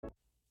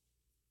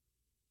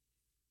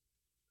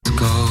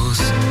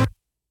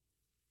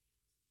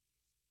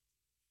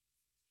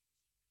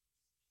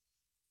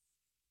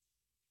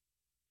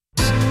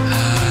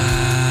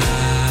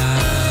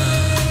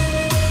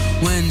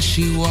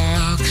she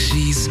walks,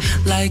 she's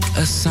like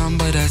a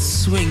samba that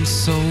swings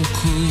so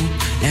cool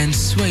and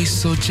sways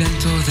so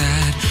gentle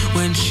that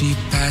when she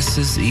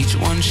passes, each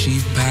one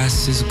she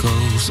passes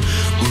goes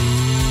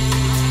ooh.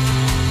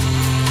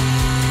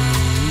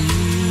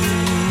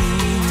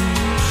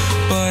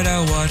 But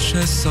I watch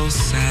her so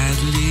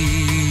sadly.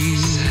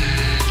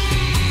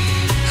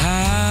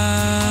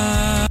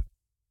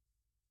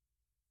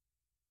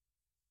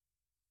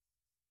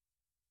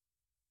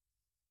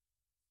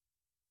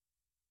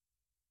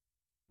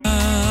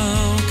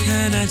 How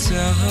can I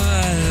tell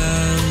her I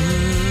love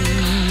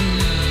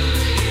her?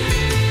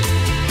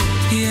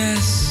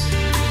 Yes,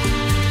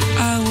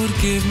 I would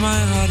give my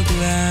heart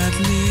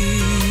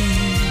gladly.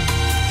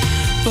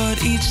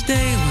 But each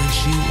day when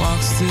she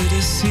walks to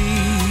the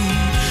sea,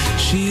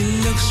 she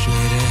looks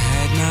straight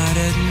ahead, not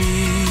at me.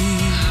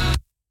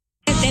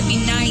 There be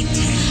night,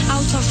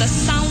 out of the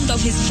sound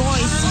of his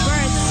voice,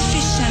 birds,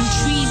 fish and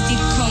trees did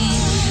come.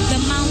 The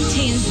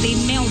mountains they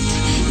melt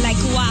like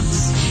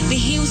wax, the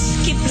hills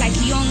skip like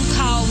young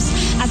cows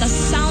at the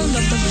sound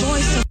of the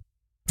voice of.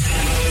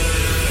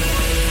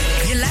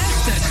 Je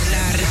luistert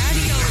naar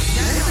Radio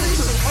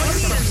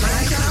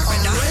Naija on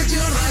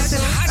Radio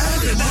Rising Hart of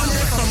the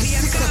Morning from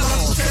 6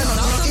 o'clock to 10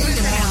 o'clock in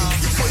the morning.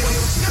 For your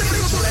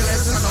spiritual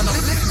lessons and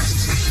upliftment.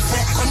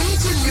 For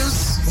community news,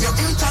 your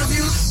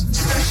interviews,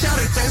 special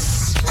requests,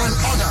 and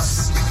others.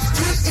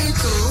 Tune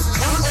into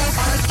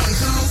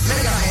 105.2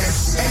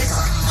 megahertz and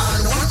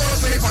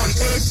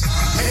 103.8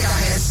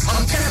 megahertz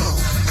on cable.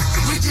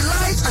 We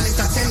delight and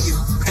entertain you.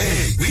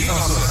 Hey, we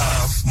also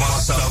have more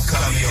stuff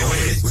coming your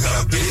way. We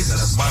have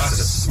business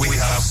matters. We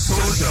have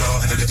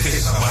social and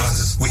educational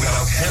matters. We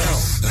have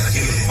health and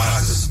healing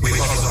matters. We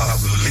also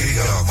have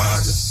legal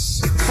matters.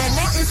 For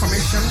more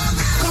information,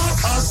 call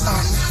us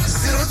on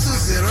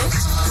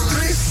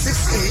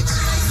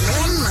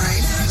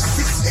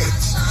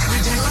 020-368-1968. We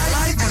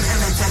delight and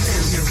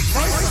entertain you.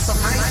 Voice of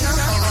Naija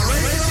on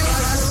Radio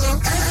Razo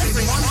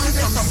every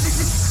Monday from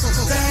 6 to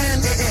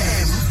 10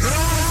 a.m.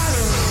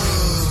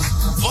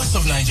 Voice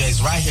of Naija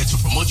is right here to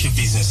promote your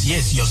business.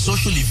 Yes, your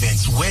social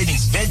events,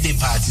 weddings, birthday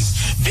parties,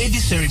 baby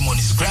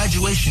ceremonies,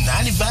 graduation,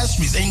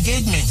 anniversaries,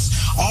 engagements.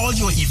 All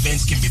your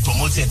events can be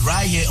promoted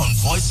right here on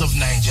Voice of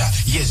Naija.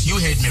 Yes, you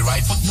heard me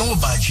right. But know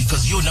about you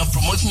because you're not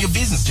promoting your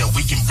business. That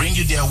we can bring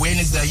you the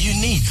awareness that you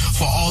need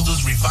for all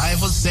those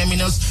revivals,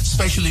 seminars,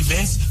 special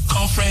events,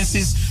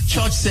 conferences,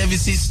 church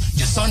services,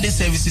 your Sunday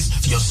services,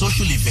 your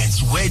social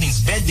events,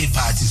 weddings, birthday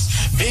parties,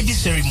 baby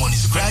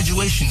ceremonies,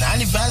 graduation,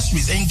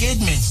 anniversaries,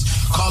 engagements.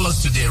 Call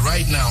us today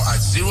right now at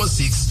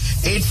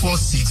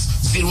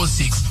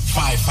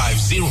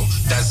 06-846-06550.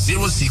 That's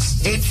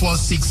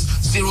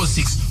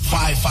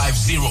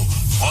 06-846-06550.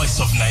 Voice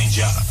of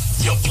Naija,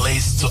 your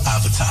place to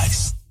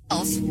advertise.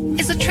 Health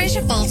is a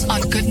treasure built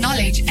on good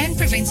knowledge and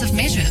preventive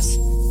measures.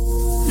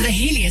 The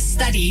Helios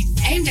study,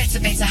 aimed at a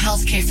better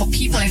healthcare for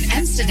people in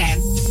Amsterdam,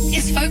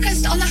 is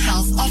focused on the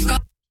health of God.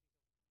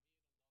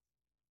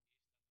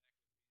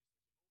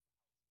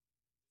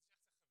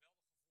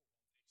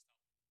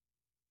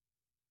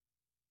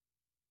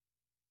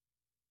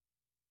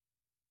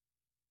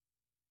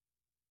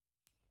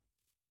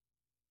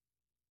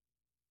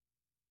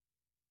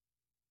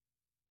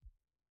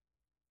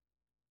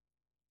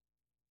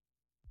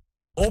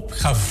 Op,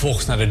 ga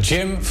vervolgens naar de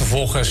gym.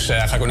 Vervolgens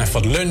ga ik ook even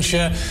wat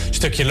lunchen. Een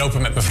stukje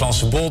lopen met mijn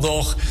Franse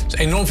bulldog. Dus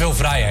enorm veel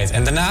vrijheid.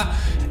 En daarna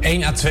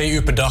 1 à 2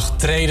 uur per dag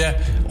trainen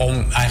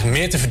om eigenlijk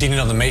meer te verdienen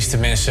dan de meeste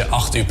mensen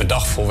 8 uur per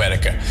dag voor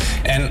werken.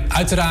 En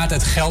uiteraard,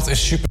 het geld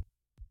is super.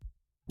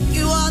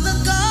 You are the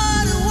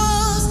God who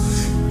was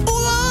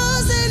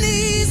and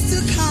is to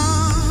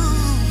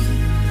come.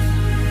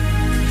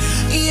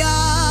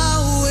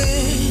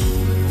 Yahweh,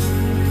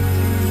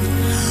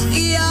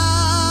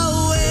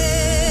 Yahweh,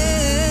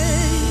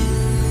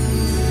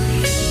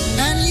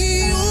 and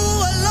you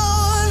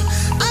alone.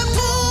 I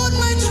put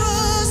my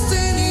trust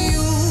in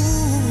you,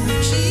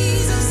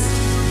 Jesus.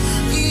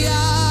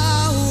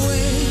 Yahweh,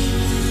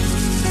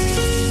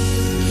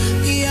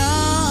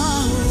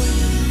 Yahweh.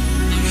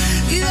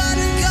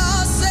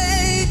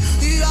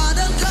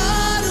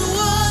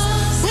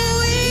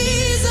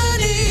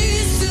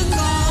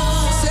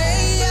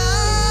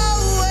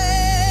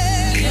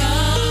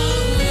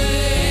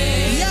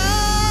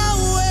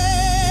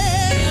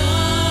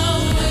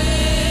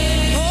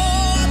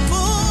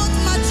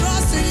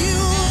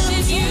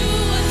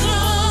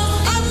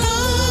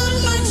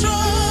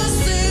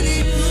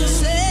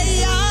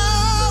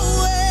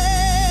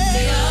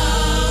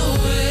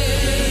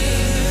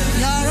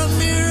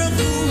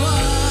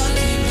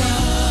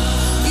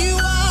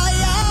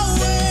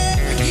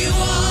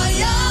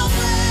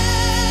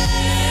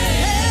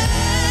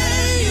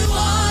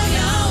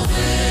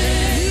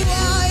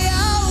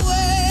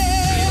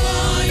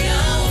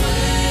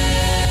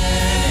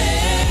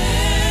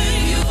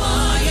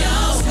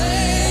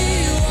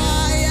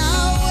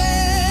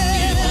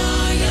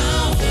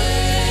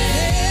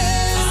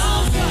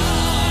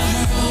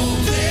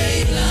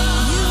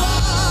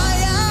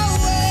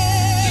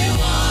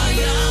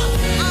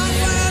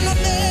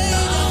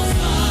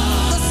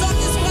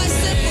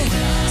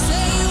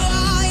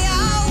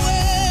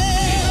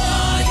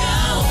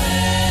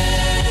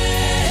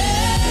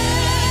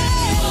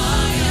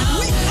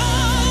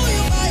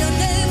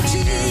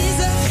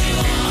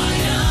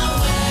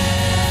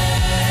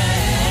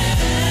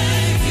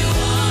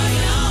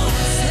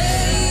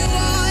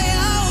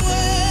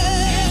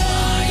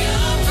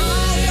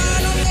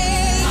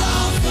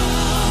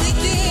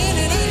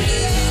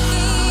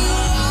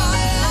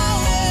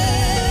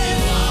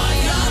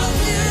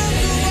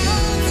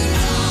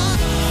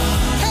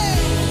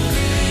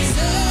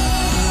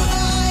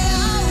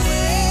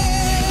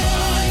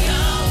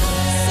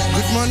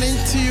 morning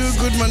to you,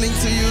 good morning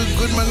to you,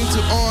 good morning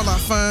to all our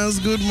fans,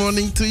 good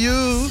morning to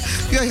you.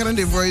 You are hearing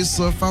the voice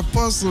of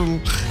Apostle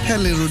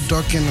Helen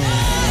Rudokino.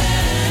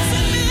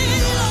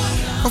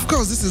 Of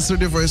course, this is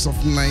Radio Voice of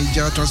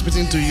Naija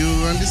transmitting to you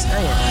on this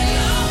hour.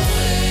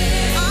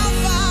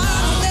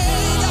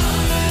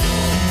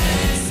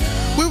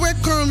 We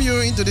welcome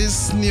you into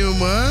this new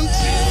month.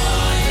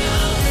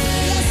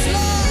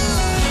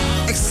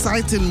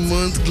 Exciting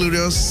month,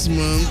 glorious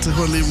month,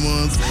 holy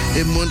month,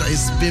 a month that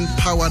is being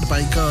powered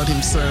by God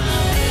Himself.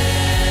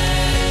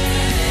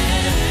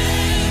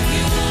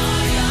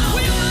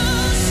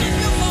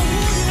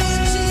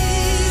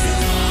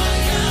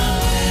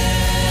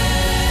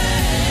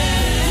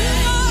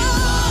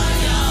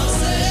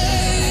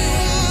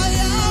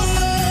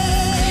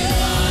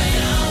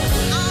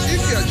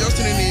 If you are just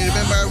tuning in,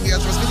 remember we are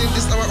transmitting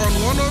this hour on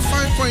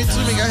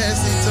 105.2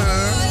 megahertz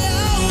ether.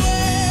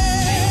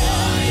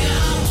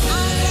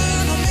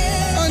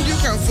 You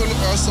can follow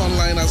us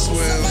online as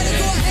well.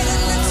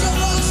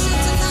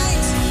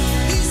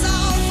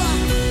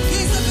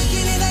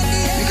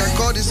 You can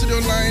call the studio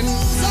line when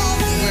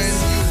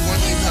you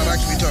want to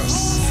interact with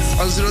us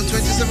on 027371619.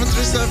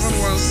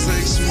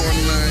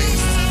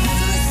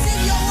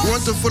 You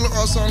want to follow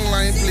us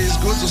online, please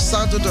go to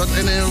sado.nl/razo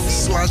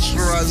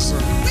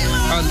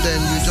and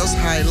then you just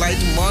highlight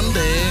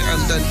Monday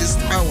and then this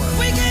hour.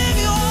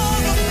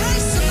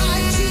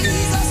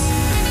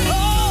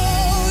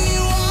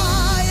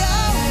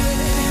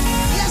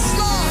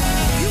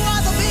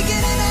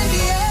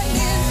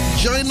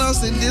 Join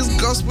us in this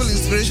gospel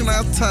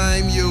inspirational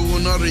time. You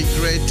will not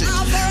regret it.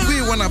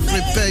 We want to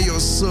prepare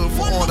your soul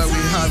for all that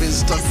we have in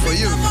stock for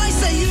you.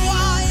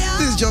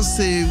 This is just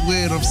a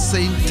way of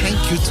saying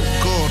thank you to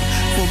God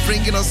for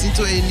bringing us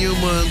into a new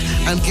month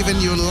and giving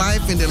you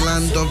life in the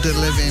land of the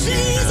living.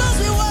 Jesus,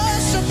 we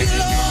worship you,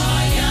 Lord.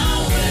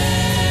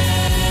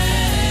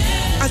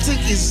 I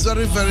think it's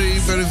very, very,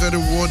 very, very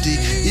worthy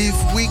if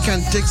we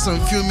can take some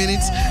few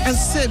minutes and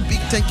say a big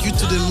thank you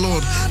to the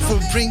Lord for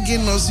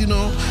bringing us, you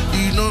know,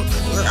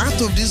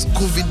 out of this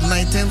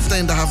COVID-19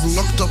 thing that have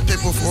locked up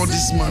people for all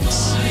these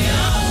months.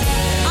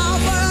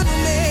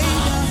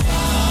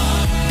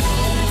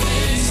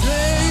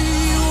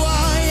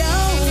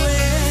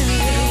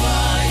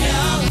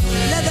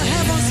 Let the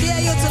heavens hear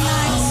you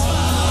tonight.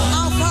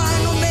 Alpha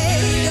and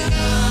Omega,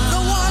 the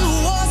one who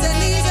was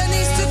and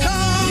is to come.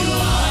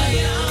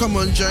 Come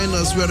on, join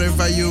us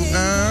wherever you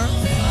are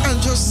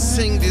and just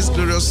sing this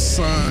glorious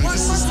song.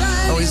 This is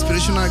our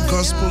inspirational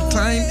gospel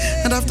time,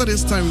 and after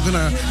this time we're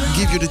gonna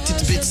give you the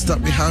tidbits that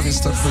we have in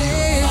stock for you.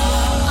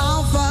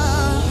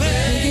 Alpha,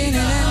 beginning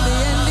and the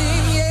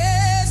ending,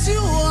 yes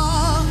you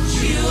are.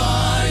 You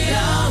are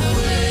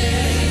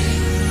Yahweh,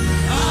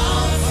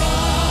 Alpha,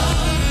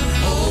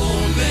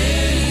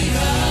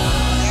 Omega.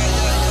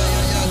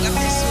 That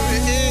is who He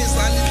is.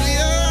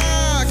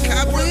 Hallelujah.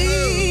 Capital.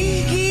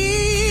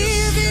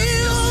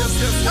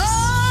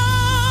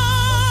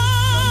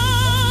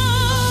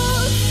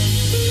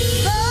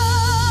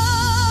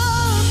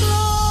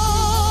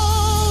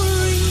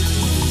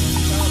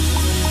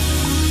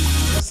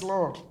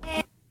 Lord.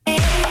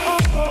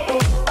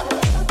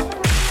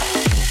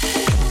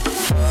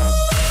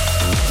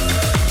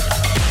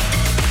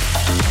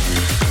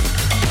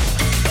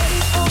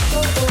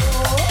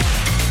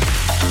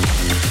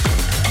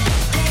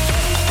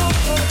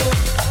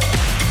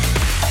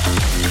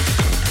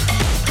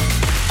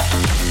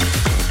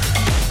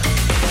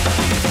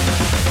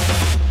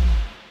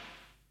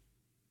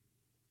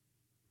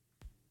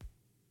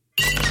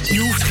 Je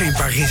hoeft geen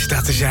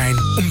barista te zijn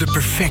om de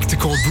perfecte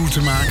cold brew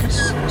te maken.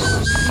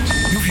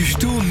 Je hoeft je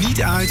stoel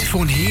niet uit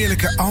voor een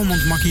heerlijke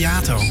almond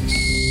macchiato.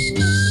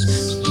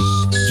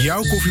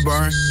 Jouw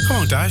koffiebar,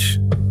 gewoon thuis.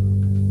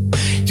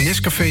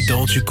 Nescafé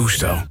Dolce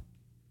Gusto.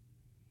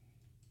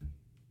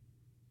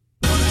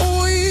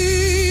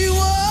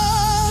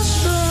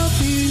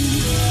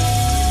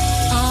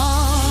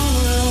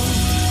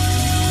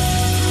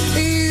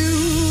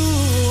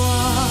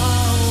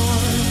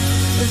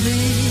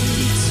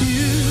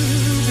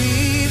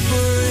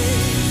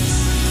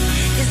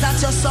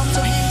 Your song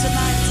to Him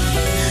tonight.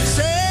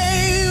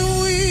 Say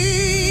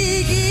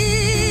we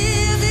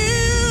give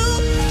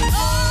you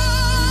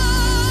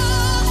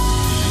all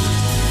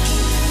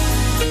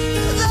the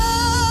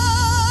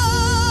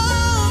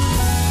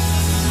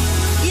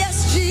yes,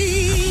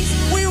 Jesus,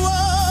 we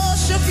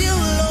worship you,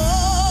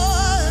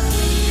 Lord.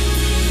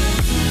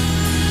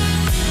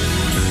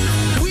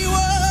 We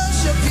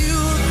worship you,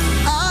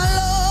 our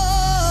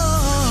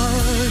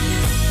Lord.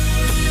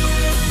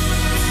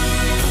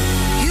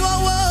 You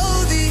are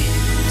worthy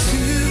to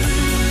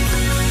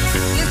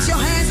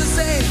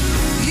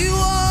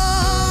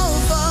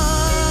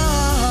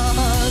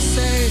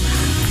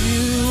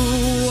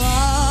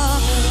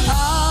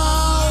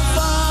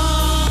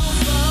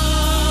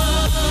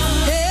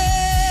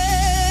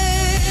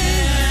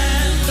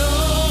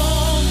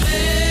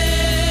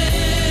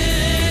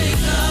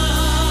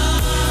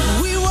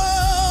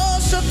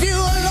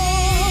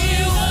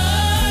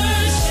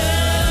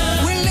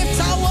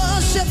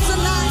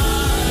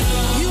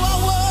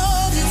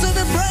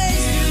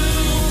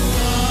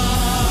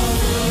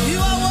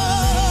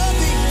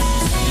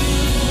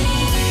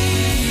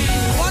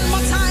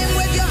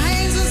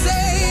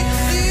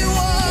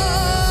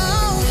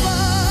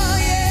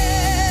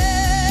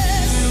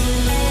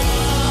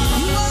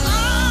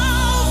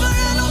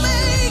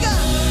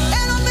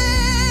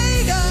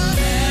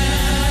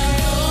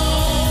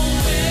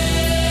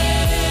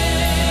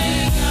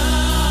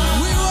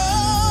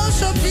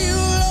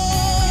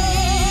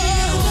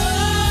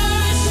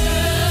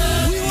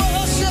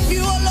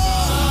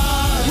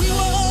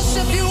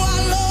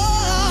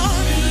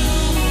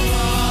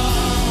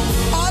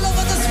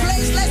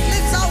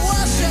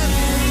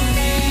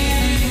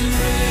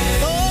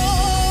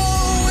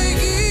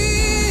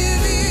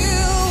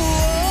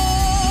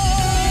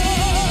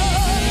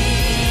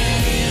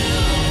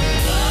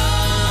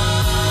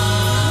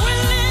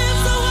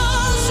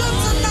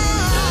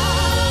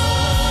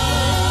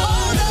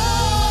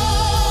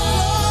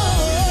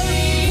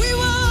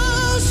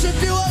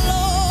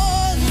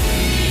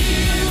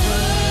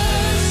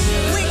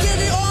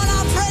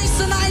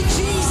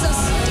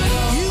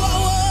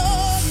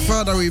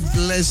Father, we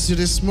bless you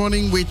this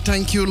morning. We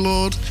thank you,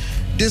 Lord.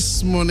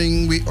 This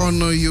morning, we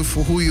honor you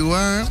for who you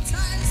are.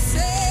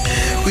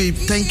 We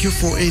thank you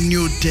for a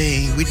new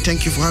day. We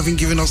thank you for having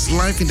given us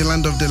life in the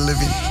land of the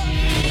living.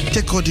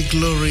 Take all the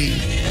glory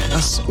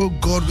as, oh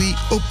God, we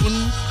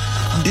open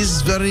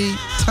this very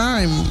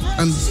time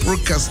and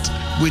broadcast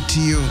with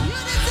you.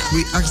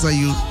 We ask that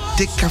you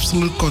take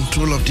absolute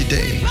control of the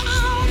day.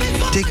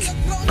 Take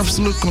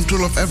absolute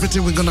control of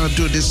everything we're going to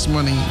do this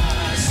morning.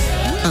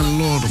 And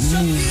Lord,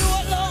 move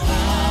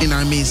in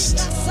our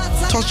midst.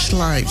 Touch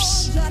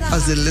lives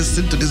as they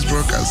listen to this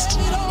broadcast.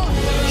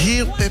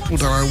 Heal people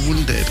that are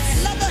wounded.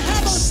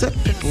 Set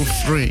people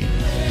free.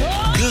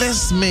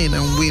 Bless men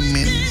and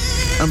women.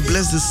 And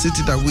bless the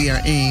city that we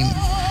are in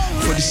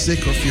for the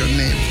sake of your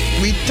name.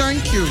 We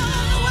thank you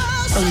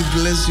and we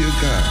bless you,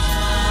 God,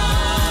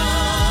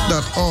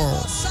 that all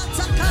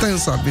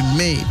things have been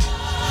made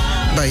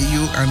by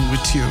you and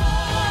with you.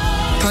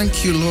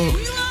 Thank you, Lord.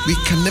 We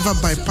can never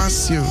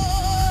bypass you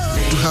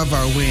to have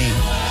our way,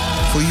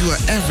 for you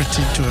are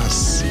everything to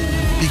us.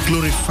 Be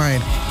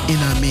glorified in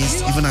our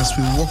midst, even as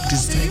we walk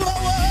this day.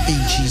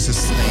 In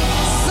Jesus' name.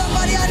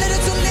 Somebody, I need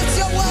to lift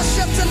your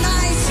worship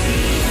tonight.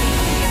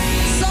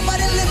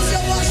 Somebody lift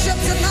your worship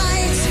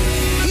tonight.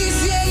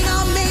 He's here in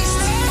our midst.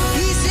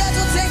 He's here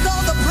to take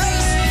all the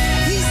praise.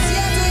 He's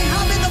here to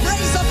inhabit the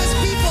praise of his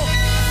people.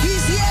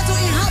 He's here to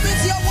inhabit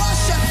your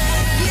worship.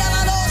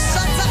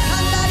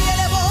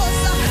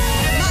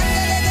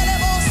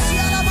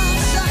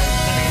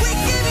 We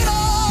give it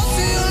all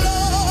to you,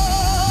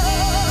 Lord.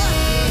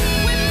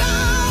 We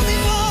bow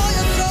before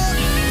your throne.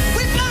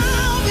 We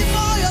bow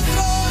before your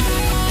throne.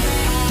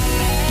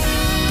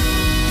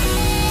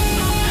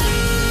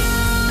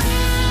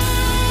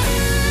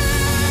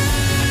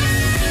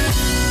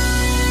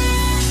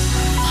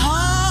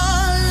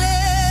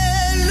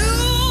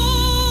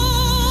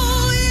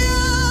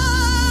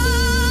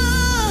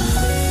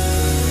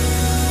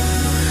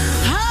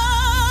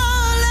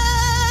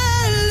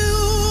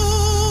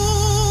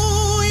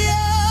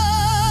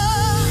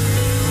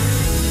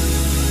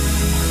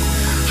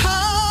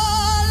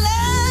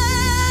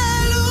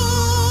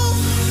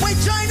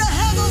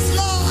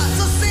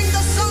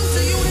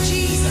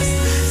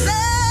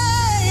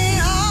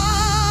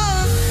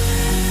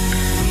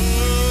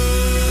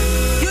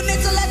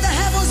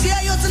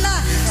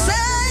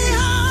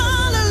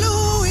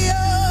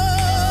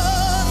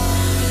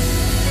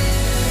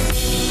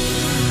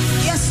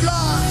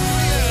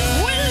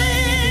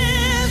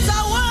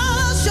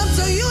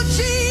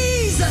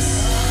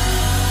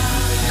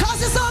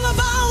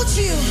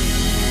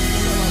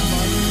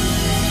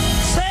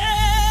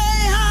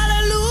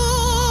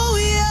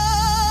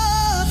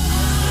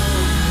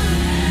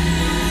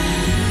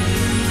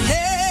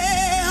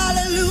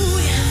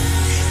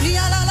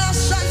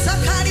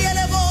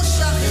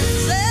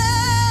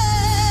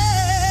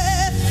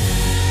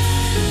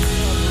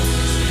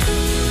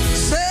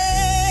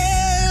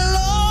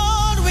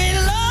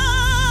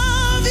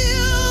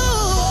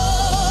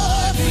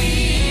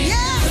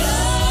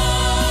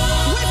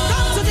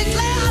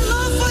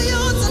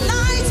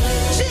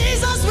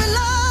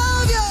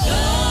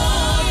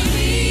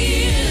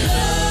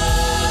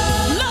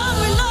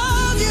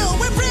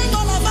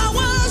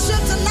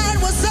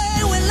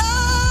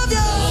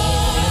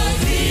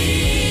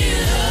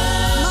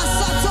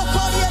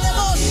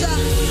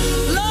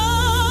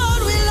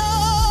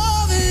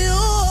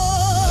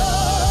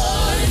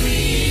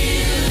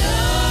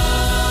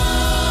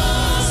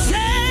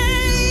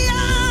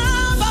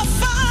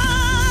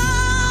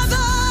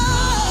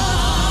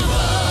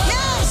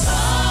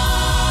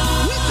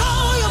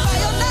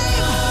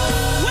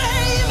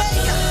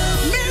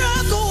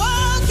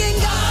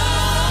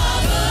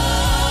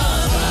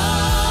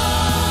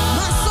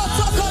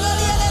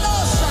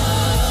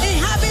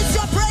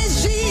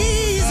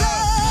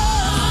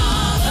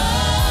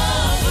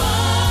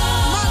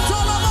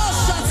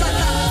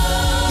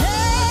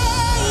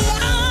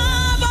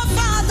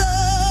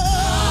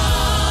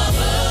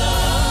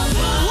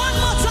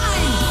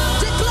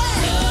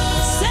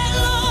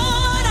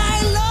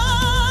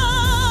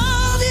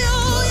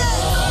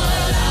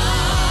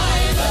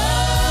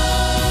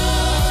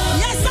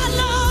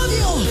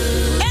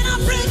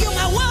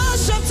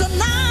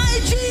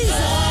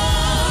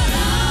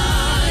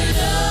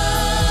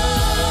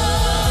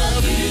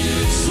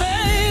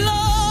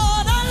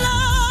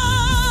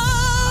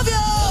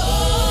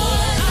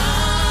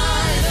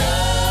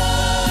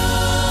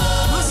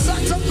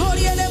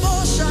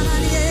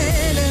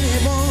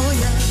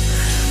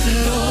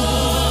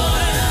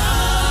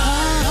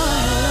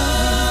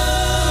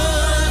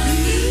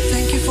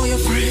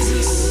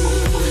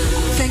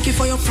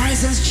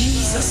 presence,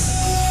 Jesus.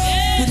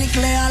 We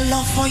declare our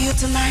love for you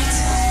tonight.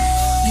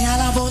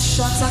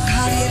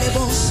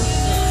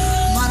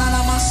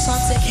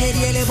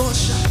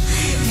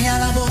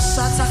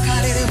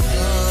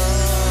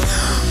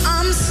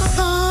 I'm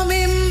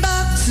coming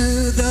back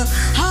to the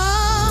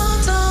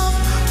heart of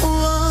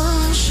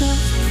worship.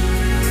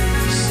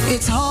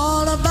 It's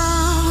all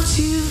about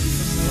you.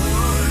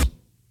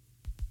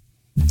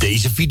 Deze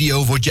Deze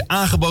video wordt je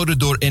aangeboden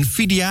door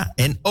Nvidia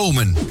en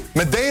Omen.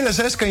 Met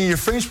DLSS kan je je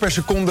frames per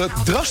seconde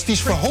drastisch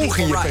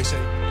verhogen in je PC.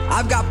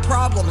 I've got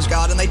problems,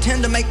 God, and they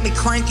tend to make me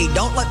cranky.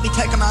 Don't let me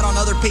take them out on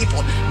other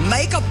people.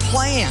 Make a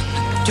plan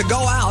to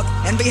go out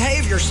and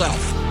behave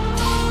yourself.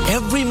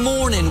 Every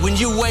morning when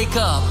you wake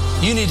up,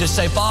 you need to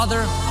say,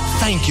 Father,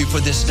 thank you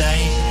for this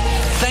day.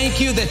 Thank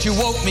you that you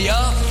woke me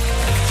up.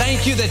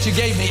 Thank you that you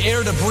gave me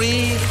air to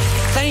breathe.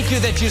 Thank you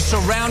that you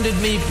surrounded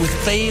me with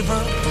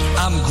favor.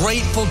 I'm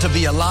grateful to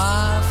be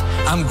alive.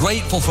 I'm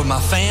grateful for my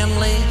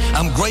family.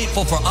 I'm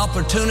grateful for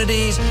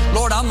opportunities.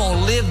 Lord, I'm going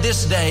to live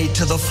this day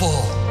to the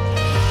full.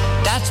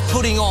 That's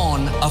putting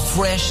on a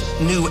fresh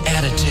new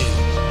attitude.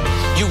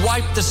 You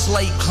wipe the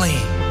slate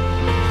clean.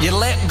 You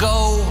let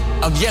go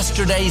of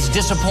yesterday's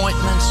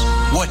disappointments,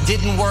 what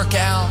didn't work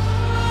out.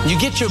 You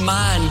get your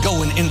mind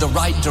going in the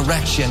right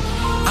direction.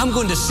 I'm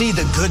going to see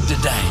the good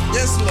today.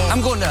 Yes, Lord.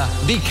 I'm going to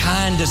be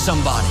kind to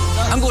somebody.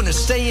 I'm going to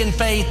stay in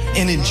faith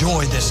and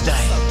enjoy this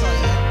day.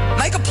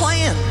 Make a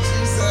plan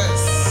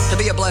to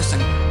be a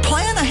blessing.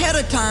 Plan ahead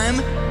of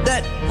time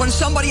that when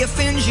somebody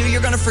offends you,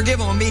 you're going to forgive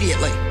them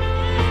immediately.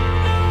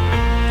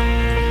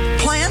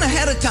 Plan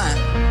ahead of time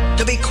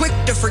to be quick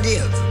to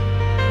forgive.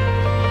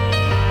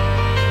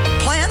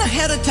 Plan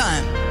ahead of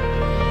time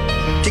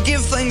to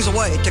give things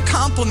away, to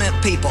compliment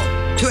people,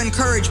 to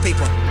encourage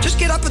people. Just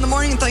get up in the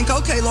morning and think,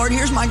 okay, Lord,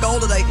 here's my goal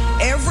today.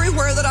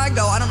 Everywhere that I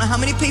go, I don't know how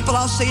many people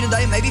I'll see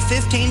today, maybe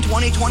 15,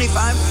 20,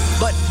 25,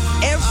 but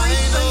every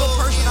single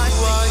person I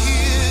see.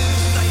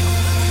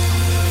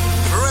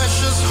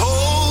 Precious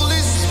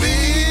Holy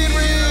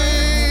Spirit,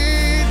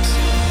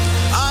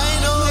 I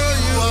know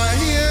you are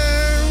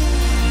here,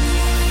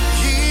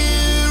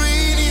 here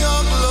in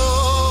your glory.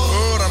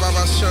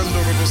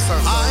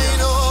 I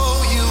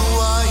know you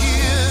are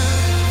here,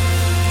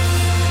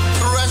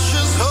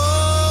 precious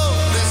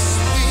Holy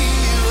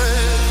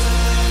Spirit.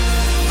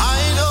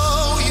 I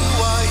know you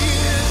are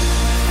here,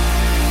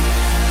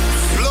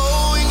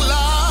 flowing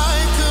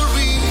like a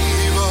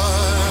river.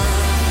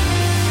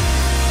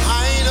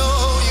 I know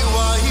you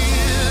are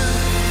here,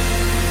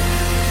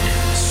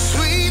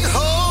 sweet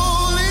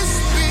Holy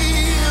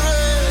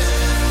Spirit.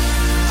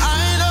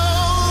 I know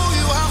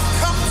you have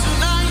come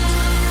tonight.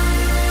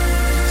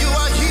 You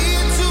are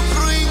here to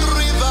bring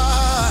revival.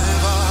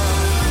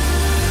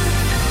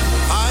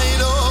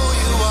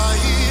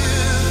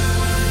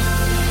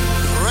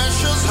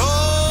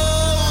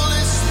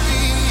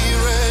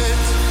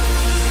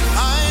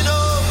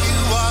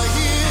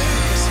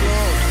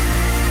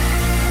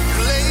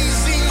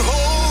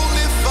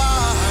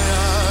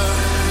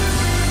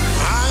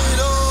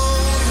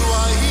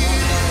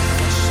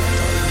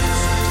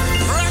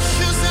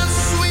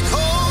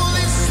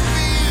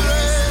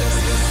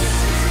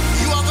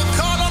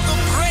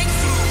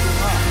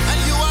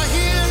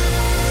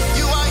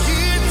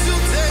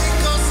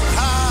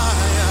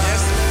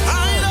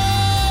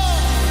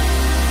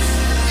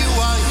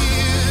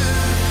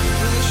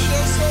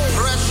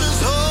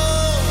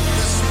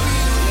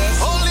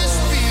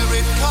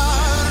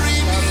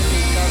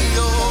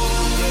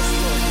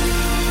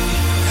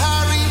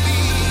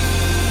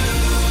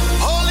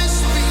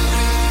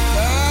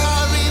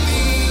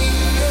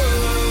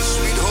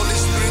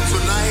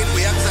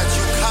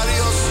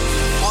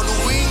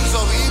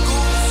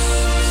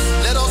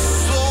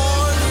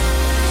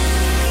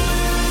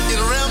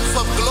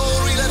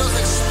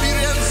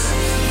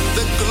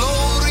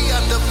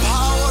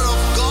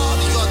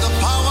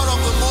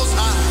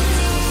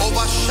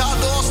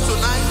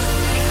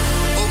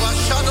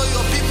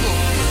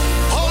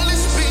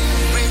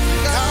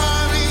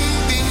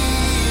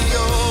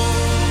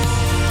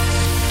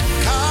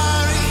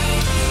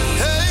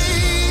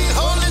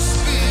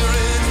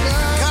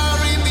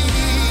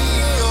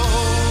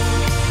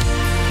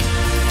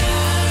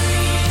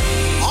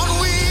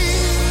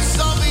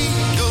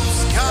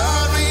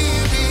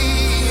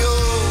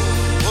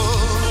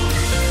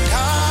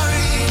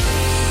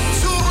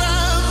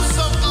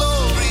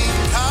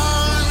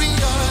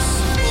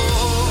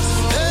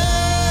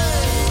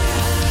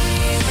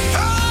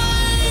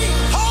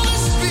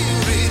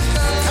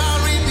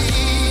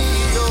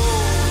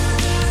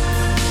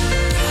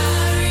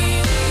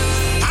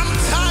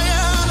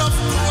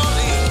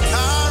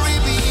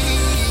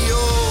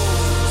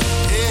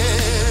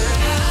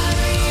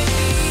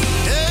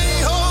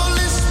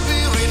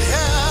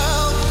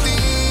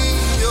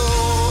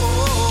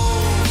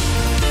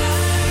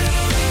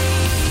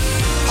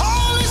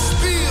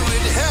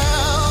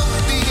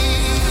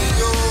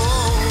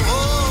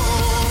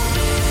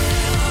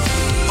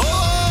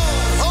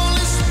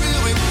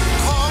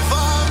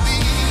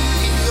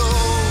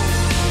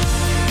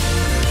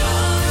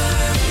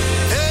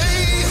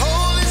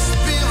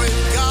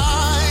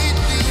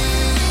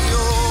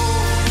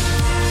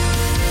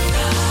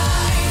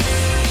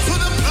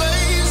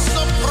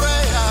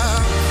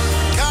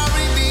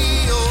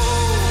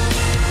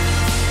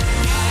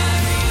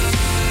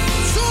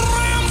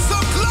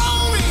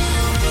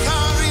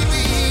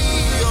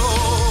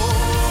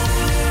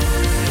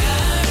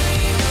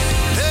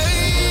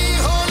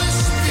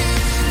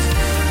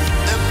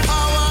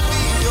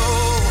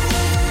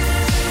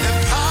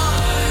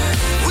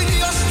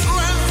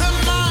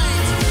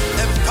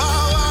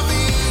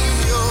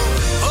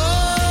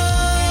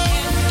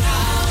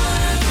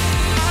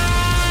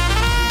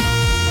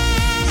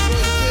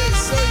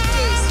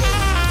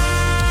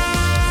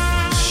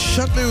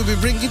 shortly we'll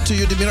be bringing to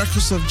you the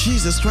miracles of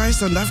Jesus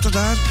Christ, and after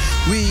that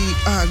we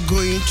are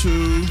going to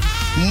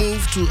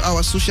move to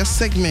our social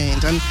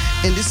segment, and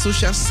in this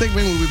social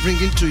segment we'll be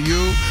bringing to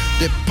you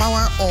the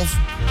power of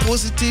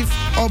positive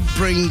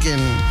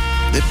upbringing.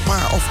 The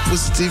power of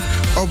positive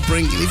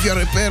upbringing. If you are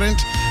a parent,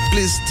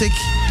 please stick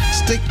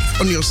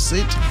on your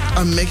seat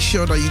and make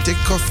sure that you take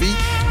coffee,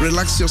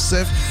 relax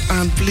yourself,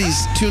 and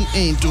please tune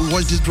in to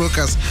watch this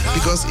broadcast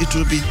because it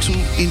will be too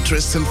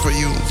interesting for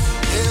you.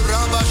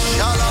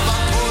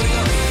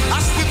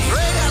 As we pray,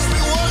 as we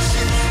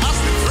worship, as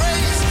we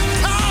praise,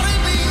 carry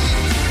me,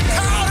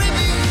 carry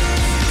me,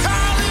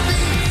 carry me,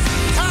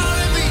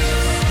 carry me.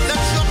 Let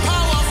your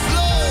power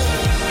flow.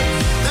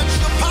 Let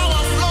your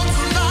power flow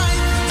tonight.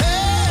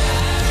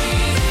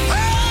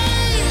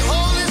 Hey,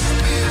 Holy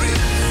Spirit,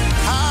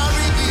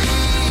 carry me.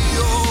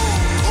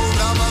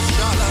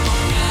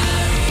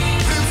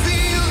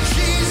 Reveal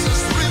Jesus,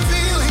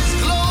 reveal His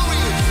glory,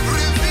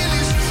 reveal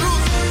His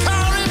truth.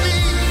 Carry me.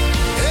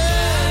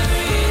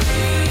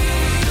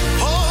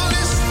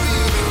 Holy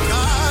Spirit,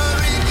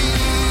 carry me.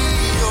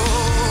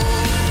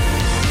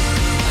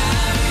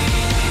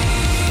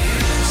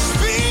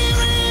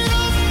 Spirit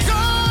of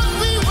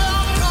God, we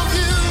welcome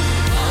you.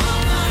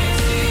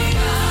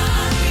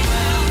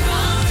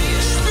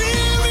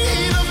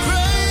 Spirit of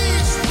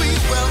grace, we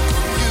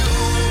welcome you.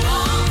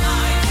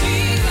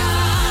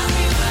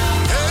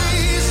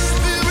 Hey,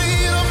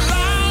 Spirit of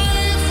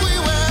life, we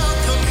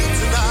welcome you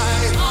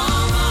tonight.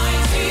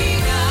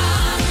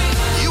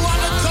 You are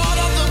the God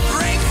of the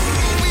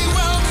breakthrough. We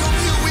welcome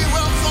you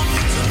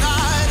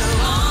tonight.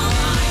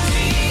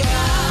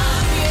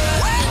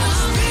 Where the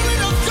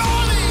Spirit of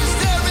God is,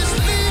 there is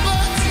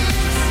liberty.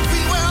 We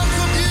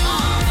welcome you.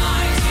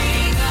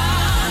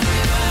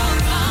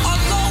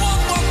 Allah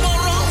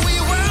Akbar, we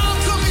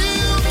welcome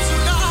you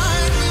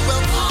tonight. We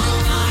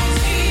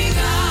welcome you.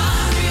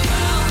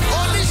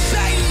 Holy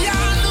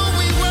Shayyanu,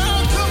 we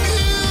welcome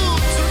you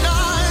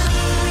tonight.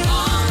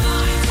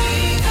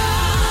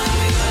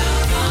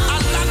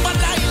 Allah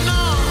Badaina,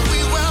 we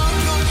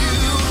welcome you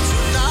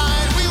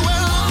tonight. We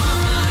welcome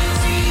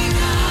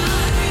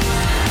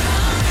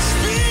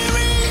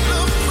Spirit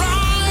of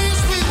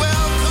Christ, we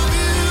welcome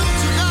you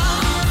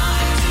tonight.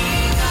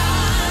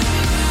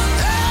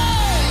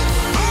 Hey,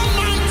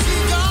 Almighty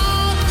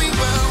God, we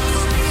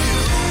welcome you.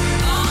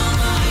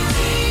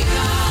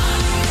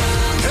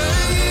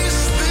 Hey,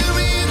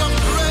 Spirit of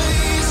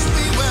grace,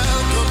 we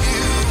welcome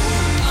you.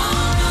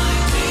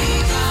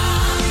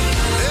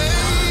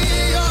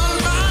 Hey,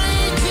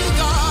 Almighty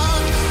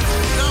God.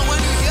 Now when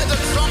you hear the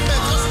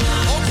trumpet, just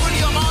open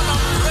your mouth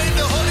and pray in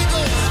the Holy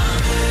Ghost.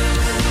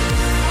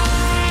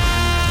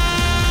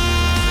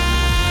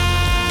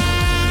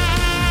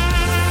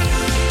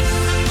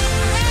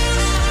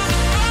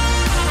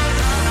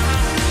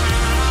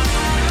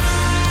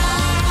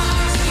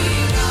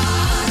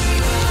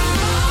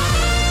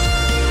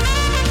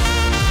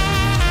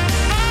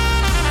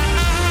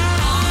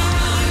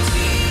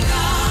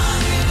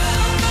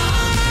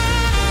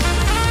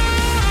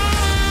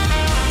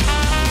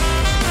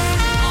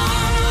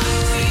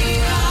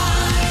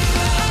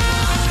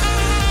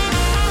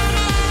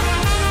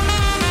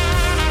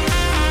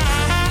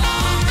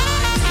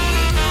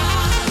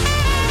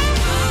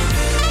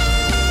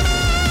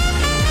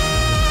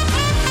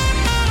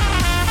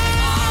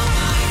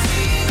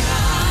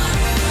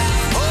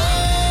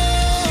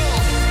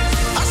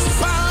 As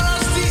far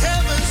as the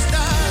heavens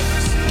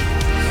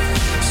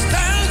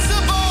stands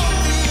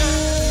above the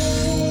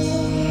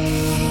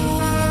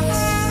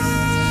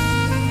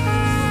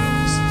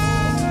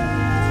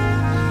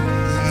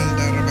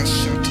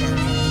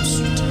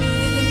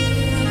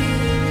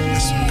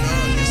Yes,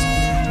 God, yes,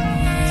 God.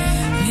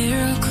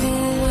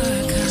 Miracle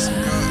worker,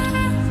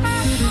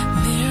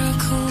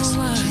 miracle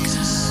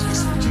worker,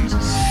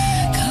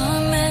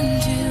 come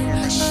and do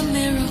a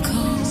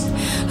miracle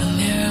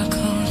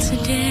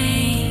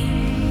today.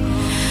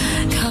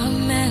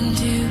 Come and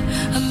do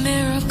a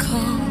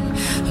miracle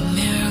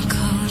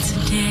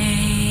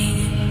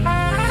today.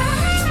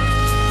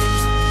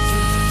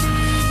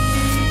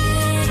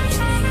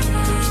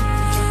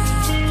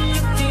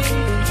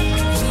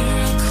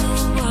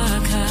 Miracle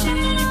worker,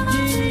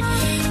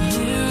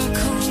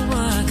 miracle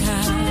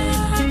worker,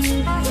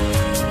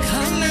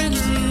 come and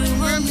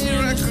do a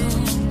miracle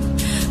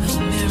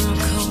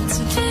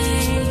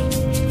today.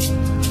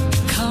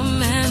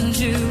 Come and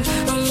do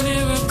a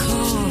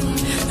miracle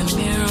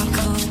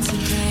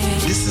today.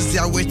 This is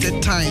the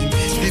awaited time,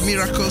 the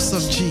miracles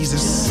of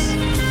Jesus.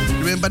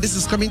 Remember, this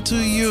is coming to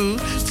you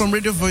from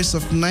Radio Voice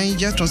of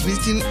Naija,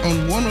 transmitting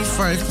on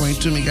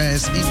 105.2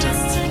 MHz ether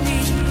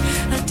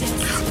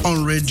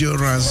on Radio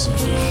Razo.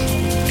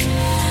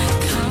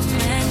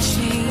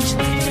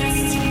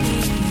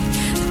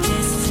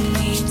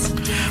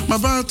 I'm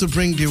about to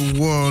bring the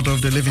word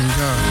of the living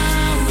God.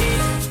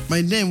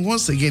 My name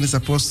once again is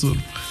Apostle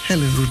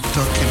Helen Ruth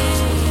Talking,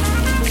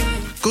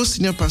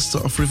 co-senior pastor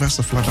of Rivers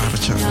of Lavada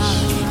Church.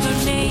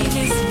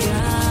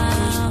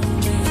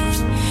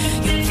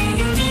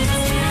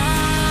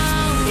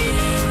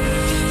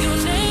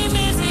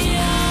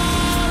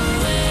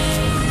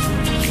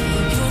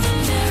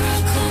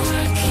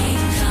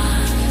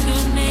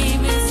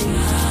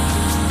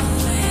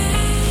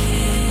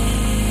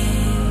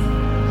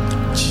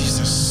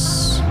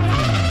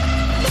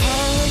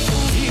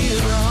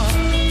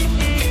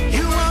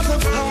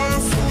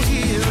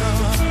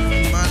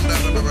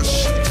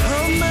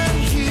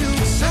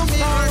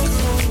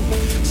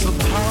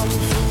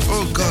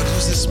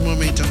 use this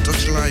moment and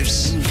touch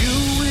lives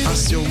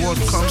as your word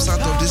comes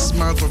out of this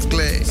mouth of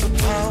clay.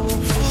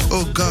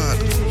 Oh God,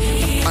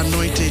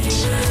 anoint it.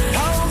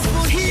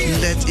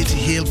 Let it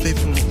heal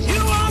people.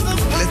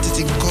 Let it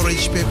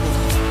encourage people.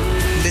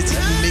 Let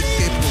it make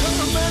people.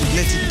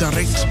 Let it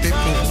direct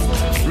people.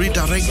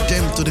 Redirect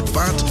them to the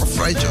path of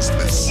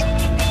righteousness.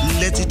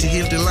 Let it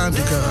heal the land,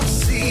 God.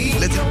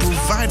 Let it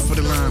provide for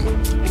the land.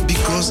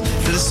 Because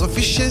there is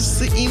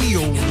sufficiency in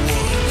your word.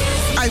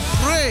 I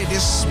pray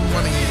this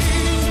morning,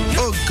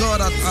 oh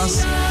God, that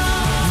as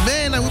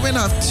men and women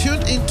have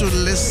tuned in to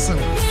listen,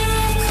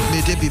 may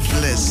they be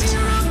blessed.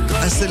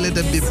 I say let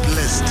them be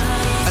blessed.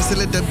 I say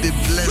let them be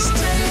blessed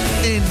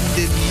in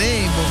the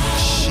name of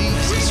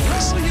Jesus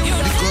Christ.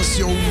 Because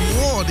your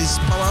word is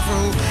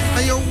powerful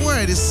and your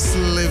word is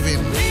living.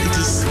 It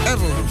is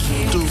able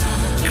to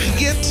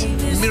create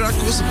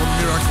miracles upon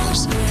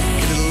miracles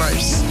in the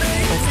lives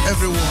of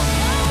everyone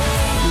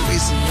who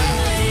is in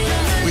need.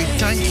 We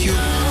thank you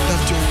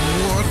that your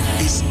word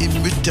is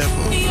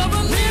immutable.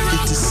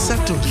 It is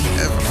settled in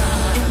heaven.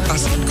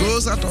 As it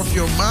goes out of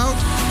your mouth,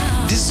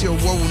 this your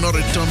word will not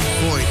return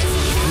void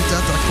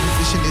without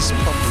accomplishing its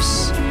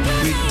purpose.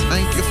 We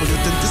thank you for the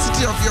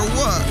authenticity of your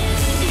word.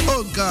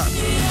 Oh God,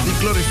 be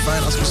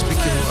glorified as we speak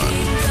your word.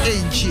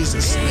 In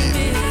Jesus'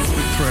 name,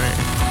 we pray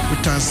with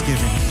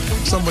thanksgiving.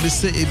 Somebody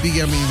say a big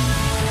amen.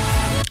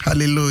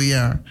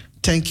 Hallelujah.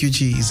 Thank you,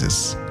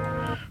 Jesus.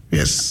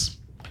 Yes.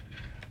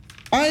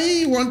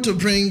 I want to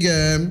bring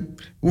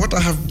what I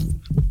have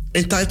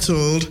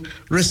entitled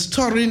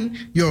Restoring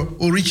Your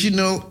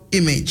Original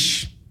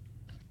Image.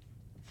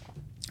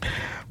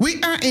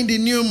 We are in the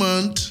new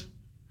month,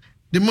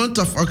 the month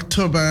of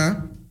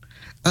October,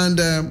 and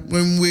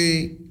when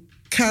we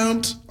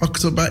count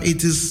October,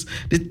 it is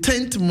the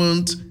 10th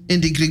month in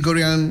the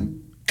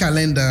Gregorian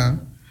calendar.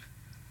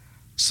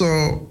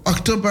 So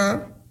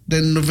October,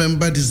 then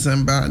November,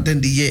 December,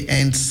 then the year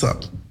ends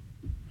up.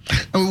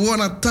 And we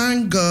want to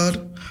thank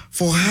God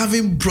for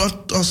having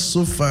brought us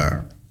so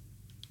far.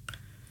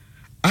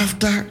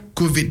 After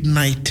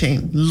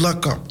COVID-19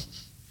 lockup,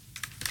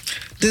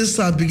 things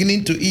are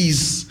beginning to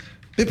ease.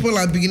 People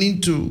are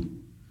beginning to,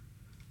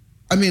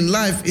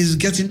 life is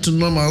getting to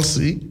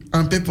normalcy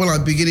and people are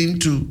beginning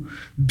to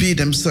be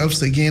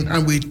themselves again.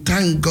 And we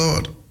thank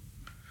God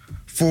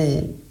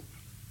for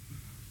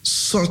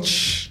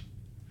such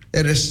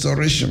a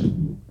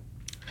restoration.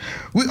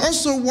 We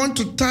also want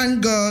to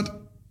thank God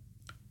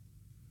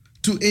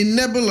to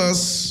enable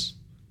us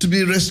to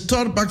be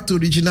restored back to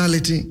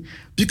originality.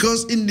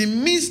 Because in the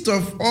midst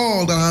of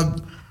all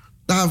that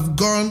have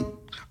gone,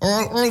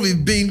 all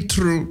we've been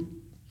through,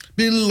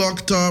 being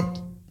locked up,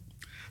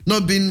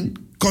 not being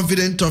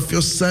confident of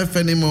yourself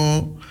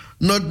anymore,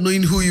 not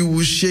knowing who you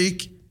will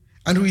shake,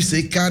 and who is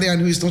a carrier and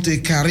who is not a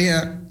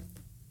carrier,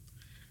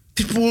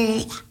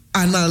 people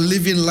are now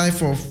living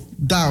life of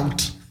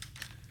doubt.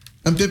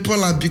 And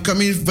people are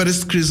becoming very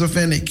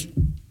schizophrenic.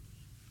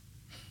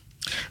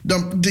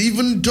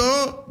 Even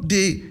though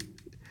the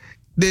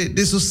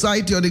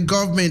society or the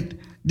government,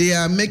 they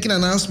are making an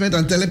announcement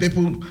and telling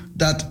people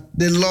that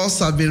the laws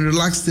have been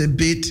relaxed a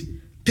bit,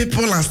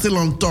 people are still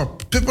on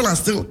top. People are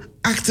still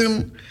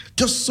acting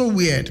just so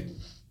weird.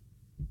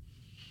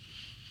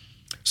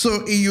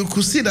 So you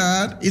could see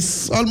that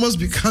it's almost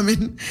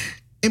becoming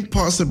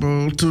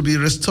impossible to be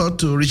restored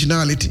to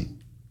originality,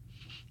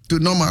 to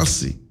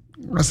normalcy,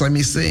 as I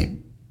may say.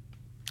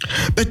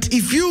 But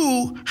if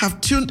you have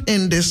tuned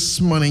in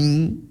this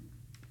morning,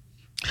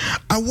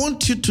 I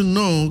want you to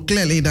know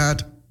clearly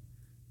that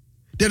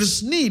there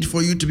is need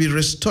for you to be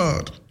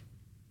restored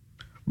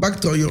back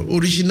to your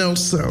original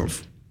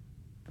self.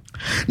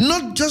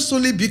 Not just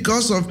only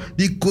because of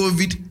the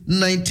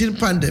COVID-19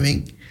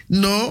 pandemic,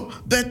 no,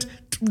 but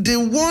the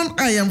one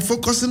I am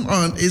focusing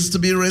on is to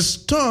be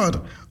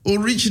restored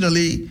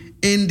originally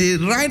in the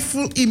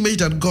rightful image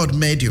that God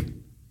made you.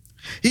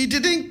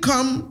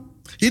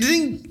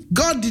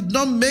 God did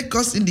not make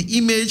us in the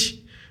image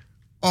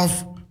of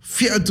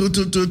fear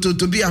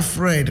to be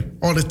afraid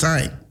all the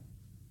time.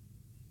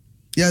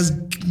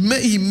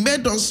 He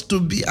made us to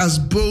be as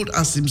bold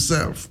as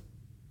himself.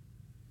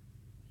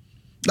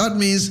 That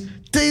means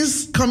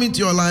things come into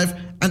your life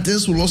and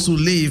things will also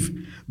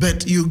leave,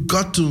 but you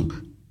got to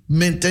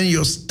maintain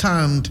your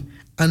stand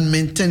and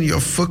maintain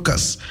your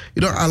focus.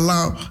 You don't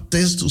allow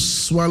things to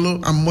swallow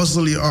and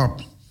muzzle you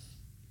up.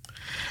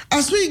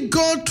 As we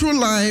go through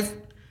life,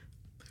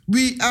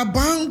 we are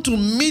bound to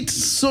meet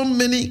so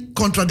many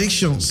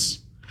contradictions,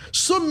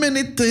 so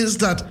many things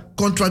that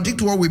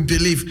contradict what we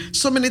believe,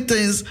 so many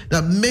things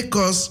that make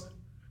us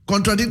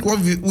contradict what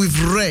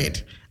we've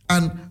read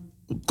and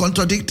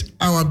contradict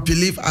our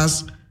belief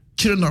as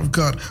children of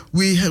God.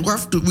 We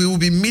will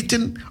be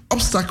meeting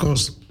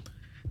obstacles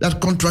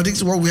that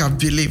contradict what we have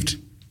believed.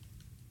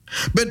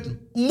 But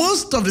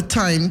most of the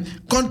time,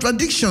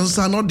 contradictions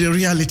are not the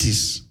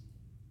realities.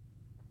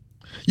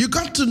 You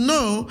got to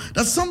know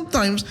that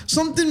sometimes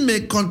something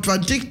may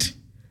contradict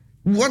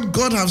what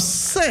God has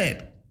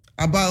said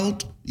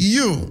about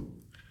you.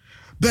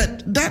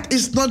 But that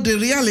is not the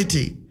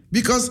reality,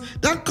 because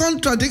that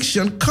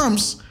contradiction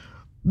comes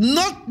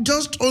not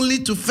just only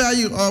to fire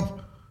you up,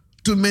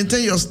 to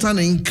maintain your stand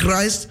in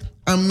Christ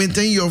and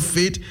maintain your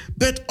faith,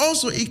 but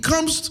also it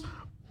comes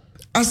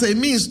as a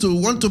means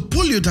to want to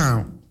pull you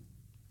down.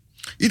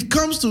 It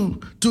comes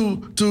to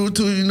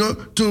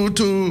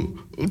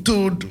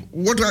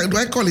what do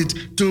I call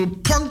it? To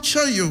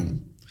puncture you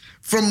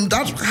from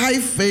that high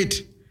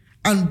faith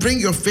and bring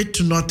your faith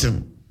to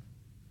nothing.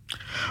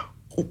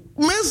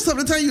 Most of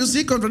the time you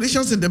see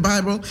contradictions in the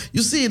Bible,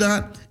 you see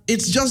that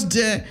it's just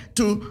there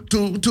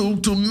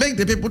to make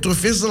the people to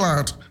fizzle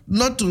out,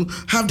 not to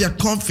have their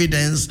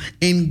confidence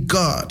in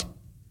God.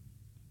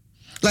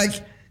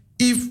 Like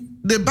if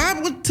the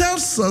Bible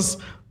tells us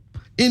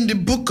in the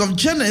book of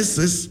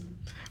Genesis,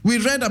 we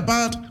read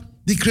about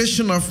the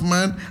creation of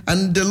man,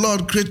 and the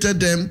Lord created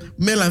them,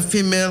 male and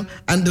female,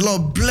 and the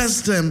Lord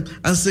blessed them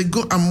and said,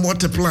 go and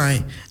multiply.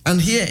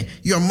 And here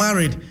you are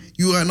married,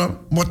 you are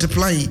not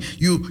multiplying.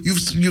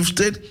 You've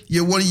stayed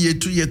year 1, year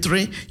 2, year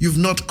 3, you've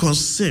not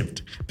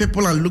conceived.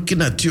 People are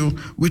looking at you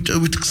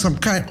with some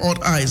kind of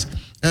odd eyes.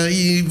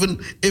 Even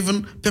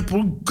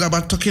people go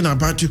about talking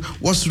about you.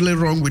 What's really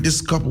wrong with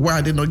this couple? Why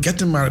are they not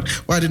getting married?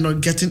 Why are they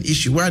not getting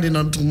issue? Why are they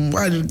not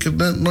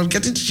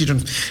getting children?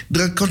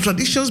 The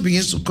contradictions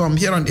begins to come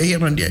here and there,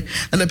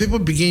 and the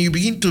people you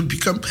begin to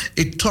become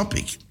a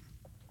topic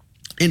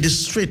in the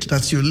street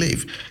that you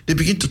live. They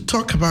begin to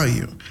talk about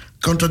you.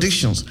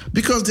 Contradictions,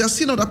 because they are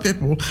seeing other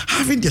people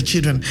having their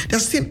children. They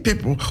are seeing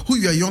people who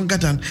you are younger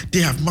than, they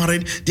have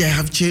married, they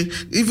have children.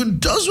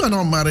 Even those who are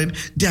not married,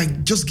 they are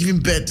just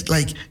giving birth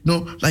like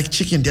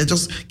chicken. They are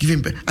just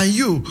giving birth. And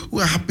you who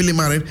are happily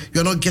married,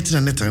 you are not getting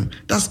anything.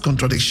 That's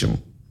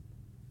contradiction.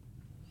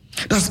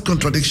 That's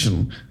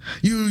contradiction.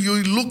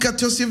 You look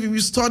at yourself, you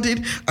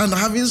studied, and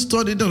having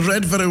studied and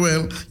read very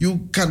well,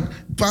 you can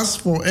pass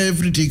for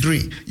every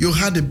degree. You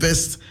had the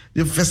best,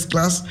 the first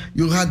class,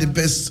 you had the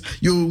best.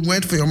 You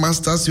went for your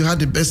master's, you had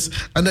the best.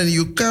 And then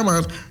you come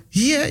out,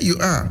 here you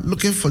are,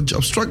 looking for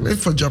job, struggling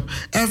for job.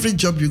 Every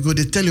job you go,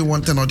 they tell you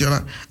one thing or the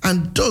other.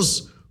 And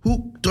those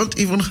who don't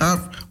even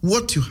have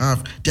what you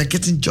have, they're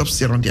getting jobs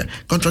here and there.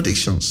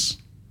 Contradictions.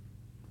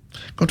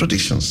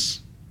 Contradictions.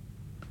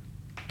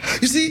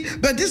 You see,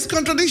 but these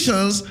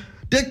contradictions,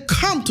 they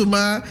come to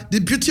the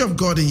beauty of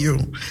God in you.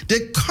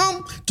 They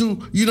come to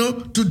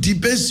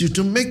debase you,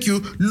 to make you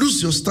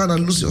lose your stand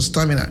and lose your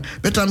stamina.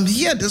 But I'm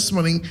here this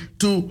morning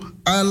to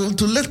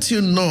let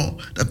you know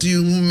that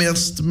you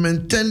must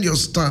maintain your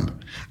stand.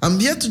 I'm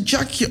here to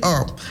jack you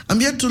up. I'm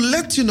here to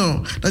let you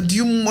know that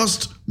you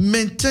must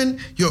maintain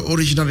your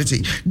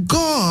originality.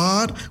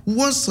 God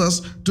wants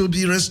us to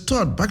be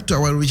restored back to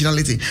our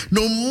originality.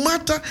 No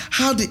matter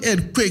how the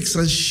earth quakes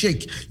and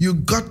shakes, you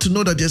got to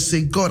know that there's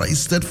a God that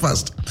is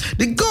steadfast.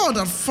 The God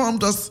that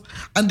formed us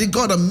and the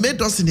God that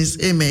made us in his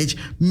image,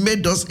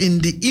 made us in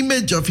the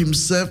image of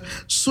himself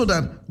so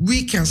that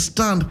we can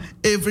stand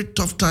every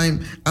tough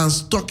time and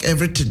stock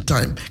everything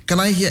time. Can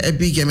I hear a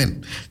big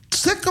amen?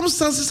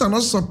 Circumstances are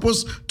not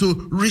supposed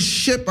to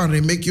reshape and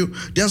remake you.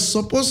 They are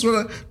supposed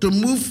rather to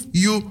move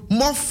you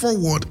more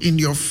forward in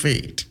your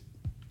faith.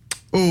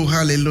 Oh,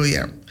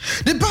 hallelujah.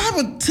 The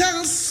Bible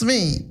tells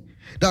me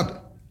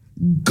that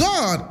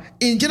God,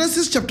 in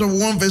Genesis chapter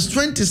 1, verse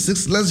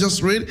 26, let's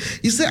just read.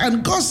 He said,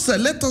 and God said,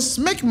 let us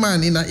make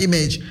man in our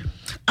image,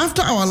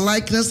 after our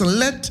likeness, and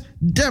let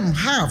them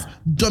have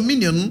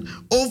dominion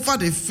over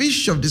the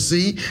fish of the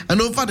sea,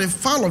 and over the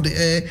fowl of the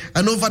air,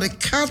 and over the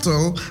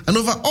cattle, and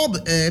over all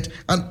the earth,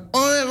 and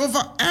over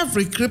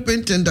every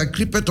creeping thing that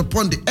creepeth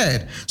upon the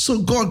earth.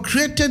 So God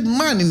created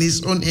man in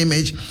his own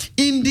image.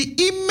 In the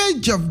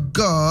image of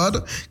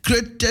God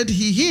created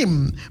he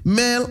him.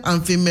 Male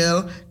and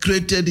female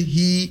created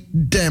he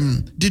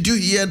them. Did you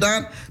hear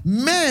that?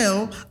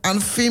 Male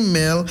and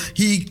female,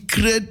 he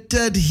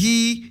created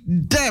he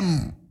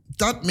them.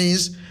 That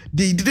means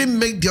they didn't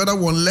make the other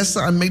one lesser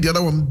and make the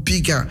other one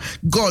bigger.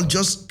 God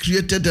just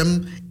created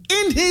them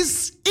in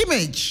his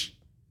image.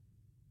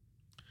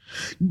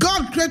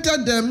 God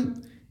created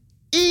them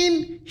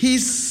in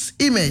his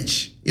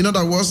image. In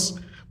other words,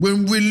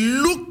 when we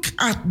look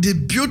at the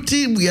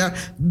beauty we are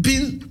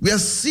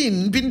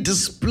seeing being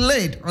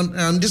displayed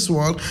on this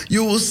world,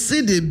 you will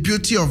see the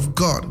beauty of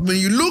God. When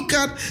you look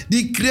at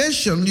the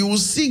creation, you will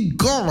see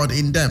God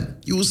in them.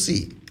 You will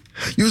see.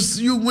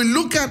 You will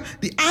look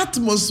at the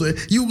atmosphere,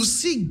 you will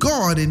see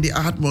God in the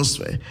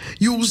atmosphere.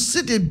 You will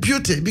see the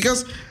beauty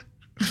because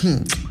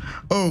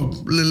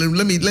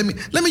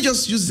let me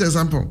just use this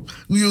example.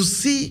 You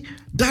see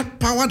that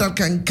power that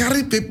can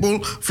carry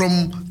people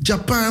from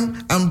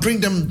Japan and bring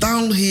them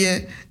down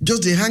here,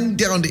 just they hang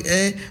there on the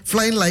air,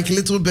 flying like a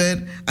little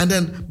bird, and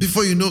then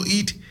before you know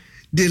it,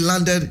 they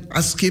landed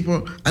as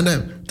skipper, and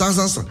then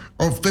thousands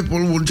of people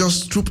will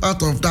just troop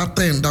out of that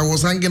thing that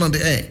was hanging on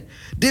the air.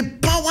 The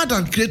power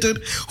that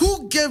created,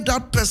 who gave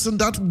that person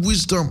that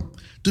wisdom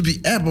to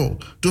be able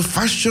to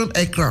fashion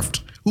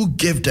aircraft? Who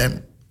gave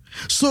them?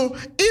 So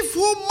if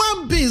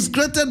human beings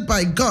created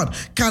by God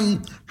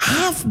can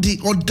have the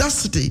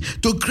audacity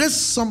to create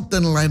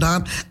something like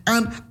that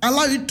and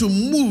allow it to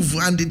move,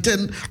 and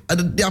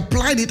they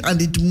applied it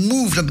and it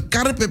moved and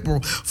carried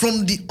people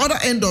from the other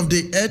end of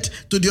the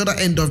earth to the other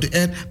end of the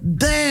earth,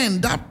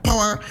 then that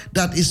power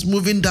that is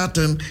moving that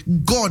thing,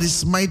 God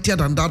is mightier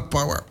than that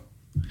power.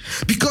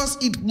 Because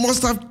it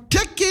must have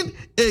taken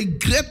a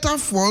greater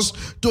force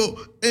to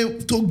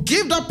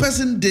give that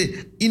person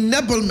the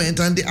enablement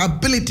and the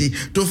ability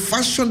to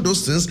fashion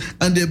those things,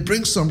 and they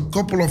bring some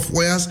couple of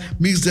wires,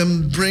 mix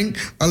them, bring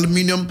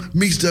aluminium,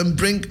 mix them,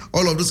 bring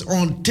all of this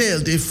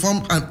until they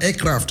form an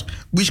aircraft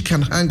which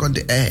can hang on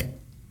the air.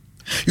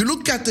 You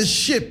look at a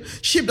ship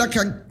that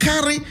can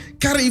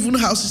carry even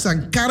houses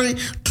and carry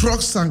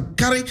trucks and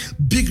carry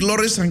big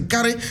lorries and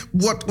carry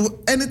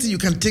anything you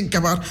can think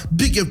about,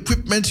 big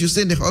equipment you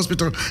see in the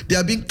hospital, they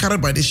are being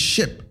carried by the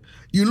ship.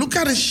 You look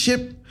at a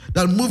ship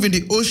that move in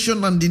the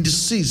ocean and in the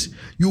seas,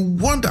 you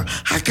wonder,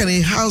 how can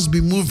a house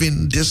be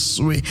moving this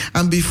way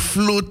and be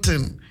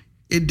floating?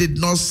 It did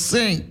not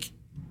sink.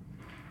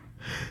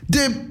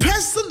 The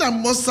person that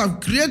must have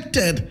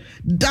created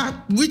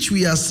that which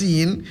we are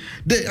seeing,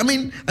 there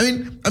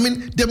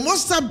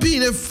must have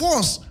been a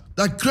force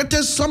that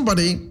created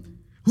somebody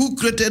who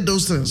created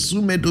those things,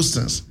 who made those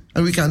things,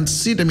 and we can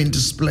see them in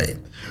display.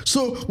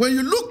 So when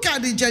you look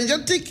at the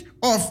gigantic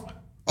of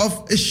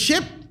a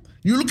ship,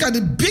 you look at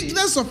the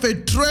bigness of a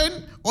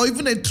train or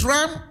even a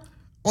tram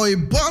or a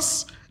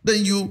bus,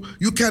 then you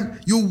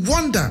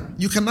wonder,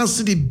 you cannot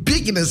see the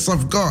bigness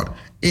of God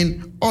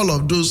in all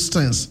of those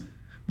things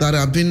that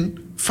have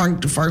been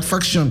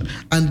functioned,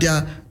 and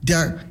they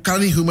are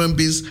carrying human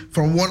beings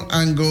from one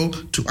angle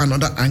to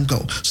another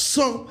angle.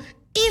 So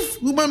if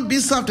human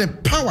beings have the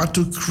power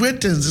to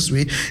create things this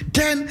way,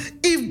 then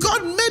if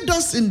God made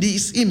us in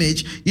this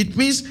image, it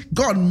means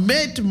God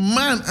made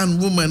man and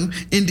woman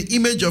in the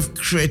image of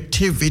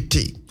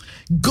creativity.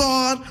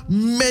 God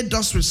made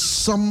us with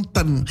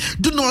something.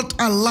 Do not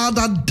allow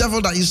that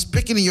devil that is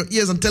speaking in your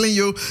ears and telling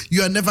you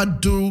you are never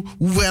do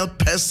well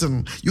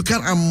person. You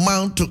can't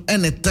amount to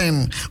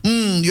anything.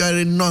 You are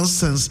a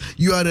nonsense.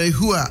 You are a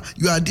hooah.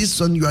 You are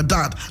this one. You are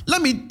that.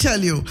 Let me tell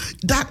you,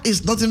 that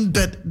is nothing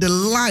but the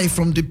lie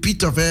from the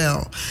pit of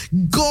hell.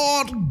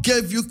 God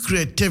gave you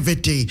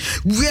creativity.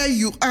 Where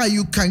you are,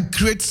 you can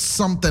create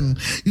something.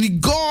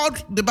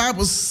 God, the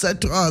Bible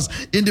said to us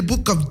in the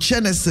book of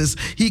Genesis,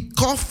 He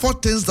called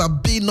forth things that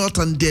be not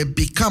and they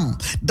become.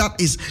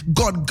 That is,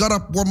 God got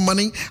up one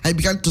morning and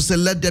began to say,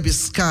 let there be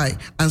sky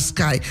and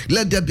sky.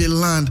 Let there be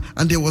land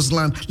and there was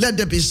land. Let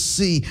there be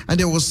sea and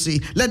there was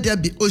sea. Let there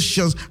be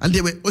oceans and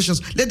there were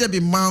oceans. Let there be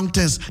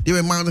mountains, there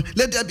were mountains.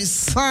 Let there be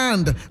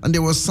sand and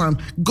there was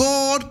sand.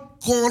 God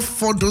called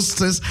for those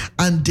things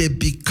and they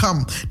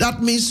become.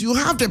 That means you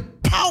have the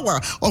power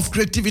of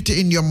creativity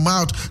in your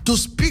mouth to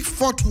speak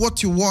forth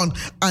what you want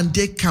and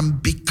they can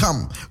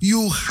become.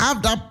 You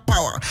have that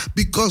power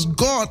because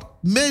God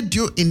made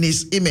you in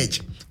His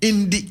image.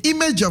 In the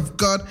image of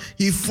God,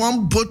 He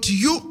formed both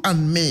you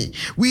and me.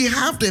 We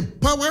have the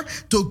power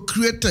to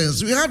create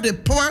things. We have the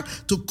power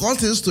to cause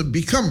things to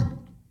become.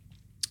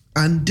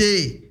 And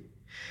they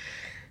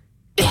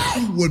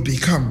will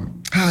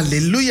become.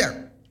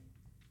 Hallelujah.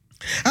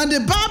 And the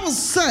Bible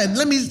said,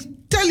 let me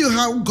tell you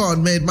how God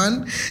made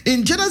man.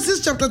 In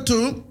Genesis chapter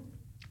 2,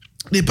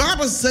 the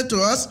Bible said to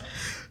us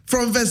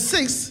from verse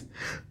 6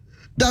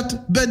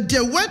 that, but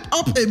there went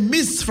up a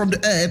mist from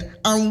the earth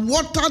and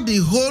watered the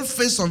whole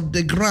face of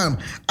the ground.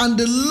 And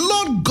the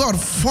Lord God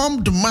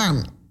formed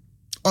man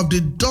of the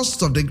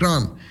dust of the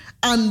ground.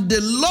 And the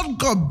Lord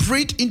God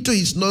breathed into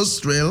his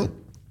nostril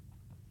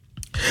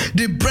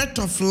the breath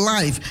of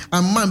life,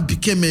 and man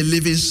became a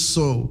living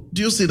soul.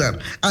 Do you see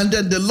that? And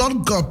then the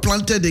Lord God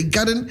planted a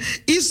garden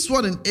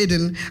eastward in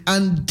Eden,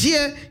 and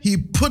there He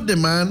put the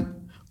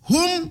man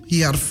whom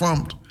He had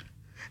formed.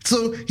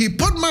 So He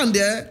put man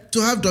there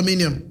to have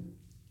dominion.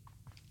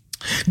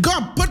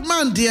 God put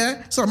man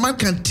there so man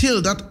can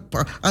till that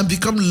and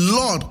become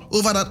Lord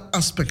over that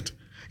aspect.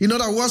 In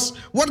other words,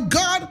 what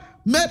God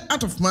made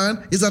out of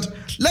man is that,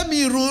 let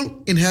me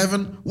rule in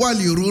heaven while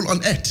you rule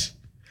on earth.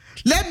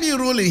 Let me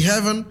rule in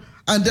heaven,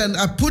 and then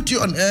I put you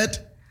on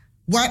earth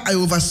while I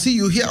oversee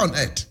you here on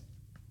earth.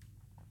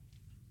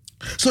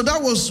 So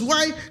that was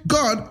why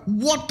God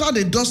watered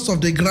the dust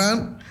of the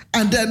ground,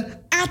 and then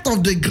out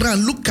of the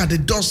ground, look at the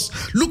dust.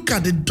 Look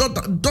at the dust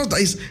that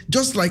is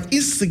just like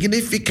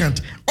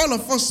insignificant. All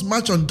of us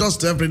march on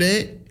dust every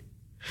day.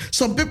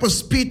 Some people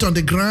spit on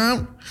the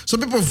ground.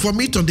 Some people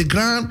vomit on the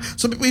ground.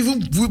 Some people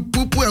even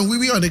poo-poo and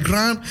wee-wee on the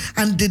ground.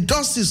 And the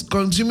dust is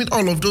consuming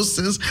all of those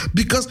things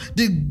because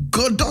the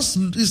dust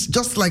is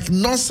just like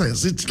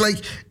nonsense. It's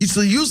like, it's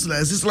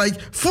useless. It's like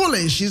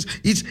foolish.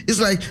 It's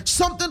like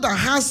something that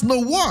has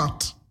no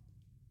what?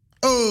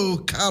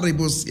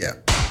 Caribous, yeah.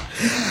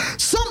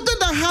 Something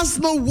that has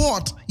no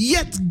what,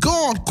 yet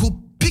God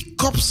could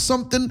pick up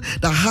something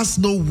that has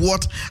no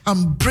worth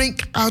and bring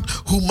out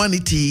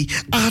humanity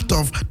out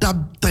of that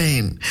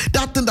thing.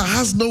 That thing that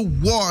has no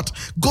worth.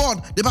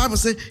 God, the Bible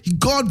says,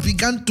 God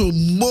began to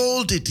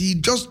mold it. He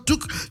just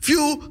took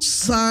few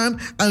sand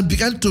and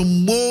began to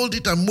mold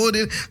it and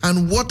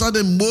water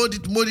them, mold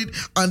it.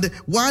 And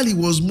while he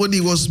was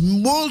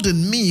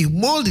molding me,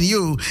 molding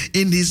you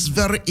in his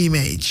very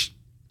image.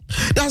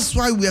 That's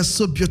why we are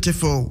so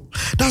beautiful.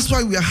 That's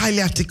why we are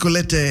highly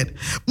articulated.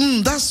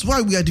 That's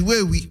why we are the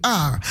way we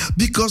are.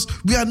 Because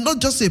we are not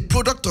just a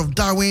product of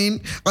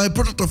Darwin or a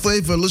product of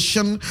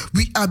evolution.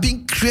 We are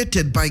being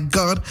created by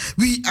God.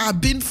 We are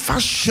being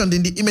fashioned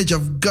in the image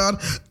of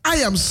God. I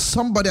am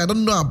somebody, I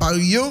don't know about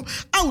you.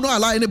 I will not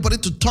allow anybody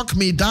to talk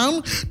me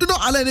down. Do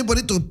not allow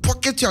anybody to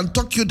pocket you and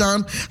talk you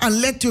down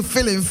and let you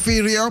feel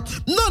inferior.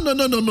 No.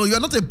 You are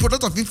not a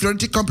product of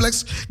inferiority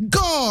complex.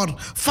 God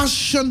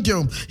fashioned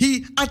you.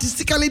 He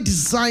artistically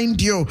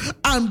designed you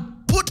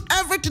and put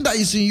everything that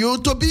is in you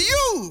to be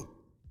you.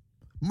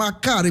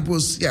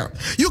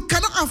 You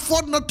cannot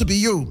afford not to be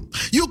you.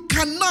 You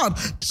cannot.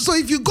 So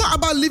if you go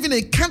about living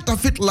a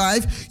counterfeit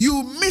life,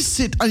 you miss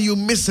it and you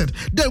miss it.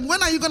 Then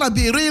when are you going to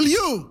be real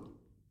you?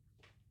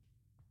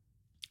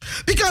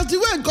 Because the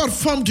way God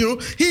formed you,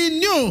 he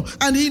knew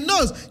and he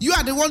knows you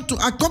are the one to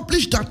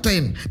accomplish that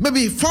thing.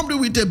 Maybe he formed you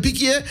with a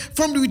big ear,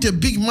 formed you with a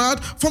big mouth,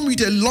 formed you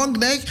with a long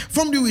neck,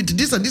 formed you with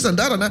this and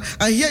that and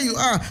here you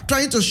are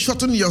trying to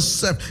shorten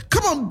yourself.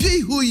 Come on,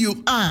 be who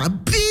you are.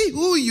 Be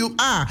who you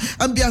are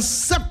and be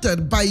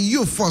accepted by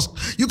you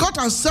first. You got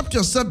to accept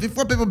yourself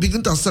before people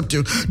begin to accept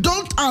you.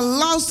 Don't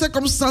allow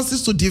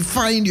circumstances to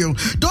define you.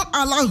 Don't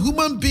allow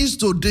human beings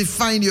to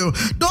define you.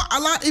 Don't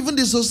allow even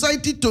the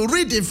society to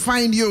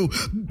redefine you.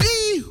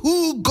 Be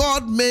who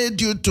God made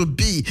you to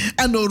be,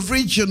 an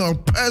original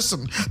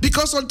person.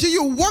 Because until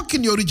you walk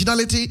in your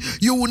originality,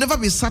 you will never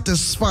be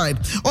satisfied.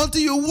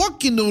 Until you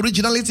walk in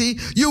originality,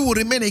 you will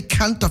remain a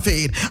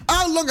counterfeit.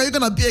 How long are you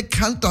going to be a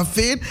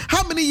counterfeit?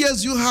 How many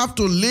years you have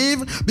to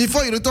live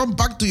before you return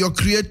back to your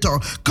creator?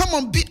 Come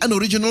on, be an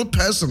original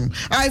person.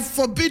 I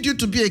forbid you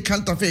to be a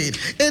counterfeit.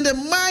 In the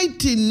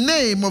mighty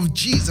name of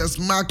Jesus,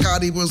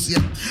 God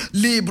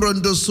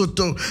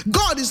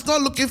is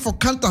not looking for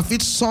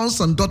counterfeit sons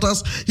and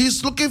daughters.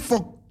 He's looking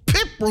for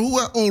people who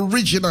are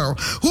original,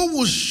 who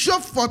will show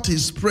forth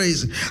his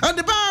praise. And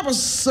the Bible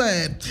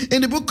said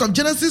in the book of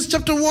Genesis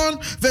chapter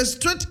 1, verse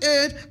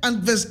 28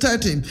 and verse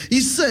 13,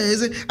 he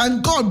says,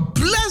 and God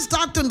blessed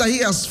that thing that he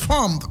has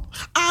formed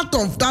out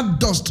of that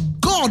dust.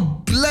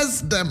 God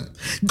blessed them.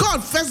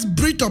 God first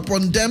breathed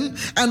upon them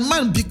and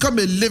man become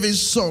a living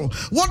soul.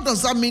 What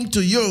does that mean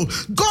to you?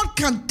 God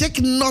can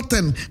take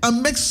nothing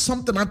and make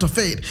something out of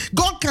it.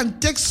 God can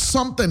take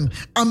something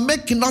and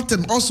make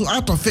nothing also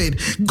out of it.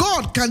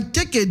 God can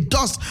take a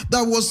dust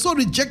that was so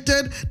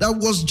rejected, that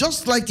was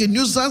just like a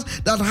nuisance,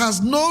 that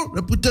has no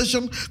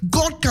reputation.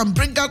 God can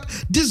bring out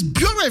this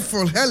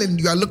beautiful Helen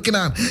you are looking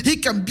at. He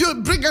can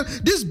bring out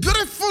this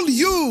beautiful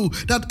you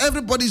that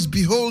everybody's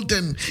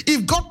beholding.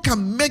 If God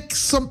can make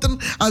something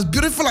as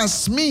beautiful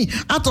as me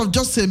out of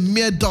just a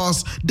mere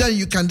dust, then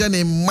you can then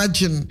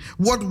imagine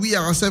what we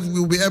ourselves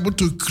will be able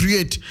to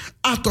create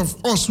out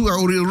of us who are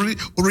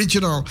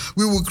original.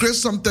 We will create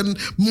something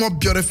more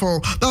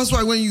beautiful. That's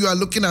why when you are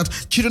looking at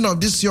children of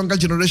this younger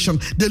generation,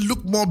 they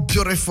look more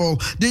beautiful.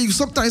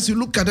 Sometimes you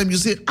look at them, you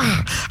say,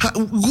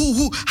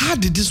 how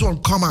did this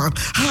one come out?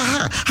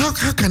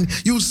 How can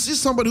you see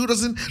somebody who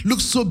doesn't look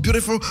so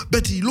beautiful,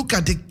 but you look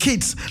at the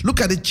kids,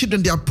 look at the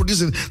children they are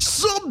producing,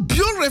 so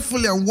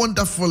beautifully and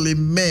wonderfully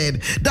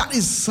made. That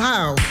is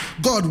how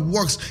God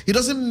works. He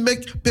doesn't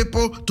make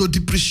people to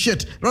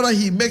depreciate. Rather,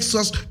 he makes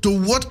us to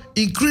what?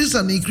 Increase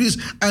and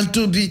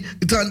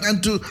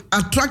to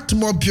attract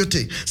more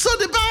beauty. So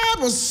the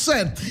Bible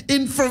said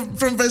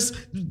from verse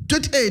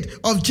 28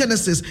 of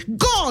Genesis,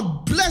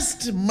 God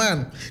blessed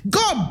man,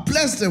 God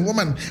blessed the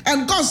woman,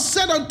 and God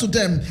said unto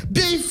them,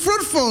 be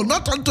fruitful,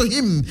 not unto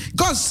him.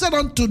 God said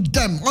unto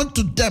them.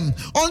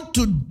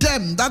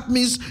 That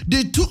means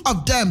the two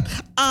of them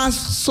are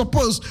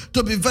supposed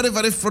to be very,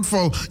 very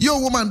fruitful. You're a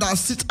woman that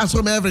sits at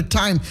home every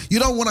time. You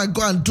don't want to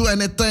go and do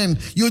anything.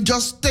 You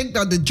just think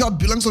that the job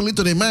belongs only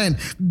to the man.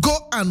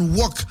 Go and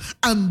work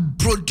and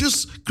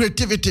produce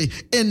creativity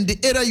in the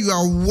area you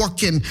are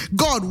working.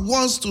 God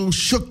wants to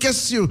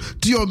showcase you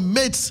to your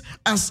mates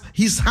as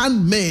his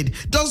handmaid.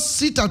 Don't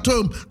sit at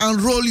home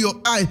and roll your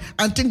eye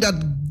and think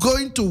that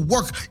going to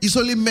work is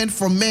only meant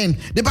for men.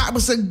 The Bible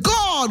says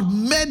God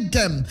made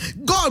them,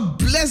 God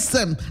blessed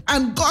them,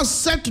 and God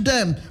said to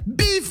them,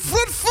 be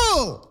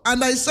fruitful.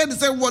 And I said the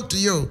same word to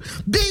you.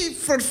 Be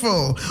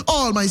fruitful.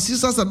 All my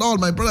sisters and all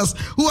my brothers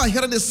who are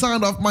hearing the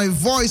sound of my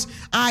voice,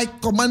 I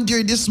command you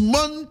in this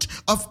month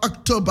of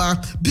October,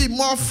 be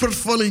more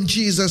fruitful in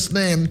Jesus'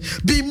 name.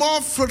 Be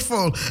more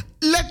fruitful.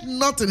 Let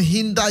nothing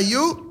hinder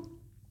you.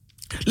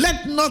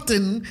 Let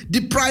nothing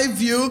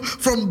deprive you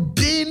from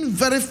being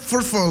very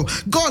fruitful.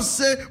 God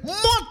said,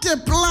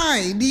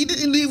 multiply. He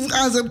didn't even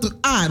ask them to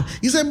add.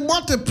 He said,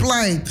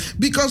 multiply.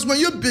 Because when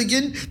you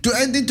begin to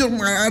enter into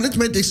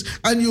arithmetics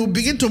and you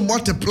begin to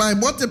multiply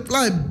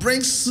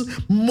brings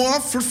more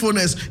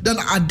fruitfulness than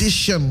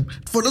addition.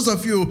 For those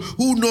of you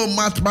who know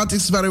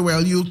mathematics very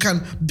well, you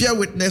can bear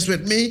witness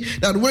with me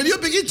that when you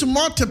begin to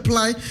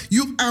multiply,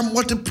 you are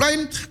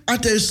multiplying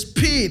at a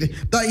speed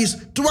that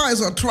is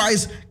twice or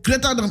thrice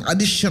greater than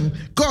addition.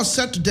 God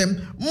said to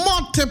them,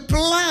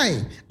 multiply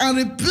and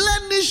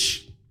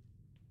replenish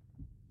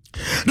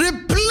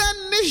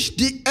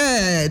the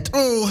earth.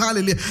 Oh,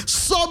 hallelujah.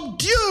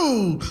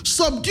 Subdue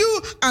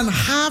and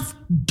have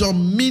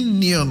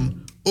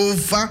dominion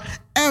over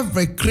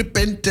every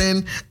creeping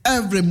thing,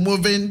 every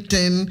moving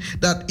thing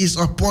that is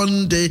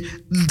upon the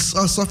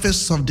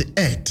surface of the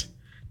earth.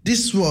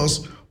 This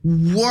was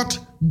what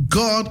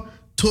God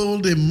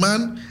told the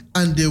man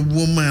and the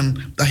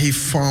woman that he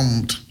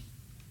formed.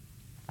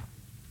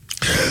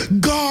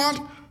 God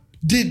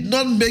did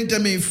not make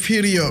them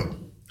inferior.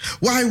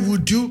 Why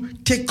would you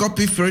take up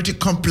inferiority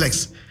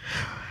complex?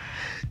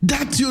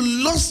 That you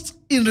lost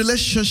in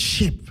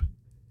relationship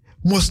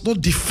must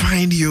not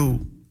define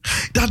you.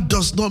 That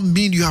does not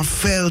mean you have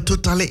failed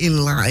totally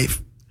in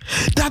life.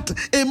 That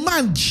a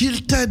man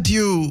jilted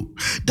you,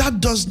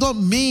 that does not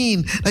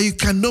mean that you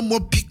can no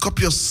more pick up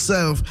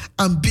yourself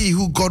and be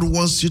who God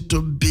wants you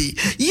to be.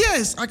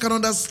 Yes, I can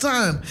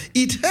understand.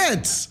 It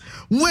hurts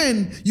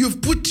when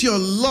you've put your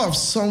love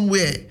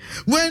somewhere,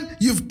 when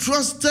you've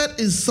trusted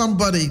in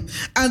somebody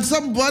and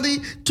somebody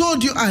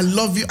told you I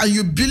love you and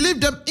you believe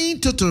them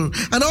into it,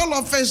 and all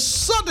of a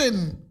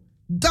sudden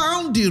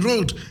down the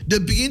road they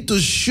begin to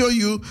show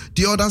you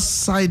the other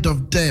side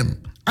of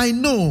them. I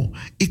know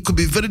it could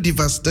be very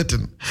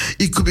devastating.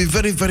 It could be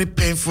very, very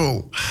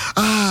painful.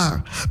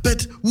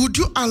 But would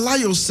you allow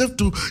yourself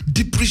to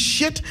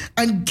depreciate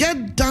and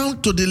get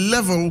down to the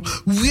level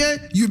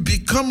where you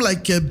become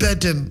like a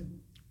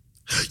burden?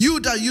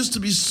 You that used to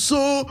be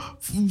so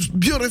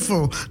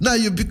beautiful, now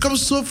you become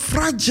so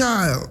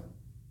fragile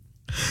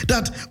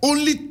that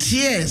only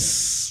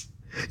tears.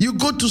 You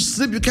go to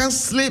sleep, you can't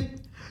sleep.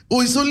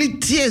 Or it's only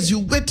tears. You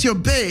wet your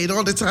bed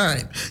all the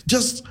time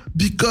just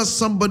because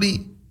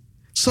somebody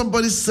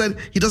said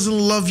he doesn't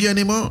love you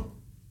anymore.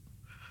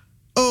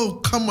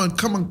 Oh, come on.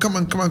 Come out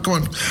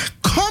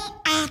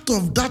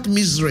of that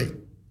misery.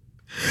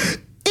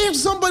 If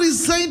somebody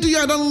is saying to you,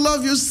 I don't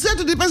love you, say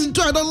to the person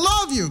too, I don't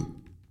love you.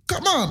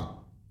 Come on.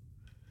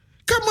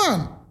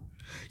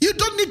 You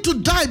don't need to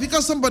die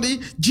because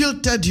somebody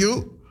jilted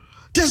you.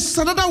 There's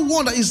another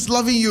one that is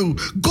loving you.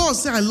 God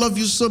said, I love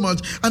you so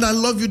much, and I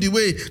love you the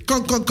way.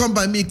 Come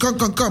by me. Come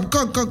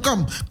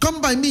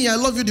by me. I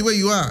love you the way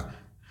you are.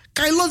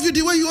 I love you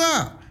the way you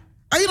are.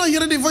 Are you not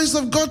hearing the voice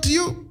of God to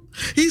you?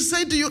 He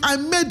said to you, I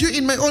made you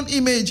in my own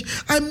image.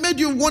 I made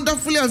you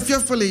wonderfully and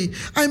fearfully.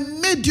 I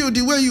made you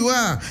the way you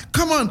are.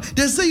 Come on.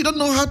 They say you don't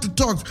know how to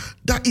talk.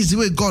 That is the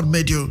way God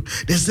made you.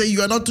 They say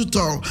you are not too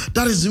tall.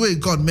 That is the way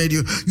God made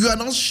you. You are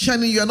not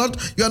shining. You are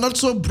not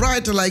so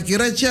bright like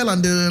Rachel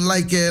and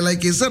like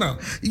Sarah.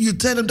 You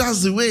tell them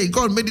that's the way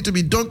God made you to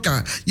be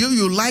darker.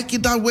 You like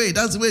it that way.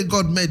 That's the way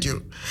God made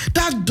you.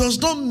 That does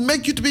not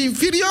make you to be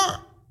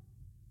inferior.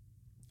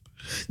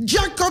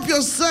 Jack up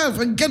yourself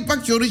and get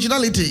back to your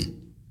originality.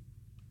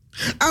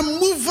 And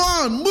move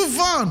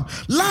on.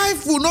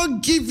 Life will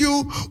not give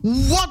you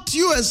what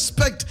you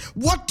expect,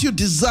 what you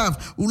deserve.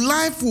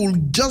 Life will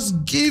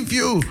just give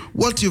you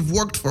what you've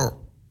worked for.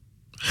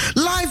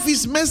 Life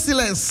is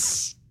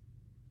merciless.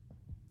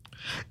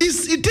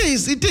 It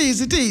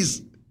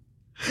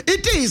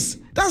is.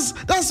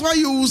 That's why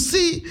you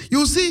see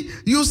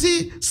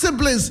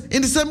siblings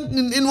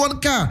in one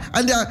car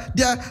and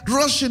they are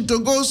rushing to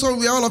go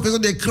somewhere. All of a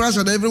sudden they crash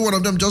and every one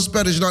of them just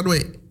perish that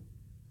way.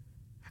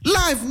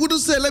 Life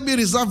wouldn't say, let me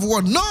reserve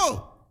one.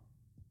 No.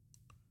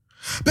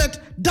 But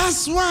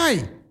that's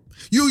why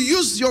you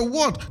use your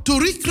word to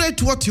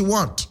recreate what you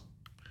want.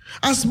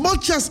 As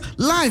much as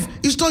life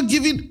is not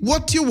giving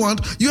what you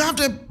want, you have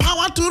the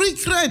power to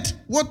recreate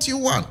what you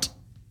want.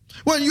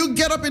 When you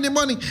get up in the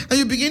morning and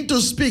you begin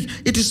to speak,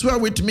 it is well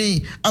with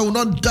me. I will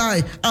not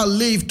die. I'll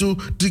live to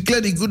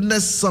declare the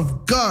goodness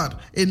of God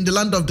in the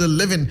land of the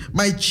living.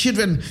 My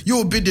children, you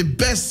will be the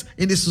best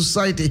in the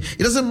society. It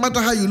doesn't matter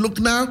how you look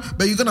now,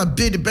 but you're going to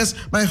be the best.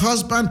 My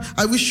husband,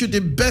 I wish you the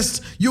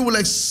best. You will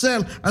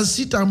excel and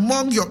sit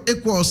among your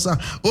equals.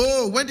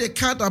 Oh, when they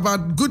count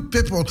about good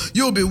people,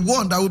 you will be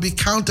one that will be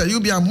counted.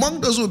 You'll be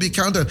among those who will be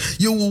counted.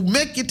 You will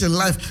make it in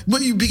life.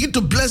 When you begin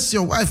to bless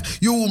your wife,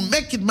 you will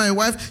make it my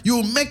wife. You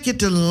will make it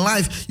it in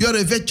life. You are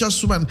a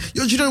virtuous woman.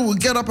 Your children will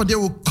get up and they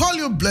will call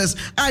you blessed.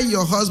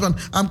 Your husband,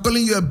 I'm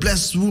calling you a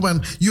blessed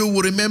woman. You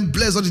will remain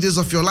blessed all the days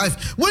of your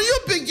life. When you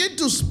begin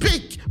to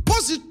speak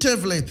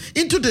positively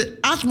into the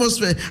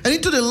atmosphere and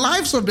into the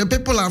lives of the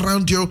people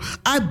around you,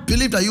 I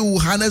believe that you will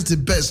harness the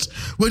best.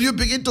 When you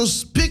begin to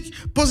speak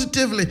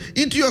positively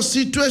into your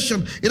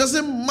situation, it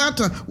doesn't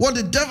matter what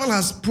the devil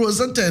has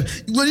presented.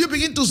 When you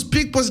begin to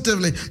speak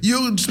positively,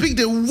 you speak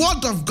the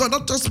word of God,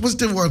 not just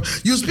positive word.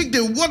 You speak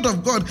the word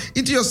of God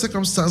into your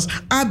circumstance.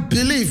 I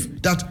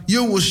believe that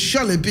you will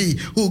surely be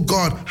who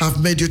God have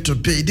made you to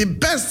be. The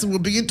best will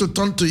begin to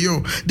turn to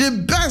you.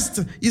 The best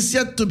is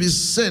yet to be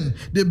seen.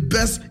 The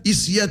best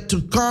is yet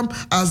to come,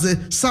 as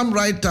the psalm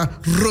writer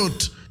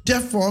wrote.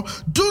 Therefore,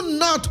 do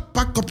not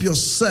pack up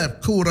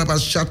yourself.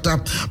 Yes.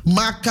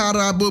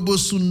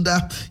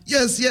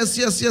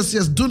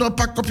 Do not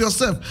pack up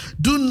yourself.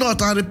 Do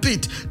not, I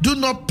repeat, do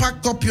not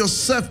pack up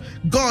yourself.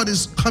 God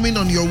is coming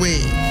on your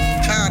way.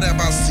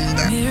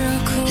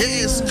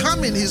 He is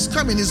coming.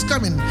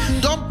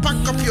 Don't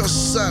pack up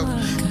yourself.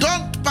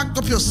 Don't pack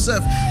up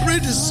yourself.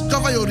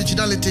 Rediscover your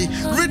originality.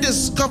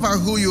 Rediscover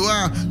who you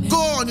are. Go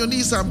on your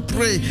knees and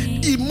pray.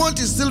 The month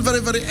is still very,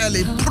 very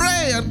early.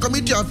 Pray and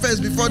commit your affairs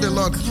before the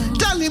Lord.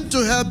 Tell him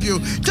to help you.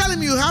 Tell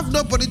him you have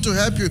nobody to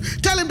help you.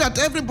 Tell him that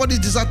everybody is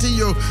deserting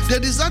you. They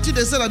desert you.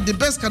 They say that the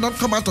best cannot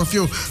come out of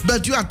you,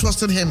 but you are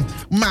trusting him.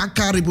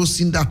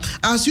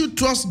 As you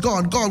trust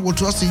God, God will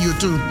trust in you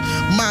too.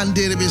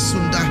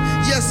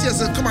 Yes.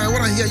 Come on, I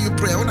want to hear you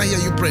pray.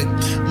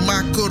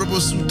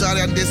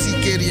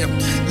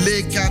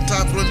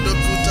 Lekata brondo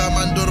kuta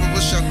mandoro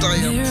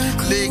boshataya.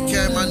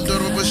 Leka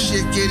mandoro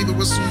boshekeri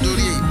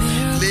bosundori.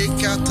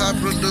 Lekata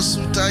brondo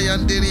sutaya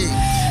nderi.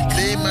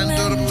 Le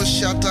mandoro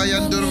boshataya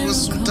ndoro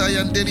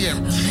bosutaya nderi.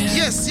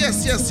 Yes.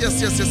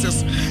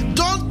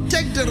 Don't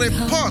take the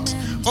report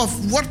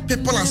of what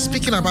people are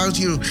speaking about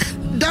you.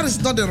 That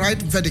is not the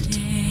right verdict.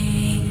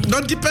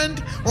 Don't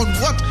depend on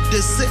what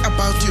they say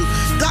about you.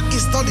 That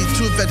is not the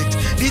true verdict.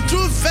 The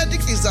true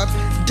verdict is that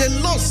the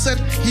Lord said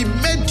he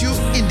made you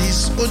in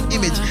his own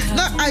image.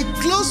 Now I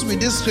close with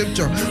this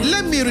scripture.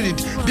 Let me read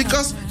it,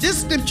 because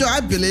this scripture,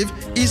 I believe,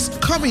 is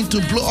coming to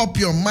blow up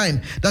your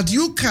mind, that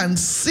you can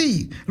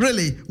see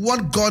really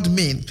what God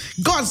means.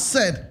 God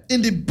said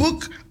in the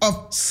book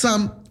of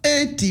Psalm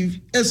 8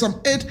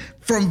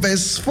 from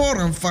verse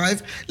 4 and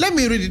 5. Let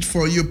me read it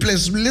for you.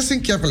 Please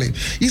listen carefully.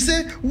 He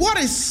said, what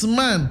is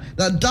man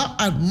that thou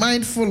art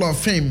mindful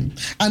of him,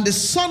 and the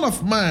son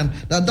of man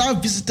that thou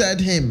visited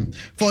him?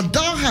 For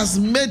thou hast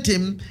made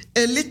him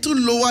a little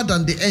lower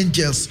than the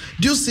angels.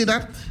 Do you see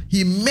that?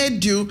 He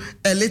made you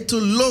a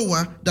little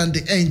lower than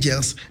the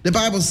angels. The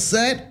Bible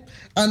said,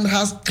 and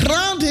has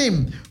crowned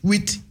him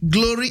with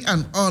glory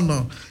and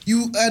honor.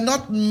 You are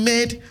not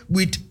made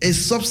with a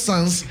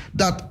substance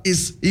that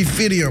is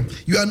inferior.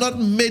 You are not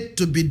made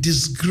to be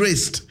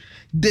disgraced.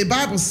 The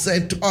Bible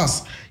said to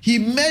us, he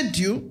made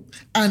you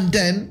and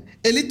then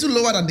a little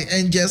lower than the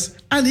angels,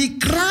 and he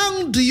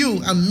crowned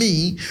you and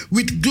me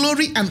with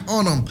glory and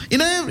honor.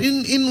 In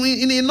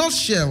a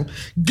nutshell,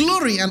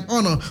 glory and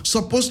honor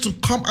supposed to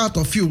come out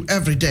of you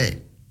every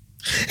day.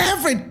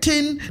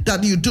 Everything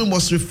that you do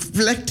must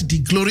reflect the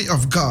glory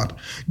of God.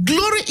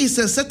 Glory is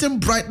a certain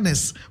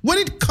brightness. When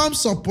it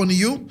comes upon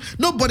you,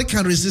 nobody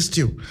can resist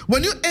you.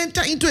 When you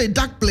enter into a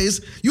dark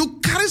place,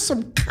 you carry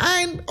some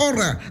kind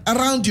aura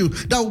around you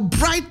that will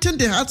brighten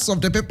the hearts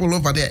of the people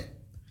over there.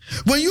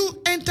 When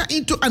you enter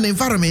into an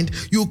environment,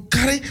 you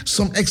carry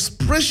some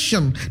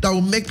expression that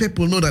will make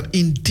people know that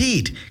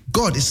indeed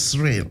God is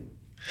real.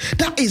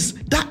 That is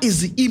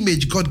the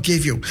image God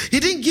gave you.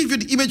 He didn't give you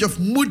the image of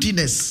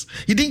moodiness.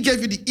 He didn't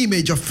give you the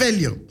image of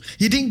failure.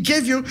 He didn't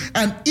give you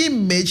an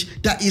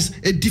image that is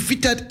a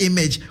defeated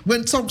image.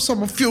 When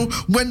some of you,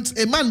 when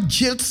a man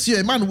jilts you,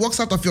 a man walks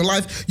out of your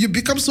life, you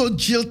become so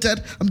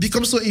jilted and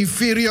become so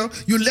inferior.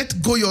 You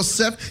let go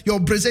yourself.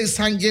 Your brazier is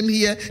hanging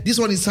here. This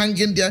one is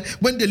hanging there.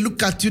 When they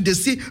look at you, they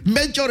see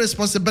major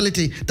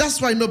responsibility. That's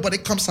why nobody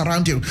comes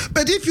around you.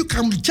 But if you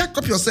can jack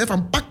up yourself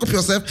and pack up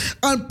yourself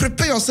and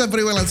prepare yourself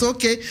very well and say,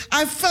 okay,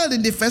 I failed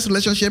in the first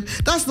relationship.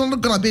 That's not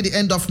going to be the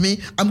end of me.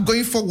 I'm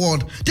going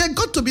forward. There's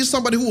got to be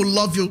somebody who will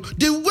love you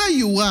the way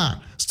you are.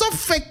 Stop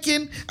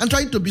faking and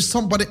trying to be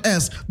somebody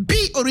else.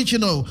 Be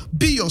original.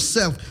 Be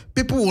yourself.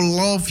 People will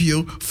love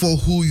you for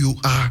who you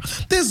are.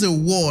 There's a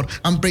word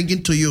I'm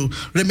bringing to you.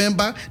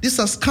 Remember, this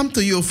has come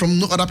to you from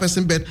no other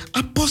person but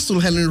Apostle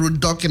Helen Ruth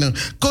Dokino,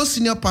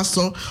 co-senior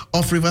pastor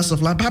of Rivers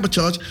of Life Bible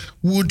Church.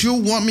 Would you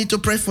want me to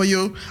pray for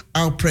you?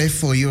 I'll pray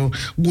for you.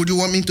 Would you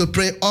want me to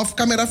pray off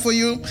camera for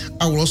you?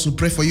 I will also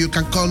pray for you. You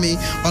can call me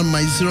on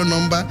my 0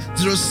 number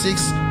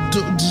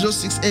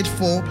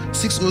 0684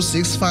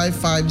 606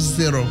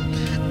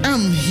 550.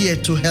 I'm here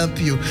to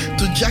help you,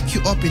 to jack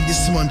you up in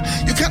this month.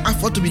 You can't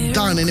afford to be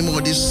down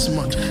anymore this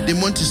month. The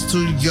month is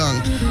too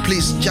young.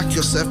 Please jack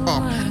yourself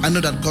up. I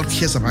know that God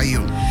cares about you.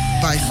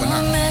 Bye for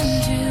now.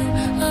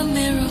 A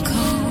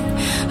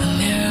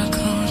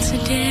miracle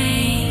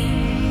today.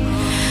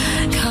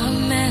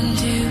 Come and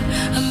do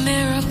a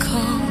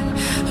miracle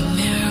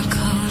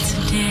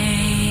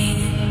today.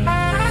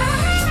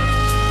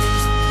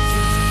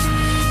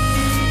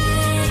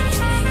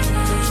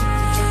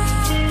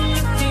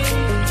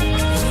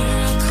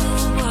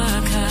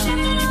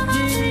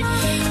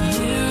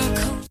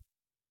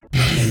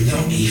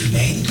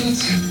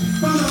 drinkt.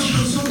 Want als je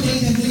gezond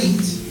eet en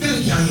drinkt,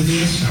 werk je aan je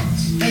weerstand.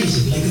 En je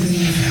zit lekker in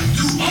je vel.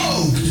 Doe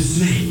ook de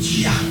switch.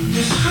 Ja,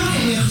 dus ga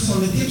voor meer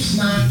gezonde tips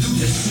naar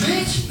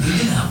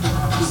doeteswitch.nl.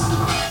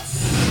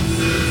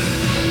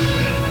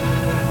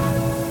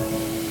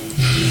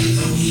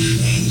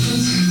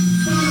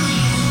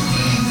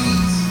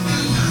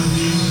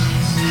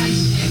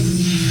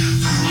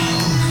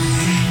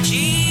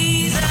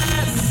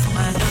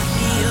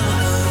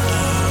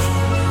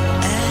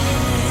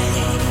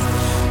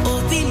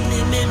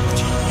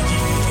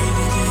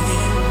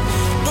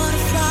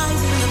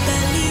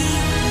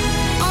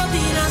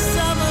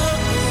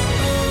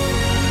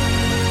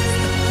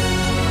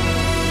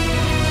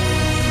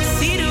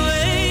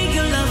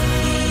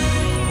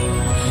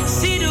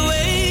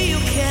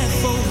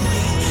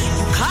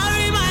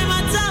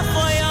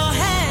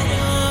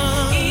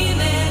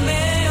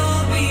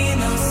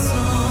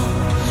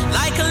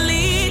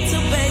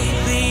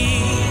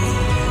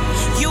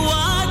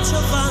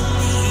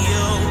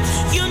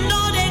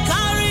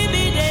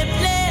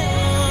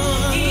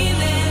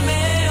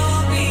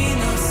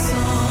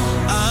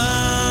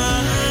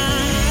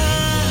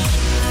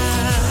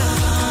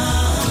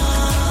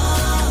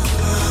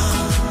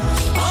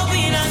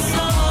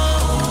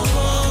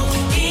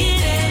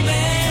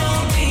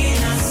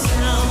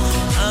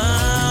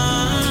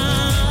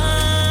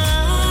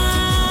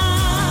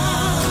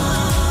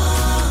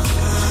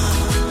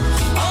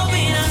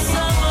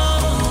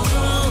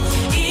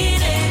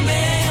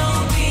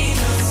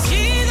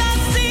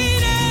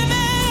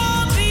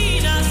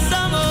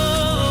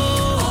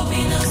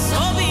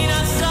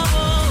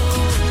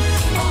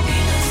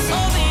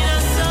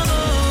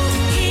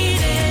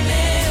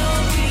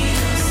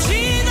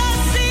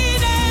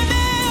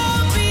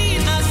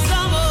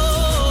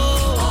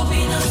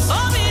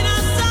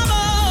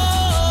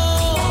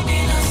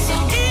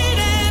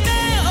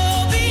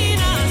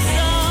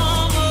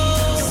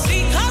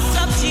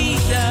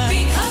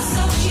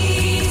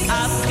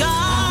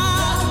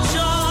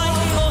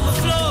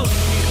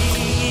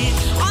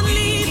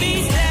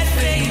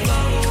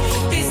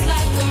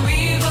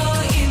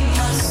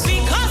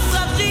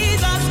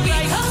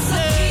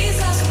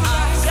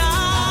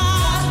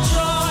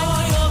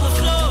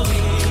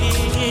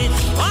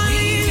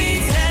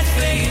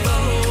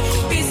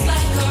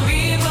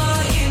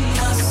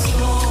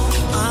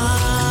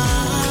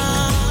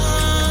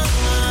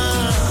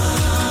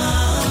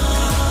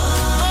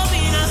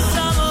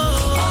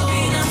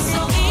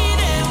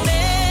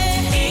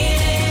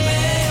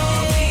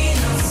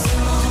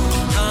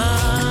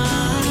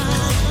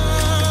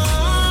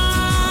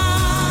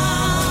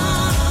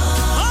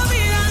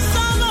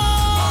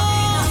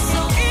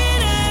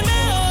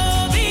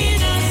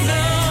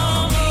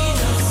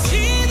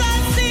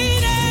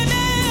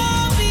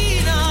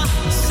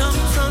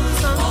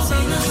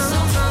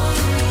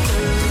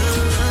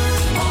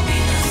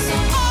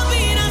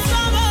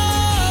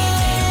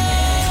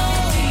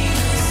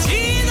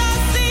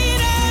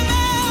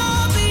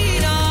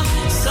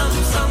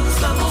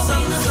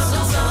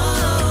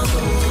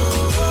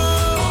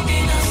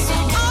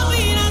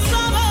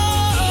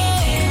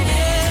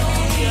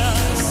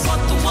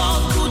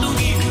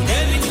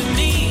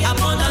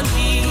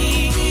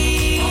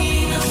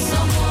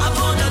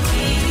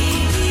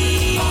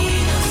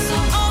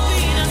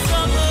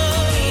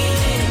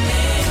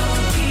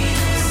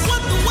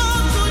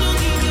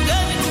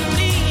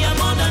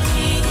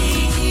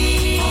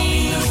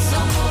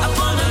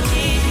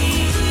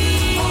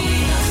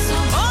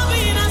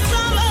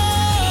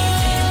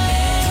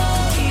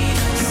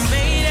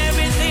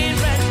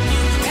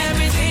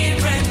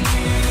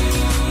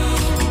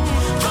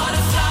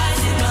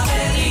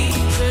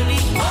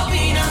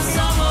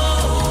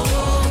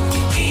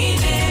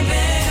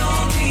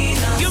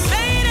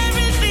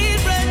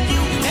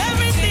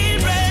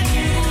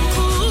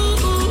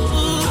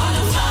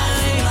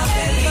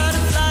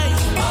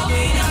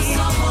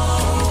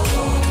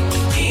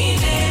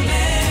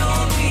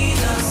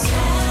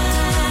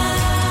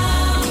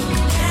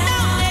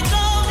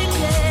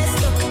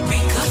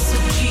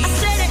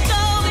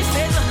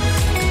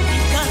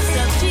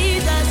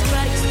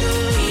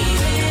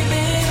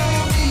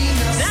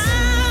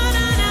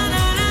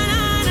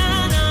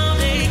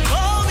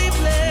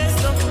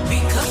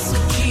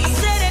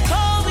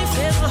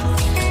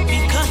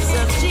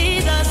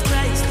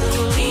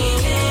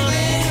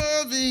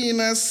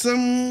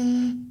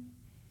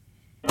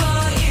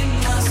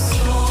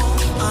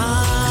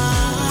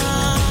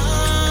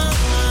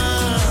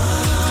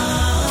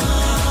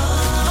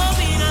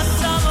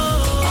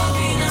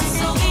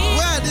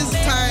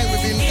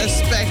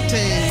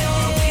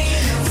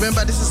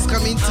 Remember, this is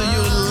coming to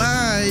you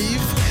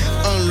live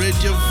on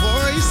Radio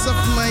Voice of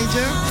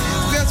Naija.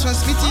 We are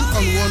transmitting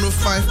on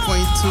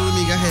 105.2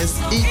 megahertz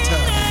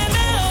ether.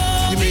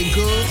 You may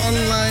go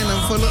online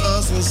and follow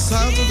us on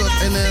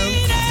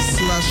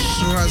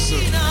salto.nl/razo.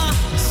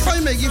 Or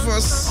you may give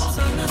us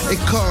a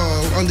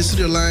call on the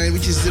studio line,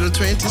 which is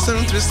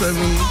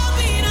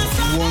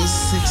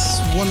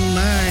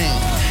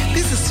 020-737-1619.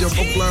 This is your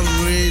popular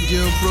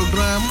radio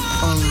program,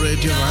 on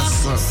Radio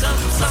Rasa.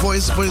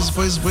 Voice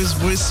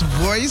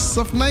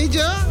of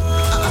Naija.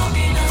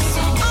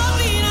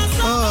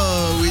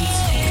 Oh, with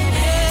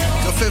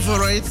your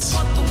favorite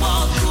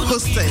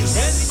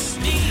hostess,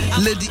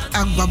 Lady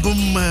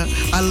Agbabum,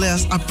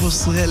 alias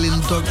Apostle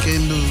Helen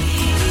Dokenu.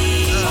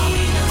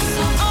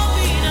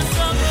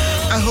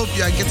 I hope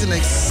you are getting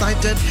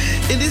excited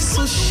in this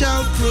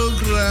social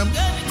program.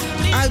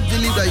 I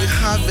believe that you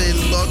have a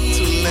lot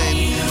to learn.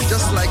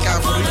 Just like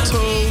I've already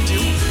told you,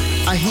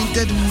 I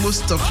hinted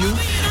most of you.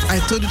 I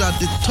told you that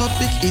the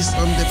topic is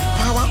on the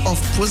power of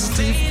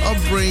positive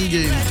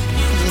upbringing.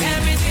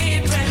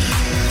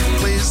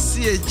 When you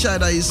see a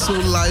child that is so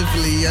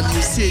lively and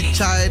you see a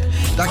child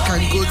that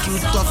can go through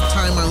tough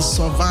time and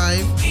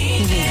survive,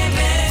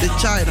 the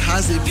child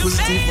has a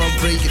positive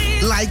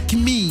upbringing, like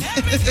me.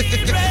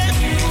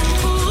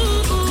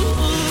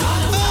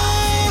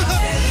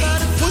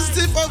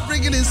 Positive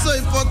upbringing is so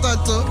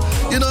important.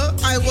 You know,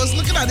 I was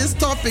looking at this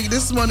topic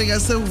this morning. I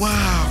said,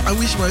 wow, I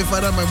wish my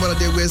father and my mother,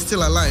 they were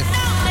still alive.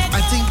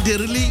 I think they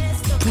really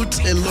put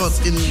a lot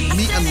in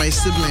me and my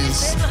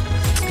siblings.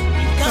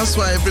 That's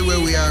why everywhere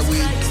we are, we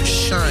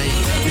shine.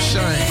 We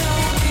shine.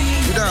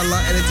 We don't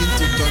allow anything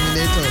to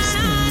dominate us.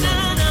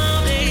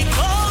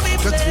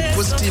 Got to be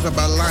positive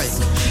about life.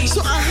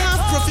 So I have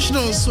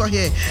professionals who are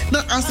here.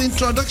 Now, as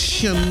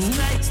introduction,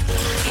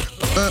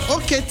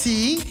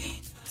 OKT,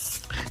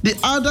 the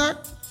other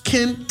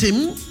Ken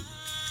team,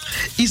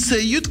 is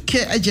a youth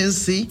care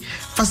agency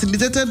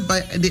facilitated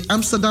by the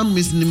Amsterdam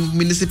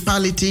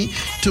municipality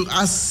to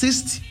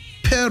assist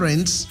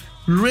parents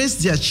raise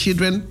their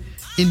children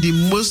in the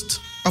most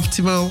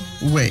optimal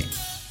way.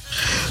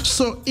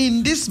 So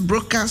in this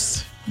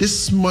broadcast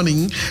this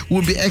morning,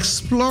 we'll be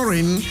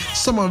exploring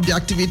some of the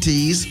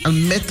activities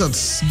and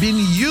methods being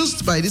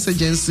used by this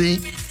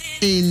agency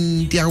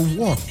in their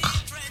work.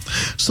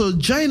 So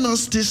join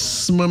us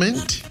this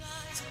moment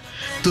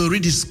to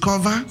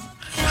rediscover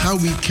how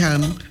we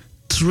can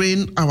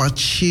train our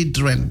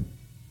children.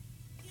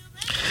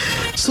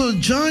 So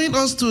join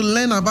us to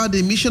learn about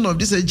the mission of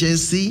this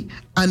agency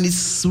and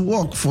its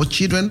work for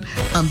children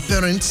and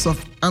parents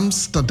of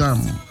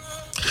Amsterdam.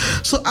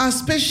 So our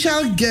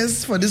special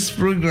guest for this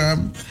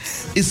program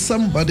is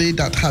somebody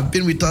that has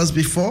been with us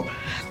before,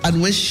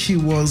 and when she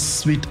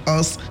was with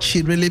us,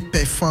 she really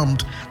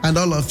performed, and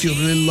all of you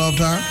really loved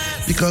her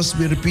because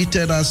we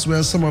repeated as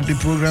well some of the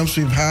programs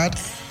we've had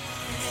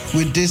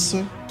with this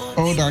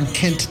old and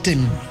Kent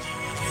team.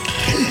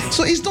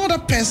 So it's not a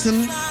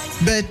person,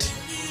 but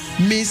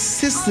Miss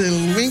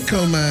Cecil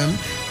Winkleman,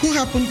 who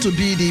happened to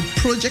be the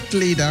project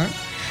leader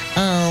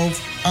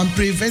and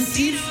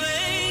preventive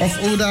of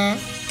older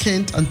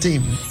Kent and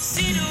team.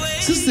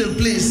 Cecil,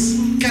 please,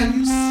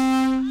 can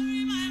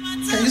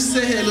you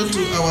say hello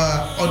to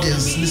our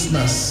audience,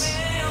 listeners?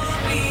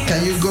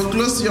 Can you go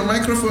close to your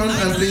microphone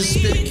and please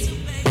speak?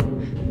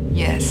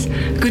 Yes.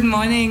 Good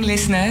morning,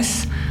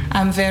 listeners.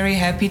 I'm very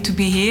happy to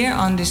be here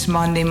on this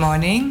Monday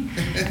morning,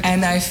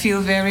 and I feel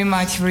very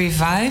much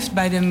revived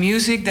by the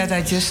music that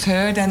I just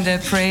heard and the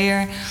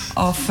prayer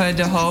of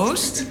the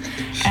host.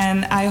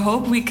 And I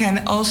hope we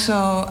can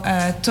also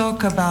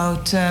talk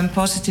about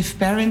positive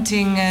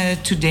parenting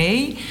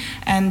today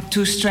and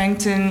to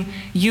strengthen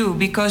you,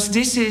 because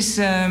this is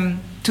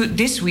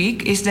this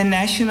week is the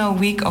National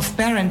Week of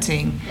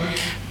Parenting.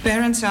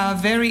 Parents are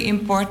very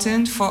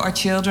important for our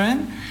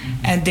children,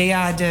 and they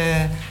are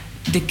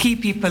the key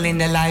people in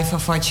the life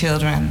of our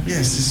children.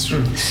 Yes, it's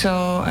true.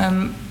 So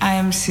I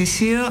am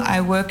Cecile.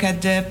 I work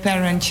at the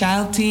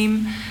parent-child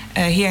team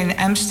here in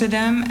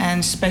Amsterdam,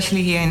 and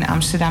especially here in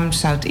Amsterdam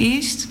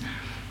Southeast.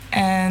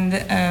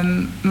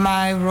 And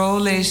my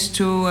role is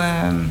to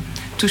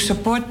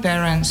support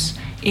parents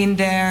in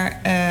their,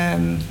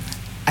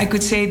 I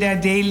could say, their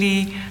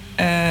daily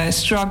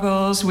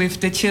struggles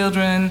with the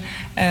children.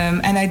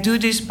 And I do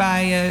this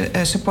by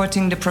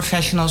supporting the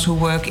professionals who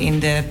work in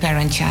the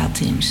parent-child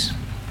teams.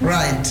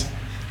 Right.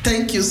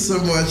 Thank you so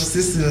much,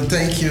 Cecil.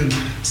 Thank you.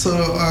 So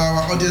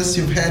our audience,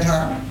 you've heard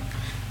her,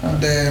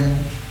 and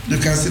you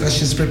can see that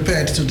she's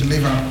prepared to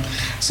deliver.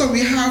 So we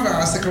have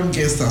our second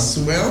guest as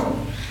well.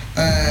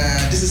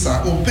 This is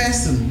our own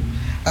person,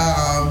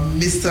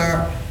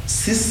 Mr.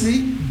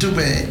 Sisi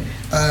Dube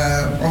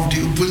of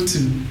the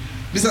Ubuntu.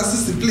 Mr.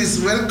 Sisi,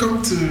 please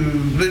welcome to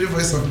Radio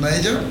Voice of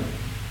Naija.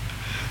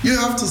 You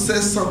have to say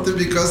something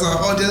because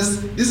our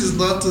audience, this is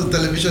not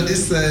television,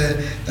 this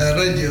is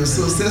radio.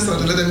 So say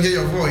something, let them hear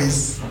your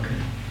voice. Okay.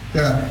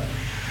 Yeah.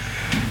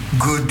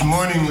 Good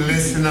morning,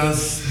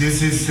 listeners.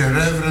 This is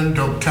Reverend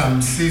Dr.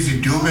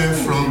 Msisi Dube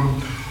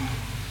from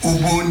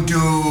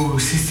Ubuntu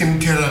System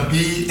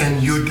Therapy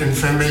and Youth and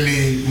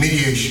Family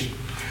Mediation.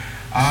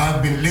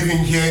 I've been living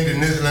here in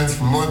the Netherlands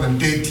for more than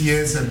 30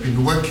 years. I've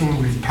been working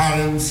with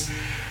parents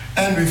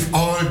and with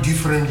all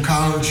different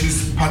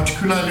cultures,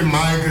 particularly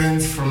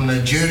migrants from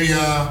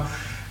Nigeria,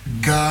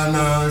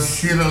 Ghana,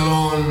 Sierra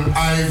Leone,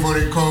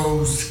 Ivory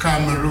Coast,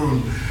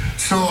 Cameroon.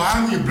 So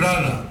I'm your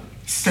brother,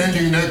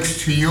 standing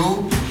next to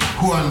you.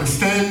 who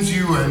understands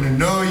you and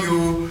know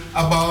you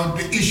about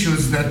the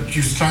issues that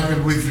you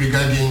struggle with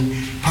regarding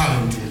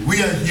parenting.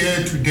 We are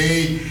here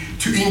today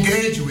to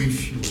engage with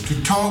you,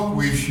 to talk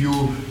with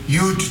you,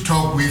 you to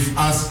talk with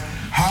us.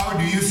 How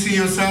do you see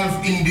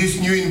yourself in this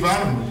new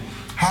environment?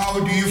 How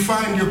do you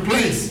find your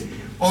place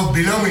of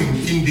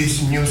belonging in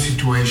this new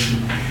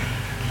situation?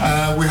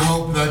 We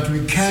hope that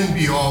we can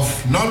be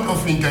not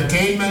of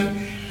entertainment,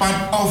 but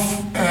of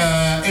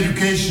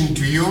education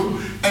to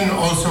you, and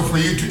also for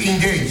you to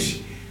engage.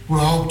 We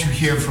hope to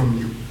hear from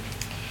you.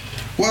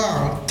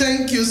 Wow,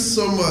 thank you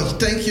so much.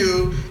 Thank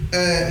you,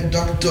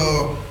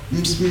 Dr.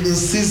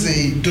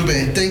 Mrs.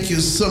 Dube. Thank you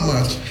so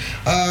much.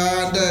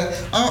 And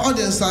our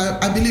audience,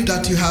 I believe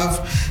that you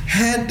have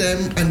heard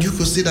them, and you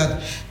could see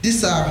that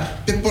these are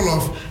people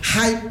of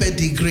high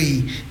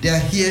pedigree. They are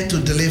here to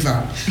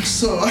deliver.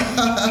 So,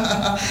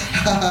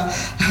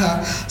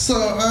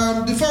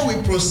 before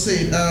we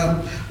proceed,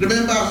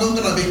 remember, I'm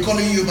not going to be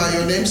calling you by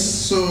your names,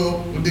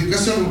 so the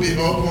question will be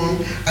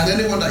open, and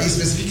anyone that is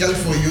specifically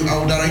for you, I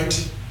will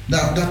direct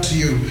that to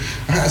you.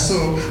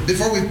 So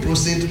before we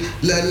proceed,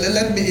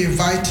 let me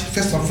invite,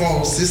 first of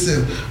all,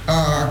 Cecil,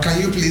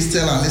 can you please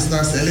tell our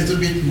listeners a little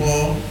bit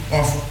more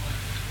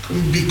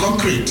be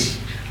concrete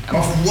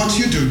of what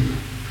you do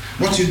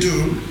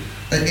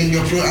in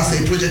your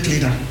as a project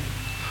leader?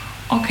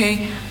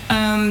 Okay,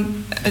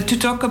 to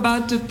talk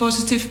about the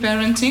positive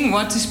parenting,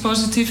 what is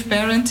positive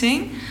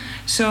parenting?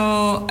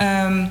 So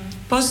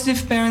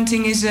positive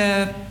parenting is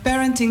a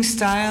parenting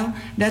style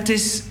that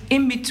is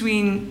in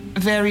between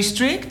very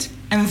strict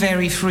and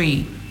very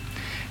free.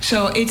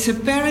 So it's a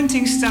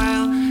parenting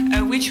style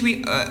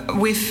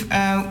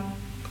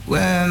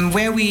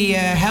where we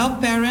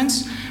help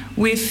parents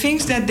with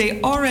things that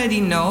they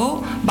already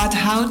know, but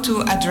how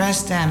to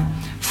address them.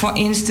 For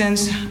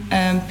instance,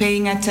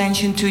 paying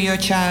attention to your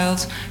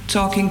child,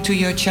 talking to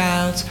your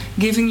child,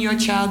 giving your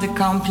child a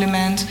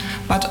compliment,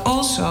 but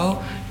also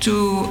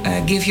to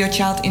give your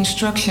child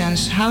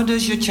instructions. How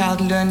does your child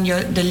learn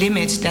the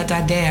limits that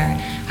are there?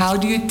 How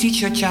do you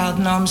teach your child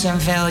norms and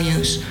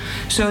values?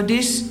 So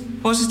this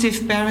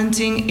positive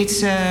parenting,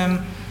 it's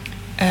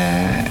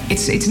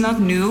not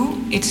new.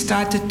 It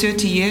started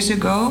 30 years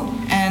ago,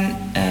 and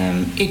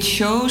it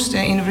shows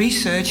in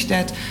research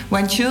that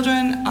when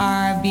children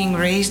are being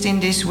raised in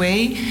this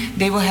way,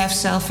 they will have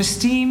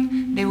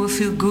self-esteem, they will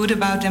feel good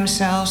about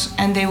themselves,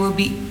 and they will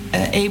be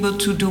able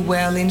to do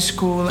well in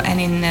school and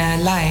in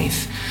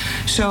life.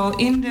 So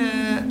in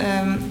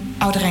the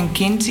ouder and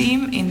kind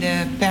team, in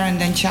the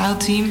parent and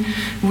child team,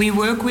 we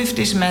work with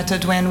this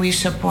method when we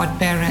support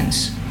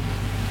parents.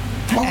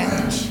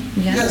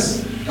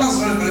 Yes, that's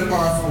very, very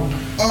powerful.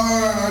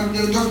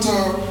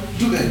 Dr.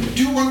 Dube,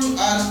 do you want to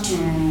add to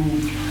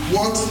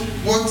what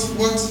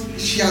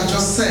she has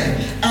just said?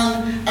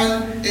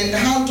 And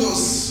how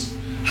does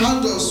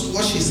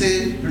what she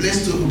said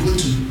relates to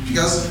Ubuntu?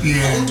 Because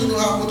I want to know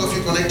how both of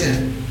you connected.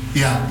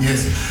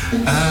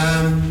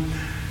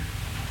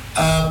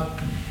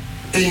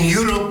 In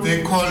Europe,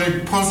 they call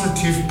it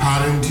positive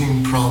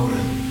parenting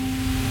program.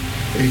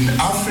 In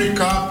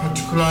Africa,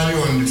 particularly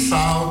on the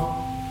south,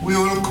 we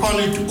will call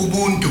it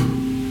Ubuntu.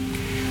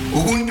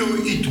 Ubuntu,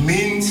 it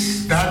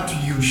means that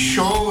you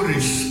show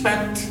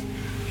respect,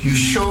 you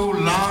show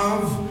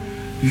love,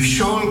 you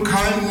show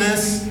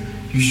kindness,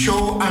 you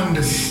show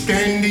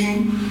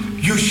understanding,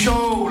 you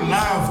show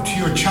love to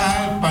your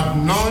child, but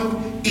not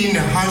in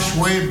a harsh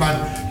way,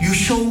 but you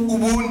show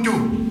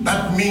Ubuntu.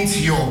 That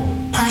means your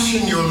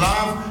passion, your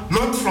love,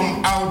 not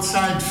from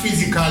outside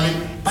physically,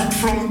 but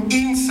from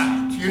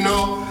inside, you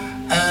know.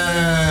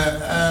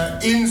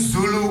 In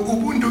Zulu,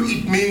 Ubuntu,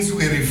 it means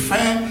we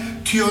refer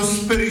to your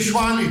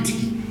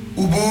spirituality.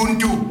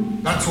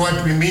 Ubuntu, that's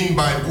what we mean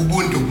by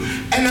Ubuntu.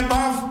 And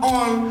above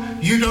all,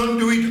 you don't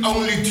do it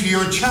only to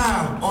your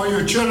child or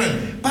your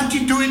children, but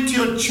you do it to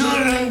your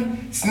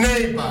children's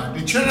neighbor,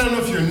 the children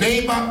of your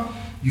neighbor.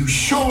 You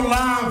show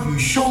love, you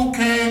show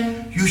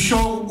care, you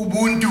show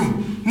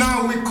Ubuntu.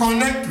 Now we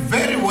connect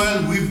very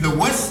well with the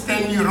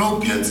Western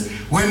Europeans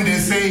when they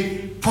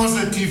say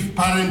positive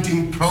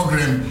parenting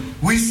program.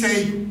 We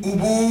say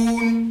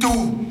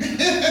Ubuntu.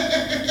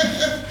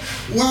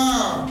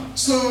 Wow.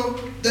 So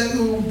the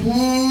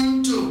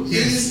Ubuntu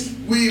is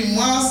we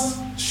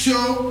must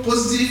show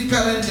positive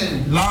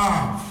parenting.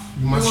 Love.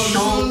 You must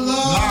show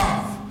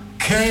love,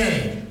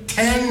 care,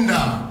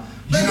 tender,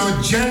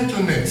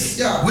 gentleness,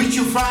 which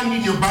you find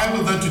in your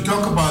Bible that you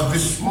talk about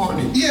this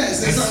morning.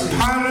 Yes, exactly.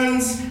 As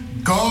parents,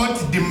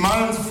 God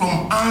demands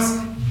from us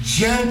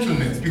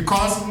gentleness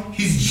because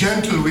He's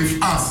gentle with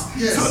us.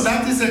 Yes. So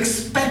that is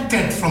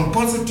expected from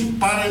positive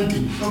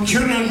parenting. Okay.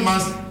 Children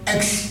must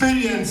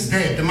experience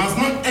that. They must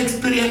not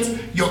experience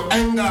your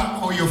anger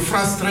or your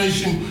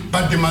frustration,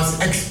 but they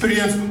must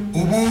experience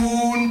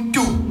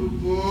Ubuntu.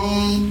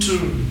 Ubuntu.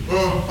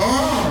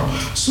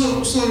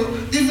 So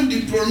even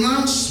the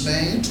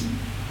pronouncement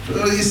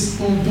is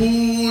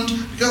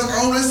Ubuntu, because I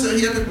always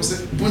hear people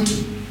say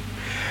Ubuntu.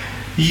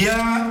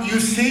 Yeah, you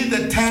see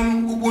the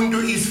term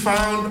Ubuntu is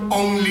found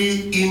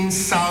only in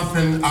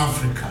Southern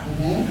Africa.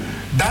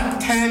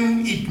 That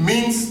term, it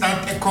means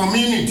that a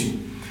community,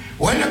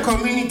 when a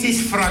community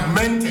is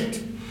fragmented,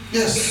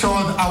 so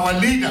our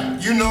leader,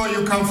 you know,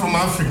 you come from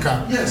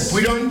Africa.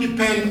 We don't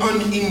depend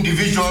on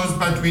individuals,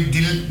 but we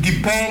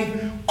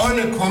depend on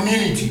a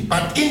community.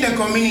 But in the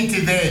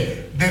community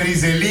there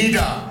is a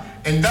leader,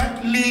 and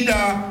that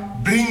leader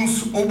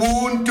brings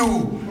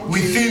Ubuntu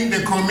within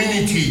the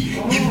community.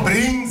 He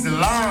brings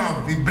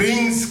love, he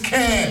brings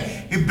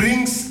care, he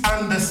brings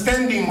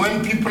understanding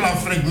when people are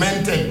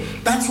fragmented.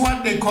 That's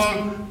what they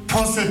call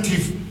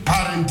positive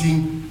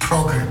parenting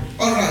program.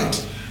 All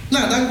right.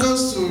 Now that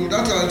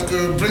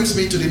brings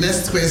me to the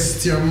next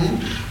question.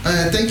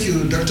 Thank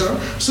you, Doctor.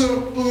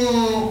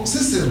 So,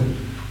 Cecil,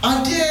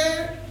 are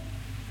there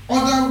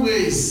other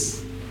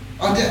ways?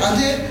 Are there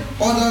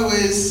other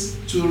ways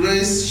to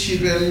raise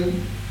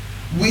children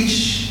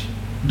which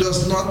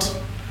does not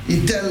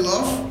entail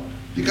love?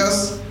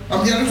 Because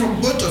I'm hearing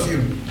from both of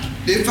you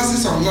the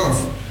emphasis on love.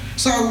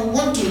 So I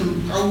want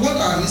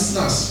our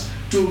listeners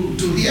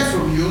to hear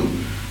from you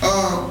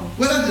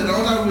whether there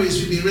are other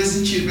ways we be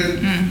raising children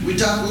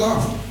without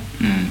love.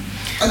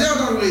 Are there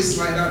other ways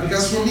like that?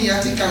 Because for me, I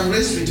think I'm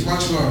raised with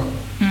much love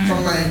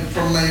from my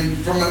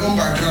own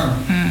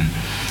background.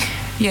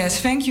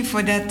 Yes, thank you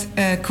for that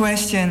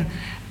question.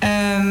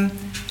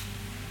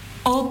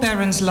 All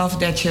parents love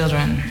their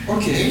children.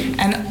 Okay.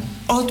 And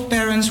all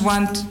parents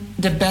want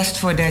the best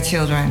for their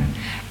children.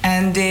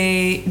 And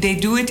they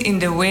do it in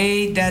the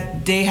way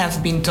that they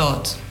have been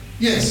taught.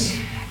 Yes.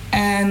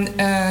 And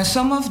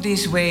some of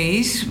these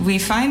ways, we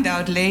find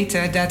out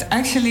later that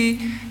actually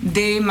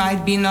they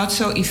might be not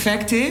so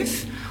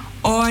effective,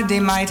 or they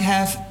might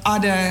have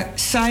other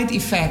side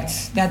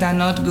effects that are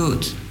not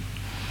good.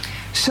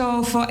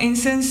 So, for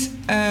instance,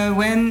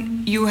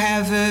 when you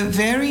have a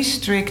very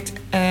strict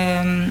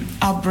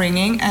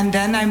upbringing, and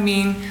then I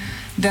mean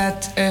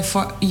that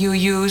you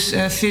use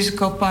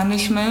physical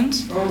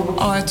punishment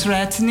or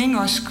threatening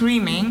or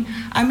screaming.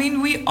 I mean,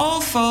 we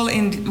all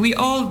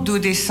do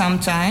this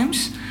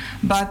sometimes,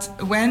 but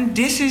when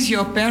this is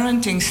your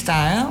parenting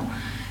style,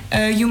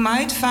 you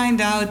might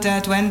find out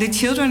that when the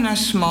children are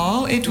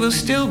small, it will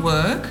still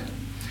work,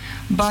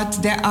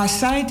 but there are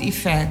side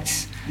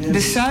effects. Yes.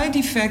 The side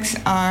effects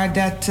are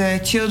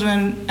that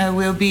children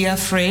will be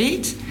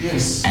afraid,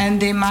 and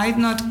they might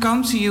not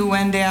come to you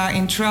when they are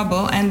in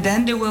trouble, and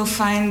then they will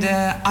find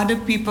other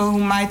people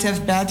who might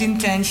have bad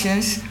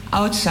intentions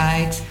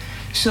outside.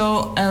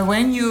 So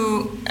when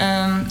your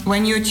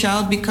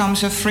child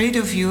becomes afraid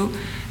of you,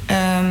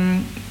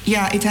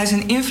 it has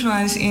an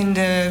influence in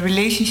the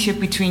relationship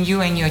between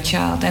you and your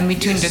child, and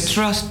between the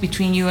trust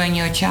between you and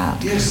your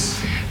child. Yes.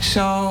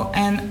 So,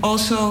 and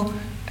also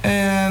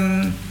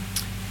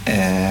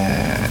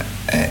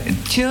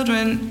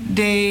children,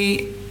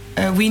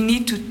 we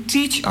need to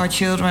teach our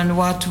children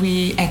what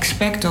we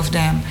expect of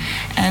them.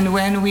 And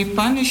when we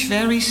punish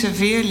very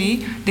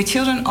severely, the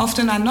children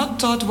often are not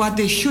taught what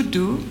they should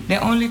do,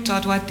 they're only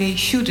taught what they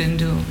shouldn't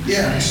do.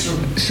 Yeah, sure.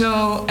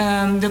 So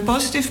the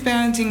positive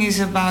parenting is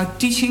about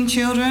teaching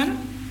children,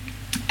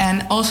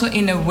 and also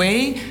in a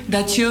way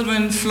that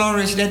children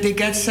flourish, that they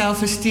get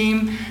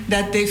self-esteem,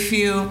 that they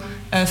feel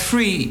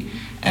free.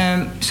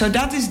 So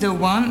that is the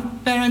one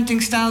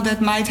parenting style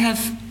that might have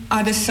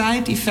other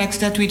side effects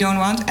that we don't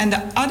want. And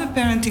the other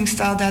parenting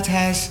style that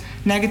has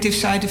negative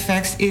side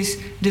effects is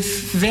the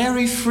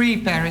very free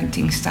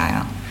parenting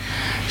style.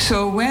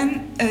 So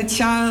when a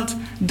child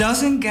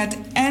doesn't get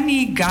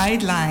any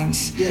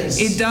guidelines,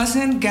 it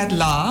doesn't get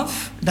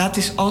love. That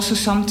is also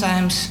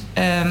sometimes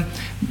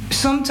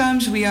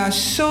we are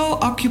so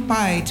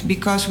occupied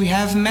because we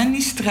have many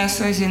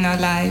stressors in our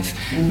life.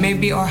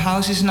 Maybe our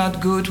house is not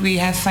good, we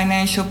have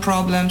financial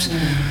problems.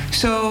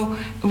 So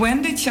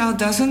when the child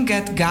doesn't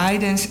get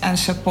guidance and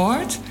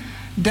support,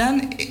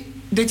 then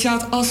the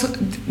child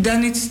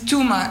then it's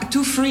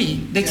too free.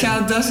 The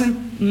child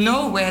doesn't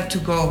know where to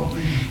go.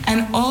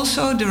 And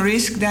also the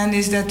risk then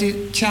is that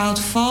the child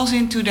falls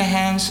into the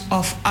hands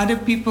of other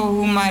people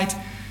who might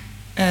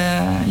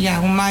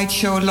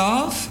show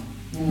love,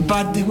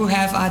 but who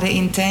have other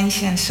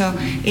intentions. So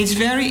it's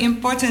very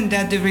important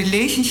that the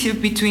relationship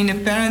between the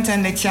parent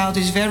and the child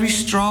is very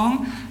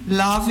strong,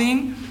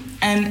 loving,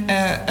 and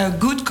a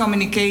good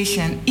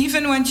communication.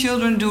 Even when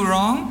children do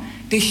wrong,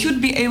 they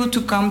should be able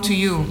to come to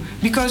you,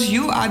 because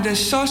you are the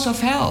source of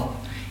help.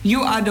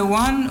 You are the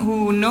one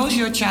who knows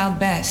your child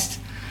best.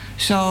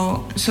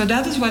 So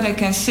that is what I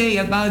can say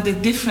about the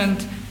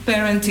different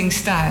parenting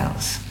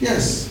styles.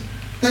 Yes,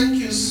 thank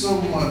you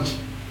so much.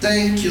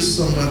 Thank you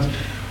so much.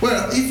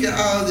 Well, if you're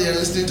out there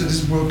listening to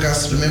this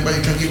broadcast, remember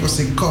you can give us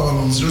a call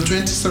on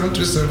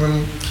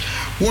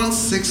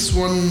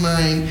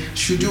 020-737-1619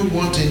 should you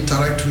want to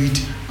interact with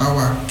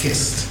our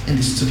guest in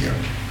the studio.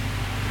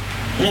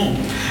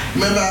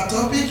 Remember, our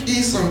topic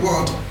is on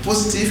what?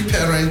 Positive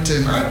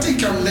parenting. I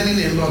think I'm learning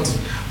a lot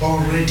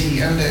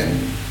already, and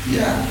we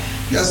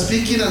are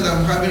speaking, and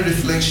I'm having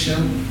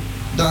reflection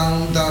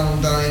down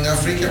in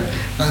Africa,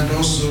 and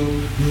also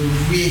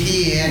we're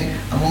here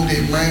among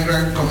the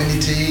migrant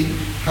community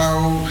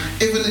how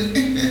even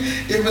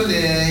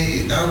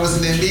I was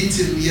in a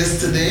meeting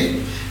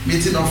yesterday,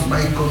 meeting of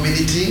my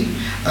community,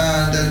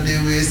 and they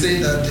were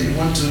saying that they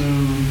want to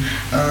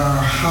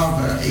have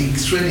a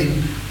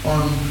training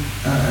on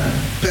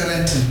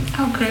parenting.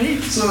 Oh,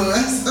 great. So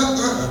that's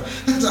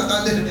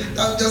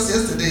just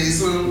yesterday.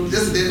 So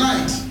yesterday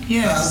night.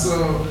 Yes.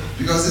 So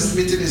because this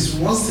meeting is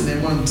once in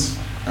a month,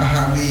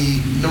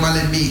 we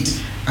normally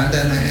meet, and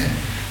then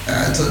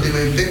so they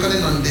were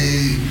beckoning on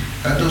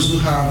those who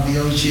have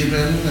young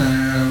children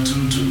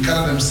to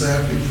gather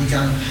themselves. If we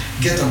can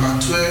get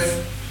about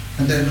 12,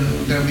 and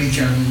then we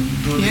can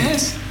do it.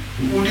 Yes.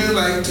 Would you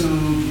like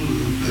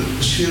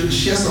to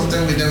share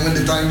something with them when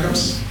the time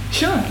comes?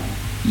 Sure.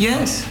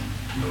 Yes.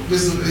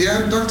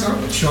 Yeah, doctor?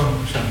 Sure.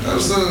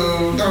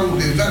 So that would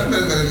be very,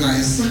 very, very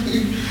nice.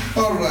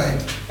 All right.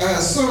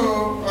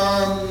 So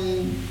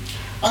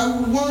I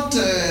would want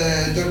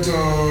Dr.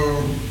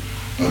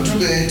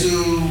 Dube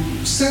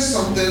to say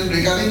something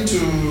regarding to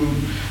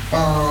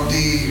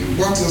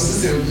what your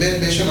sister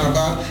mentioned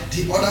about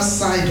the other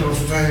side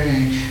of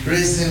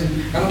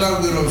raising,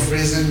 another way of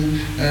raising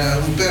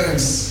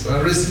parents,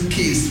 raising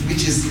kids,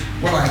 which is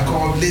what I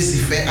call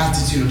laissez-faire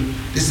attitude.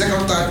 The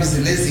second type is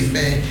the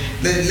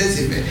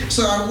laissez-faire.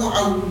 So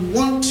I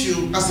want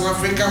you, as an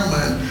African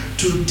man,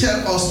 to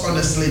tell us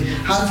honestly,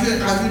 have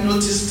you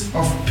noticed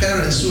of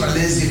parents who are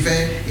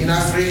laissez-faire in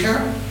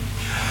Africa?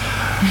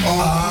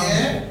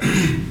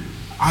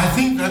 I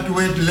think that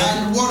word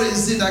and what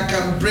is it that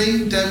can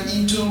bring them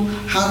into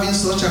having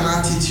such an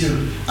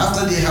attitude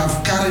after they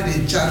have carried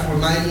a child for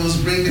 9 months,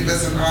 bring the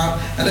person out,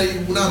 and then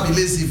you will now be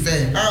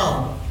laissez-faire?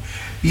 How?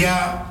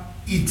 Yeah,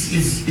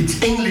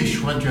 it's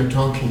English what you're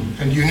talking,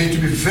 and you need to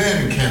be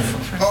very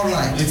careful. All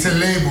right. It's a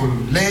label.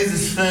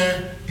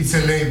 Laissez-faire, it's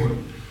a label.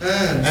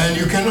 And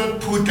you cannot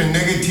put a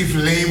negative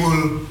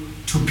label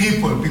to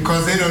people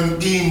because they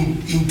don't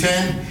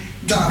intend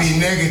to be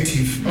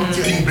negative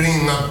in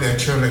bringing up their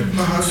children.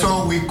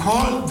 So we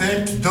call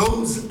that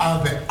those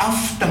are the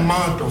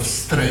aftermath of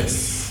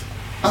stress.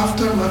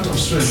 Aftermath of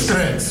stress.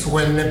 Stress.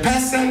 When a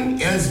person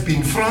has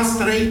been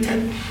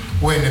frustrated,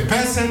 when a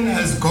person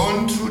has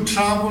gone through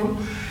trouble,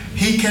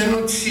 he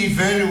cannot see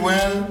very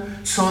well,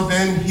 so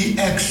then he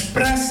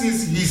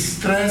expresses his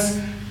stress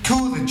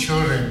to the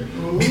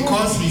children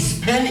because he's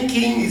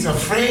panicking, he's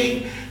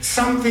afraid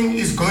something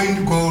is going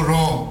to go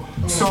wrong.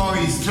 So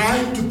he's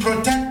trying to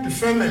protect the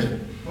family.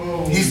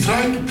 He's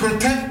trying to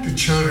protect the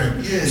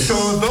children. Yes.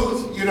 So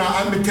those,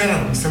 I'm a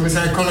therapist, I'm a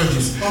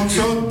psychologist.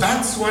 So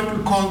that's what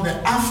we call the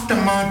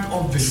aftermath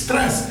of the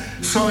stress.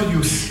 So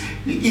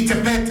it's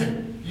a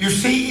pattern. You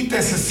see it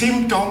as a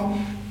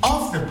symptom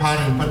of the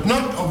parent, but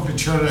not of the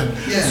children.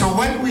 Yeah. So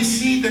when we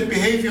see the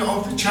behavior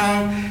of the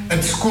child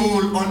at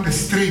school, on the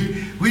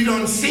street, we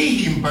don't see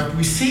him, but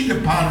we see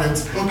the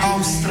parents,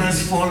 how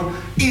stressful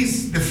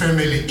is the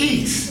family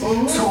is.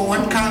 So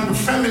what kind of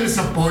family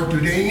support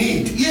do they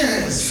need?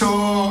 Yes. So,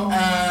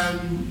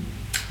 I'm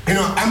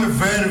a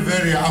very,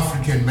 very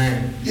African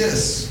man.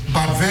 Yes.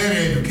 But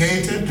very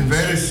educated and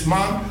very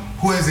smart,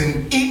 who has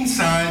an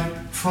insight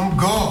from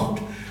God.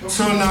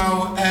 So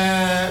now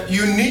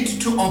you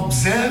need to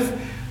observe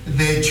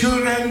the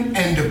children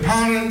and the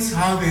parents,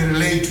 how they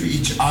relate to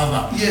each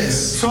other. Yes.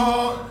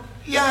 So,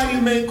 yeah,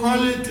 you may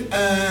call it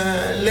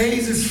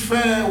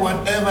laissez-faire,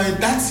 whatever.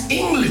 That's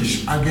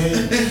English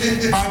again.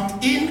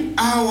 But in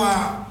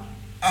our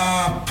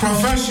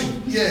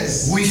profession,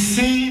 yes, we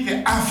see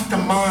the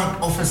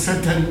aftermath of a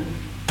certain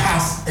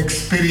past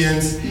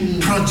experience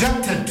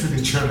projected to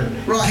the children,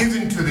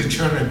 given to the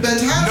children.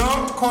 But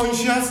not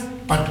conscious,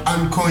 but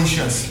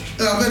unconscious.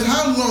 But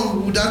how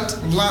long would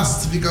that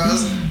last?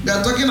 Because we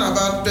are talking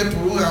about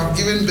people who have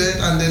given birth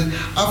and then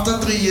after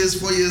 3 years,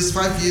 4 years,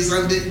 5 years,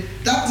 and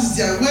that is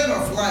their way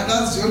of life.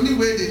 That's the only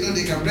way they know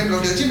they can bring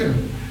up their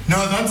children.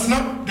 No, that's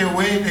not the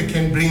way they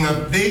can bring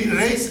up. They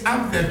raise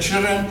up their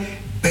children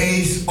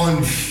based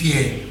on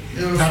fear.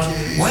 That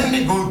when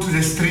they go to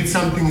the street,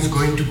 something is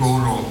going to go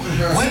wrong.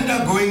 When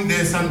they're going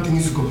there, something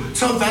is going.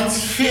 So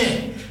that's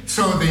fear.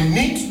 So they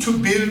need to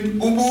build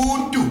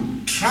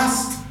Ubuntu,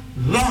 trust,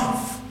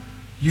 love.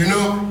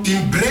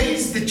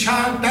 Embrace the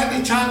child, that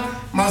the child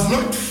must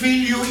not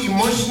feel you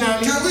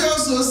emotionally. Can we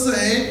also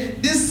say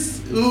this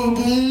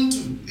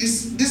Ubuntu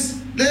is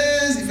this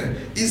laissez-faire?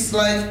 It's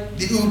like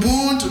the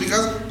Ubuntu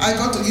because I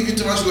got to give you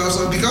too much love,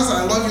 so because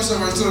I love you so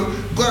much, so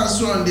go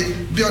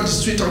and be on the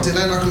street until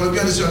 9 o'clock, be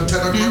on the street until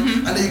 10 o'clock,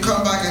 and then you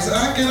come back and say,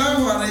 okay, now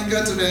I want to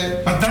go to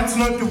the... But that's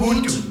not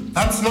Ubuntu.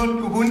 That's not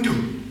Ubuntu.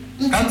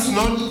 That's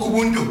not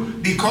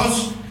Ubuntu.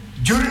 Because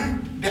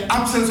during the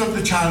absence of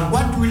the child,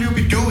 what will you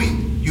be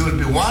doing? You'll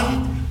be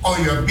worried or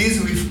you're busy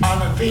with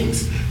other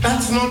things.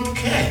 That's not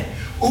care.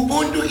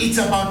 Ubuntu, it's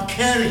about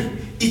caring.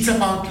 It's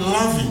about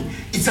loving.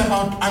 It's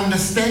about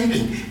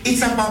understanding.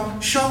 It's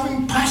about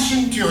showing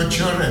passion to your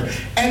children.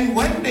 And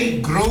when they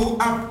grow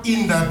up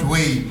in that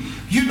way,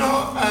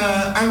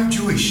 I'm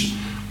Jewish.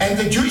 And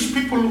the Jewish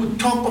people would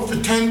talk of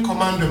the 10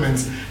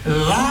 commandments.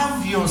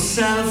 Love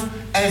yourself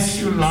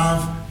as you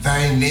love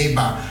thy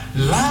neighbor.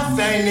 Love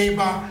thy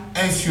neighbor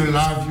as you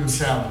love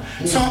yourself.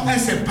 So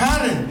as a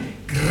parent,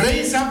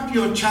 raise up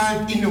your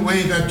child in a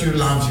way that you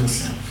love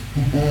yourself.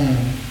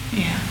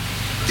 Yeah.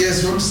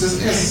 Yes,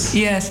 yes.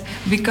 Yes,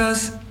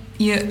 because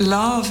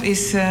love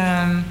is.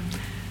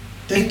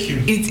 Thank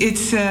you.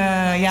 It's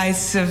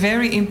a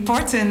very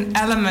important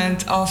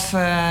element of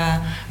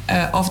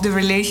the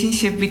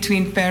relationship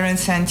between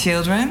parents and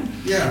children.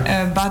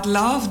 Yeah. But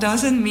love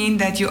doesn't mean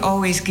that you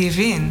always give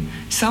in.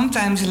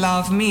 Sometimes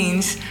love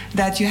means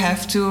that you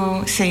have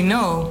to say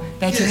no,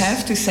 that you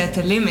have to set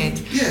a limit.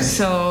 Yes.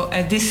 So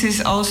this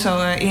is also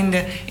in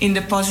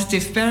the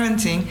positive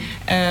parenting.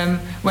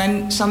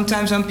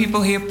 Sometimes when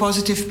people hear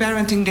positive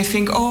parenting, they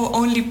think, oh,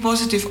 only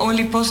positive,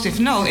 only positive.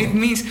 No, it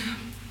means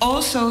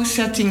also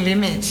setting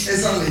limits.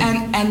 Exactly.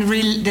 And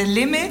the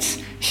limits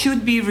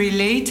should be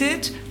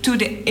related to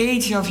the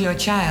age of your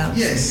child.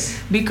 Yes.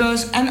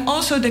 And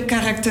also the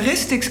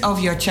characteristics of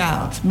your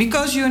child.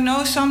 Because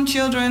some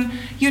children,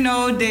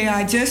 they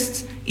are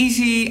just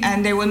easy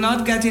and they will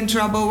not get in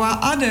trouble, while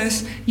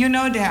others, they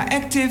are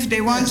active,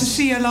 they want to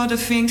see a lot of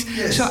things.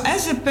 Yes. So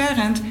as a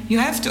parent, you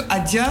have to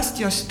adjust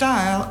your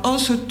style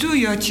also to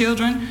your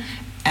children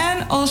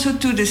and also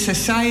to the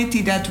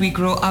society that we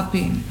grow up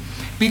in.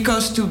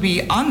 Because to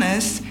be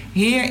honest,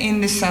 here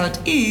in the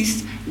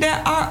Southeast,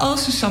 there are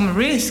also some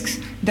risks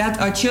that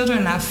our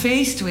children are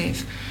faced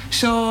with.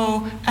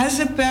 So as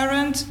a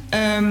parent,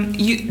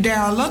 there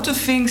are a lot of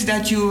things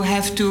that you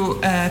have to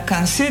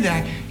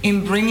consider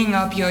in bringing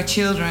up your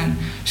children.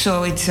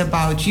 So it's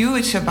about you,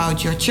 it's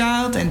about your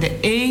child and the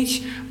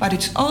age, but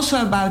it's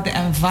also about the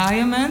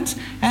environment.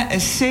 A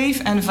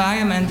safe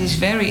environment is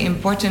very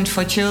important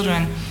for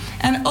children.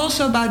 And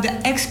also about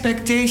the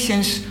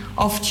expectations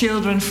of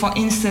children, for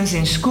instance,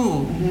 in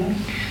school.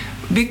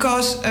 Mm-hmm.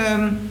 Because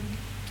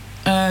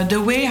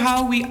the way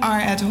how we are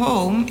at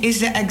home is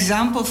the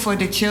example for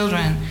the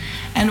children.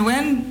 And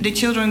when the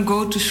children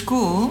go to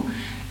school,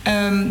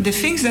 the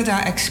things that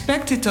are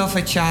expected of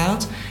a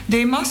child,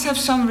 they must have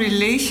some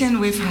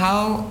relation with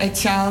how a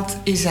child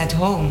is at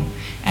home.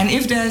 And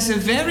if there's a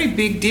very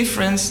big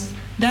difference,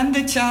 then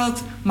the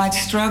child might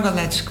struggle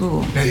at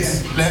school.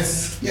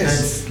 Let's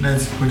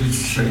put it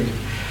straight.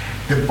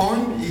 The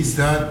point is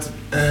that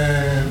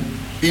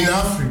in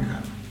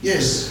Africa,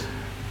 yes,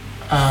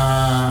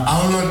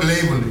 I will not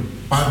label it,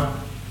 but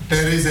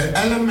there is an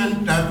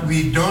element that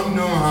we don't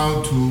know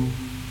how to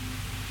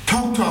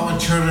talk to our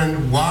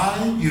children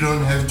why you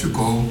don't have to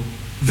go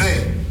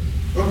there.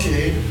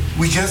 Okay.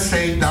 We just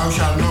say, thou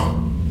shalt not.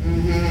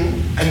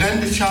 Mm-hmm. And then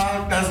the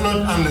child does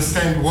not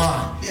understand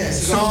why.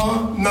 Yes.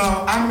 So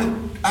now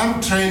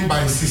I'm trained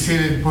by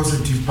Sicilian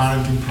Positive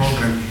Parenting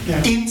Program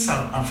in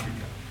South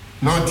Africa,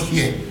 not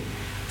here.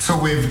 So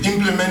we've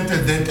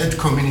implemented that at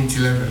community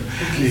level.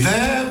 Okay.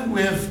 There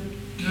we have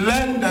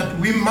learned that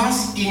we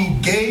must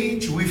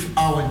engage with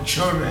our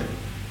children.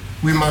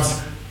 We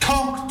must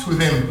talk to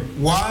them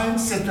why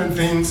certain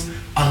things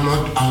are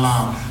not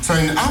allowed. So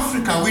in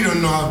Africa, we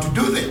don't know how to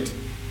do that.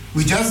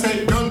 We just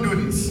say, don't do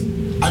this.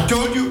 I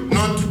told you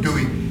not to do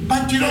it.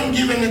 But you don't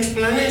give an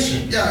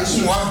explanation. Yeah, it's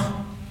true.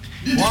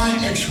 Why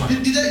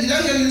actually? Did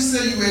I hear you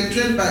say you were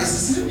trained by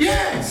Sicilian?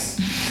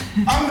 Yes.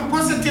 I'm a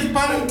positive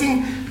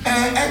parenting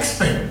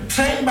expert,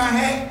 trained by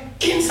her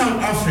in South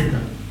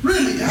Africa.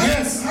 Really?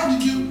 Yes. How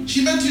did you?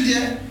 She met you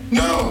there?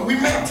 No, we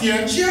met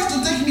here. She has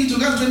to take me to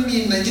go train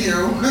me in Nigeria.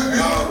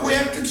 No, we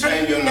have to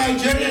train you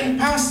Nigerian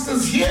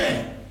pastors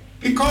here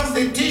because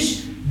they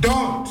teach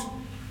don't.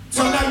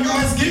 So now you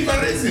must give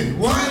a reason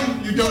why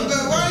you don't.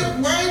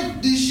 Why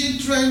did she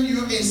train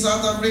you in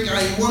South Africa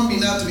and you want me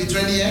now to be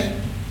trained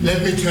here?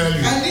 Let me tell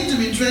you. I need to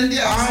be trained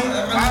here.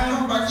 I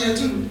come back here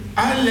too.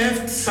 I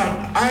left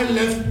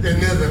the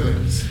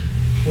Netherlands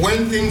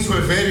when things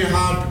were very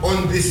hard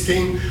on this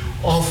thing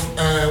of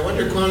what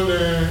they call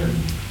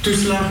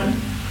toeslagen.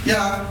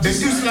 Yeah. The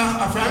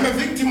toeslag affair. I'm a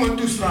victim of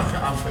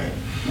toeslagen affair.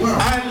 Wow.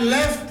 I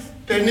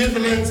left the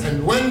Netherlands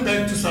and went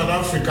back to South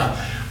Africa.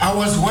 I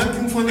was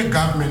working for the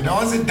government. I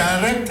was a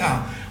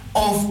director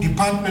of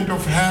Department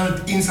of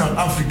Health in South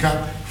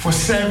Africa for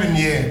 7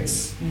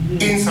 years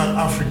in South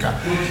Africa.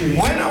 Okay.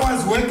 When I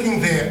was working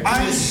there,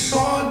 I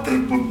saw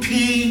Triple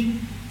P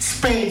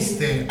space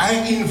there. I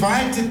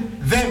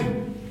invited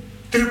them,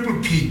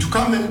 Triple P, to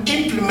come and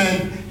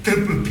implement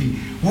Triple P.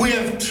 We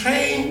have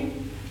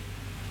trained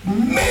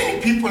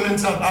many people in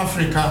South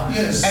Africa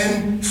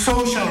and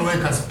social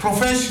workers,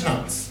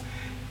 professionals,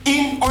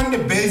 on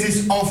the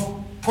basis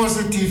of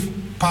positive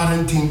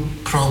parenting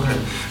program.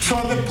 So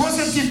the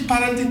positive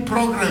parenting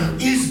program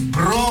is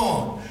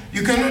broad.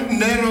 You cannot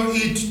narrow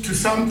it to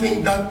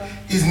something that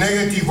is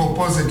negative or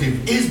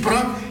positive. It's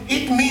broad.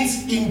 It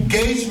means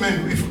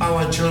engagement with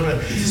our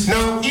children.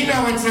 Now, in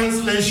our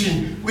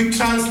translation, we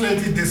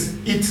translated this.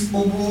 It's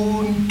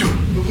Ubuntu.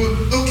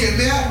 Okay,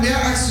 may I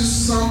ask you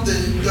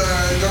something,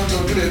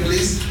 Dr. Dube,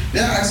 please?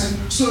 May I ask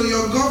you, so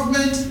your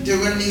government, they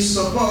were in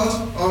support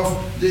of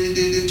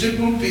the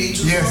Triple P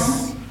to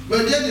come?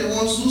 Were they the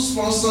ones who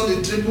sponsor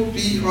the Triple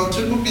P or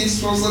Triple P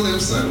sponsor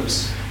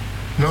themselves?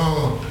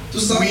 No. To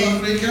South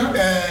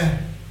Africa?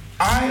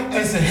 I,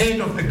 as the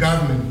head of the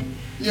government,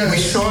 we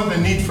saw the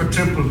need for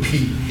Triple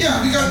P.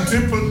 Yeah, because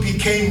and Triple P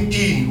came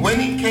in. When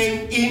it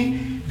came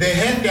in, they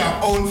had their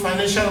own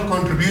financial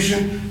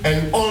contribution,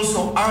 and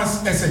also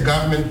us as a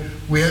government,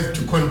 we have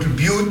to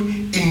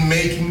contribute in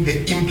making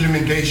the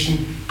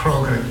implementation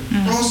program.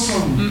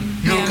 Awesome.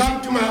 You'll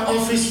come to my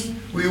office,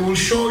 we will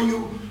show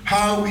you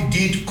how we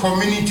did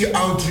community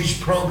outreach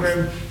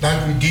program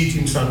that we did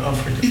in South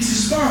Africa. It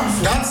is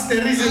powerful. That's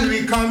the reason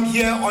we come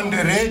here on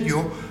the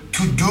radio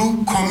to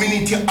do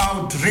community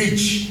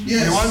outreach.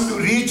 Yes. We want to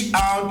reach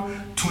out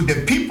to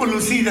the people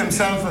who see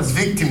themselves as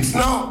victims.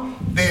 No,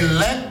 they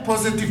lack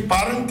positive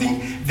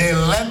parenting, they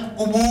lack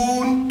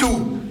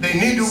Ubuntu. They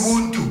need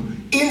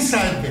Ubuntu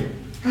inside them.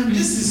 And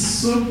this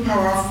is so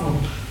powerful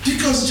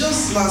because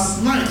just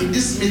last night in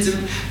this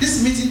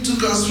meeting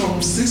took us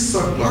from 6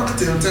 o'clock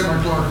till 10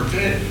 o'clock,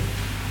 okay?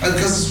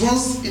 Because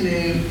once in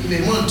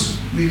a month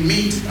we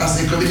meet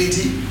as a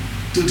community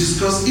to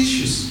discuss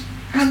issues.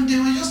 And they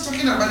were just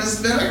talking about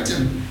this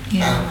parenting.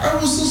 Yeah.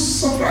 I was so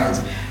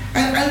surprised.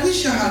 I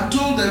wish I had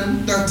told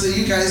them that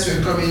you guys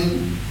were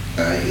coming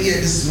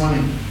here this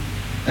morning.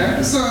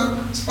 So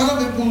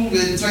other people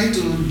were trying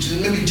to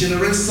maybe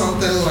generate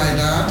something like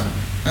that.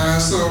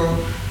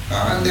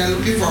 And they're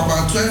looking for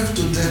about 12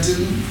 to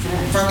 13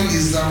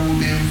 families that will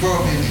be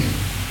involved in it.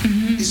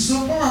 Mm-hmm. It's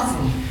so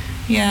powerful.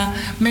 Yeah,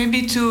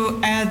 maybe to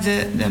add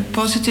the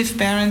positive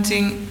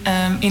parenting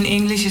in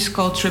English is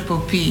called Triple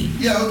P.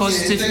 Yeah, okay,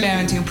 Positive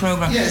Parenting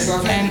Program. Yes,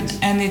 I've heard it.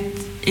 And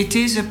it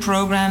is a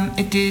program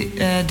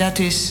that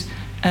is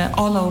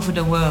all over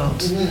the world.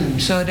 Mm-hmm.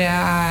 So there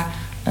are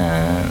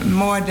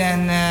more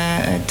than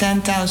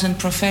 10,000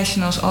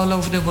 professionals all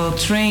over the world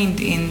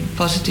trained in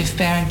positive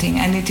parenting,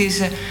 and it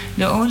is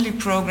the only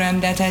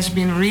program that has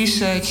been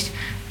researched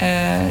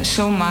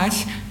so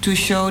much to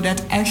show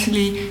that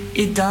actually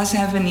it does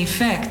have an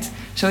effect.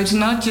 So it's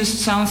not just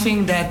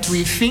something that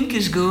we think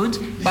is good,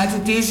 but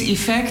it is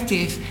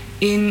effective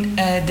in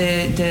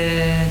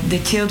the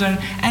children,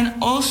 and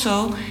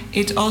also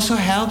it also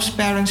helps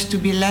parents to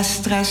be less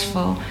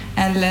stressful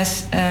and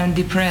less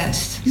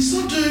depressed. It's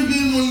not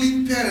even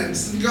only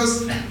parents,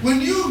 because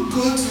when you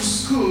go to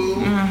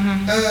school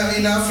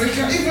in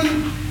Africa,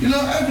 even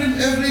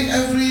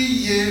every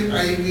year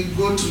we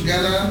go to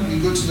Ghana, we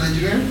go to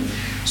Nigeria.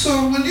 So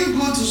when you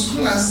go to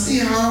school and see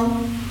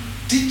how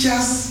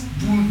teachers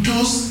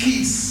bulldoze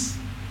kids,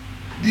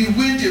 the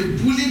way they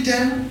bully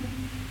them,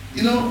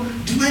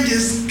 the way they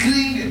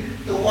scream,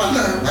 you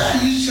wonder, why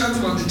are you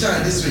shouting on the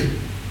child this way?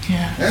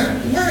 Yeah.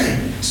 Why?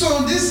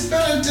 So this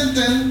parenting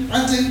thing,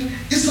 I think,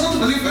 it's not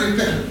only for the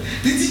parent.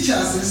 The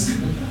teachers in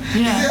school,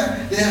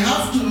 they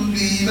have to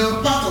be,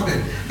 part of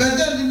it. But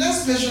then the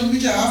next question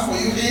which I have for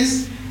you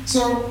is,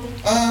 so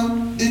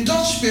the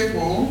Dutch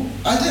people,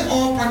 are they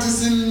all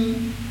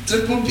practicing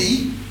Triple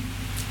P?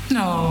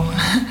 No,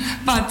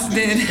 but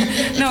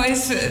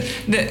it's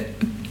the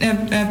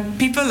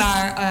people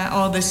are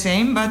all the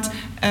same, but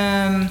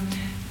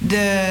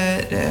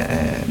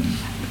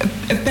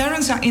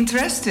parents are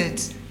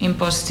interested in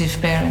positive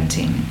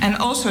parenting, and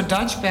also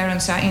Dutch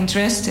parents are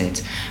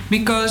interested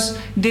because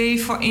they,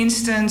 for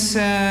instance,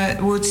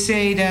 would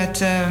say that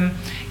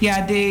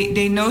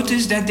they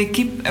notice that they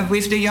keep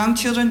with the young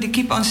children, they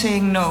keep on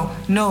saying no.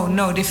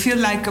 They feel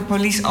like a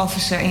police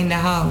officer in the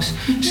house.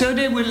 So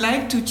they would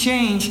like to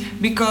change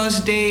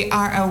because they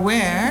are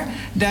aware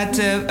that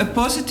a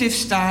positive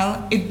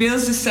style, it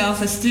builds the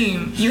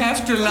self-esteem. You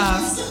have to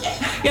laugh.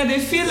 Yeah, they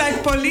feel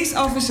like police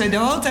officer the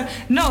whole time.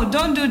 No,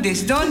 don't do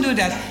this, don't do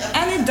that.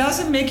 And it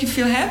doesn't make you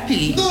feel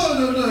happy.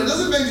 No, it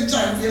doesn't make the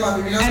child feel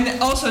happy.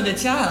 And also the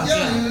child.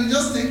 Yeah, you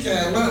just think,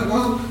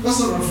 what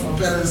sort of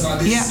parents are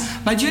these? Yeah,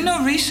 but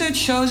research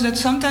shows that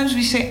sometimes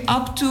we say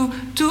up to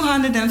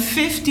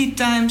 250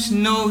 times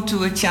no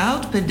to a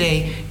child per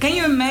day. Can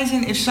you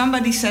imagine if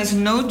somebody says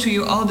no to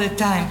you all the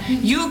time?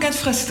 You get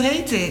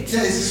frustrated.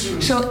 Yeah, it's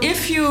true. So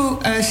if you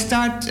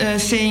start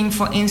saying,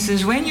 for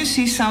instance, when you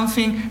see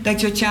something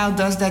that your child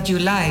does that you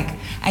like,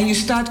 and you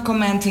start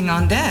commenting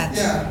on that,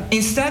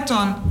 instead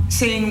on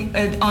saying,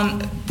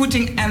 on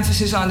putting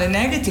emphasis on the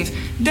negative,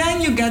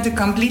 then you get a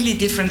completely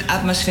different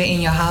atmosphere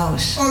in your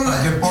house. All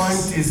right. The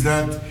point is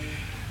that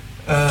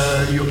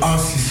you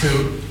ask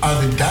yourself,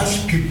 are the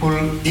Dutch people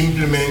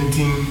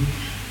implementing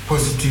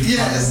positive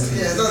parenting?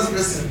 Yes, that's the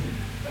question.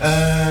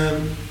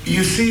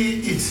 You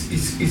see,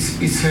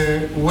 it's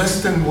a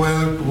Western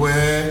world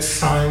where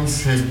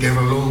science has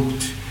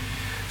developed.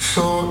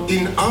 So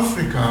in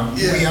Africa,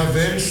 we are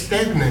very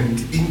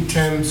stagnant in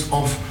terms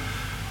of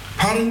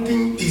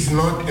parenting is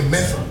not a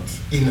method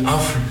in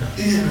Africa.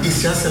 Yeah.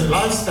 It's just a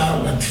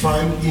lifestyle that's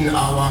found in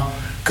our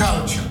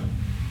culture.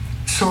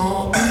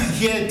 So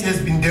here it has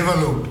been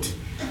developed.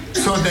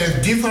 So there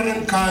are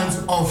different kinds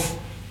of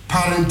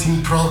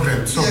parenting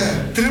programs. So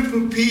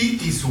Triple P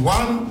is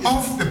one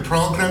of the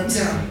programs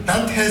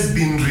that has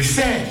been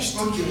researched.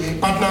 Okay.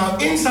 But now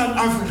in South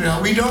Africa,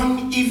 we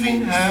don't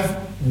even have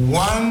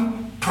one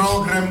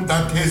program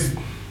that has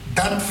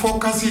that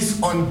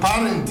focuses on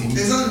parenting.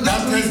 Exactly.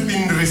 That has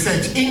been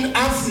researched in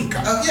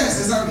Africa. Yes,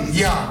 exactly.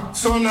 Yeah.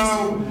 So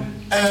now,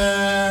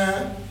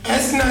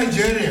 as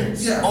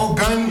Nigerians or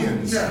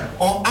Ghanaians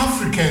or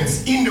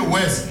Africans in the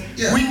West,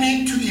 we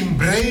need to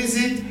embrace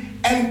it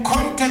and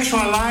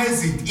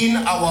contextualize it in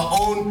our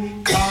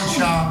own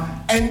culture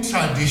and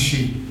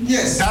tradition.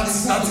 Yes,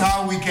 that's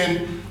how we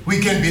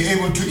can be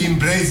able to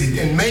embrace it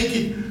and make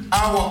it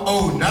our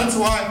own. That's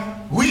why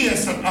we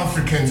as South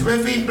Africans, we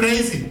have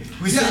embraced it.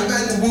 We say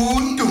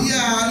Ubuntu.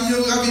 Yeah,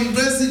 you have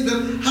embraced it,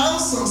 but how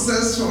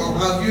successful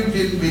have you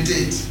been with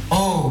it?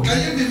 Oh, can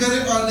you be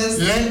very honest,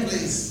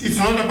 please? It's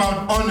not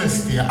about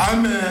honesty.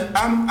 I'm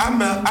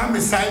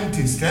a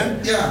scientist,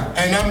 Yeah.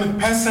 And I'm a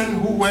person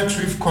who works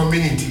with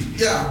community.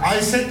 Yeah. I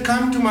said,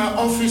 come to my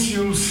office,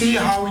 you'll see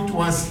how it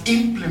was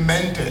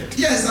implemented.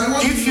 Yes, I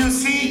want. If you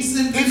see, it's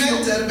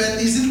implemented, but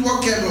is it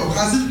workable?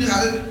 Has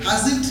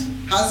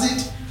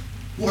it?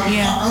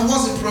 How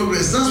was the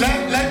progress?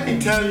 Let me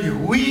tell you,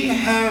 we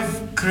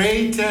have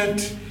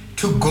created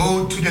to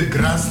go to the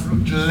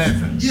grassroots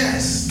level.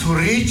 Yes. To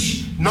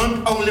reach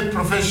not only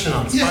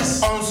professionals,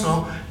 but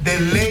also the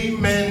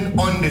laymen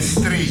on the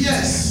street.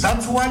 Yes.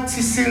 That's what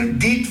Cecil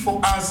did for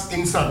us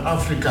in South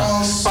Africa.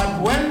 Awesome.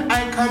 But when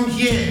I come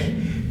here,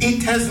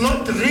 it has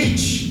not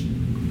reached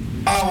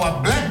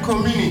our black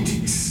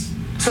communities.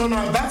 So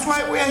now that's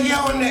why we are here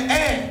on the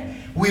air.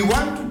 We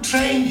want to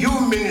train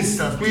you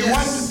ministers. We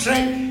want to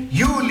train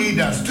you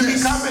leaders to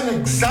become an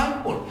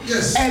example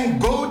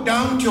and go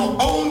down to your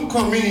own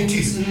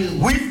communities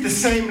with the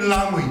same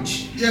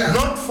language.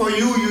 Not for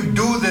you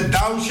do the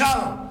thou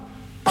shalt,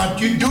 but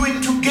you do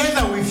it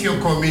together with your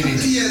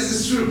community. Yes,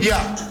 it's true.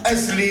 Yeah,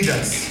 as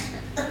leaders.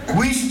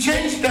 We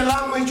changed the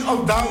language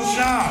of thou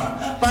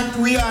shalt, but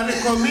we are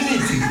a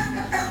community.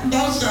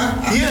 Thou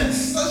shalt.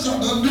 Yes. Thou shalt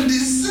not do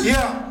this.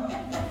 Yeah.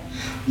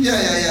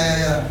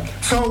 Yeah.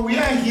 So we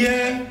are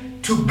here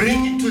to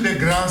bring it to the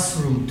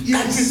grassroots.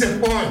 That is the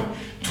point.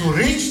 To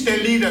reach the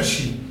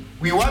leadership.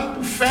 We want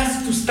to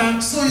first to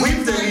start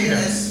with the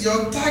leaders.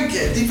 Your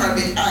target, if I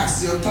may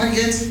ask, your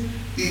target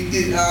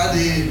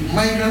the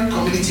migrant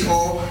community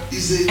or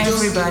is it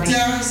everybody?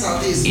 Just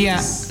Southeast?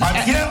 Yeah. But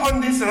here on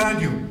this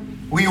radio,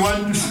 we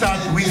want to start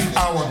with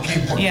our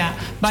people. Yeah,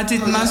 but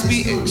it must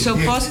be so.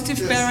 Positive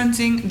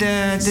parenting.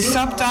 The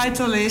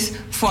subtitle is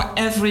for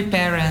every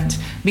parent,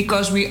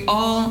 because we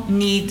all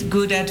need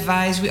good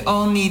advice. We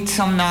all need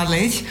some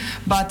knowledge.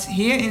 But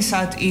here in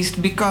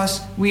Southeast,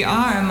 because we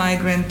are a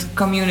migrant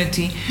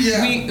community,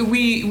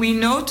 we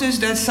notice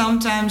that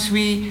sometimes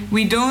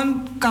we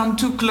don't come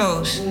too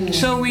close.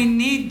 So we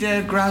need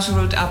the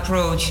grassroots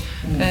approach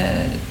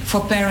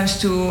for parents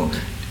to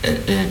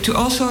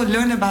also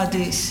learn about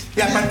this.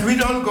 Yeah, but we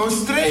don't go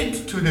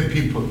straight to the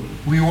people.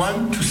 We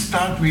want to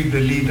start with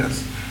the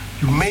leaders.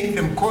 You make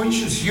them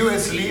conscious, you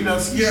as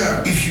leaders,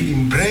 if you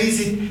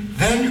embrace it,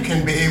 then you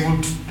can be able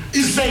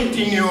to say it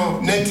in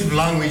your native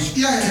language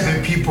to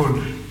the people.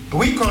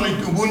 We call it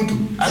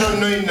Ubuntu. I don't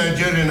know in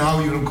Nigerian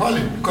how you'll call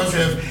it, because we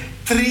have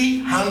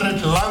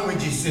 300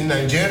 languages in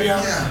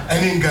Nigeria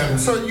and in Ghana.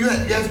 So you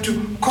have to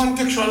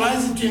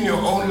contextualize it in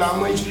your own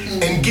language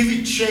and give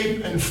it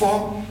shape and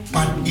form,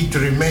 but it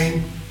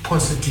remain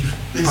positive.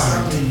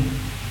 Exactly.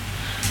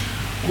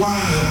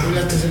 Wow.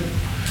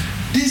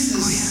 This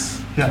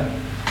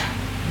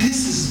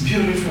is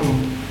beautiful.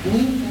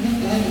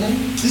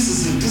 This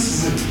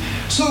is it.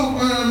 So,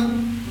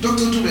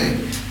 Dr.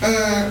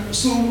 Dube,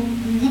 so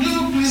would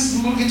you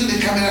please look into the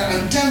camera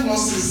and tell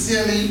us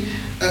sincerely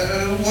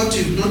what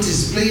you've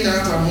noticed playing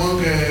out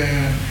among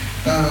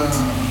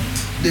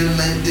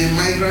the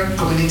migrant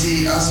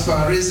community as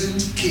per raising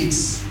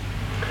kids?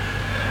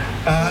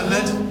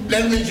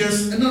 Let me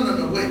just...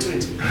 No, wait.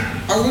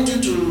 I want you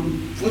to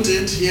put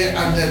it here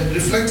and then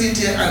reflect it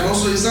here, and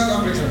also in South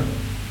Africa.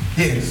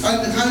 Yes.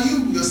 And how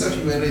you yourself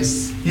you were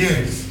raised?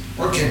 Yes.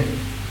 Okay.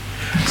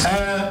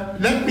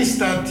 Let me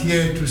start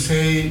here to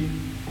say,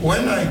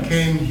 when I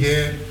came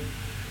here,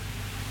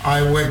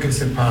 I work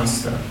as a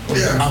pastor of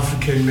the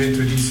African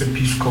Methodist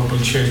Episcopal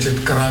Church at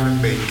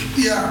Kralenbeek.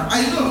 Yeah,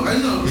 I know.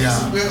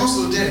 Yeah. We're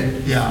also there.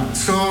 Yeah,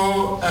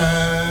 so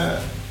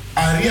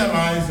I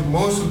realized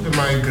most of the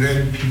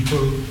migrant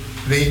people,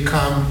 they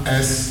come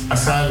as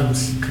asylum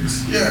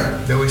seekers. Yeah.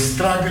 They were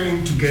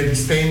struggling to get a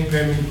staying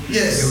permit.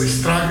 Yes. They were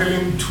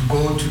struggling to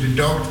go to the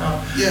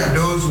doctor. Yeah.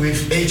 Those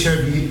with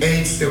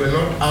HIV/AIDS, they were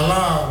not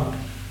allowed.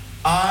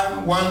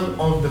 I'm one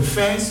of the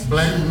first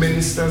black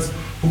ministers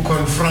who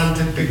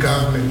confronted the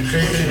government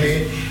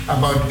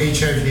about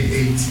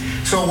HIV/AIDS.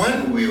 So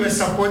when we were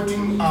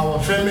supporting our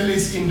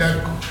families in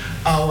that,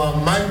 our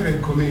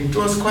migrant community, it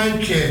was quite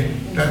clear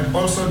that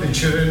also the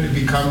children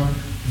become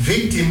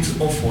victims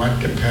of what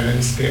the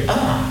parents they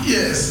are.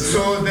 Yes.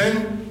 So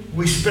then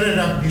we spread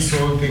up this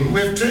whole thing.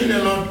 We've trained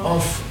a lot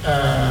of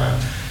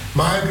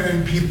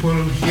migrant people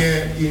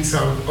here in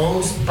South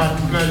Coast,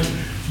 particularly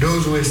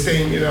those who were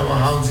staying in our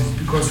houses,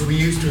 because we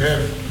used to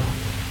have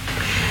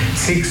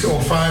 6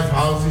 or 5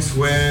 houses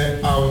where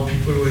our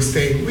people were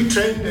staying. We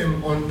trained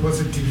them on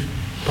positive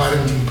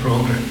parenting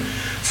program.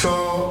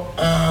 So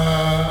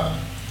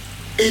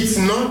It's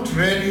not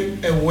really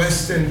a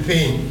Western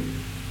thing,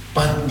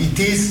 but it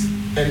is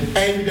an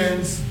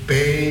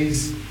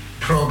evidence-based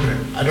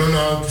program. I don't know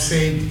how to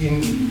say it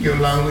in your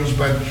language,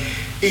 but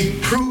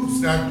it proves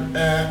that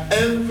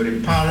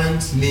every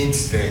parent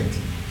needs that.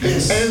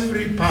 Yes.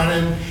 Every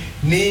parent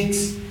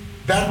needs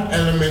that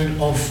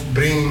element of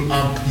bringing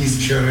up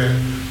his children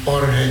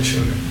or her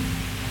children.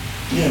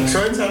 Yeah.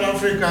 So in South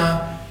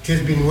Africa, it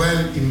has been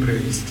well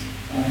embraced.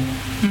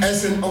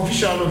 As an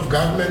official of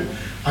government,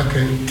 I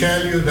can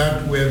tell you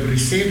that we have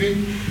received it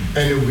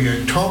and we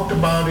have talked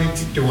about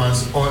it. It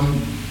was on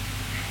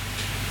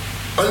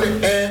the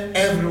air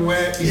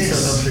everywhere in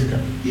South Africa.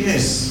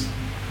 Yes.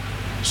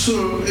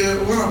 So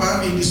what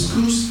about in the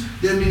schools?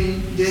 They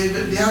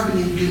have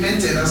been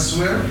implemented as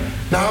well.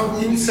 Now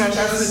in South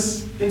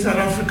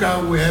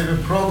Africa, we have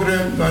a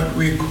program that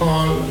we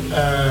call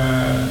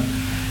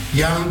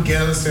young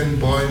girls and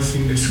boys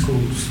in the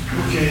schools.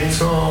 Okay.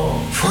 So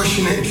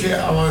fortunately,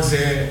 I was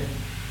a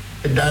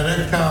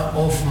director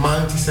of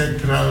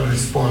multi-sectoral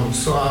response.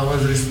 So I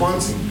was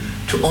responsible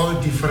to all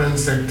different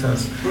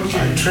sectors. Okay.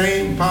 I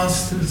trained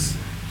pastors.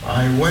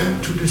 I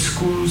went to the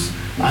schools.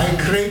 I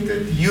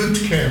created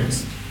youth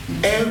camps.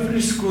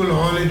 Every school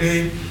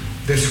holiday,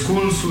 the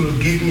schools will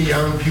give me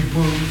young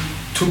people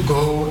to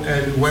go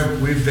and work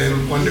with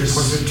them on the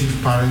positive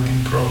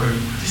parenting program.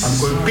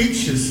 I've got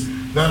pictures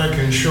that I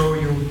can show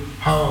you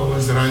how I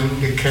was running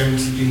the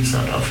camps in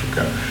South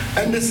Africa.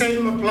 And the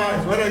same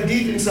applies. What I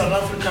did in South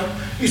Africa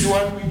is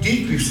what we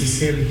did with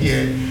Cecile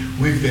here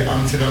with the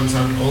Amsterdam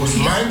Zuidoost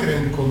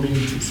migrant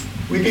communities.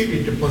 We did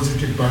it, the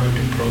positive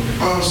parenting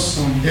program.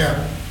 Awesome.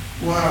 Yeah.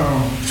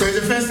 Wow. So it's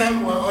the first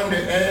time we're on the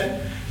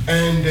air,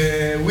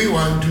 and we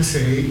want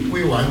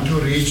to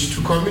reach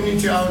to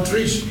community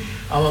outreach.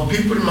 Our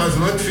people must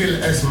not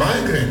feel as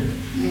migrant.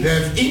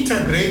 They've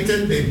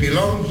integrated, they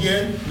belong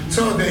here,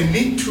 so they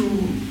need to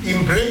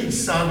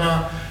embrace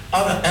other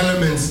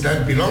elements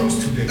that belongs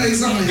to them.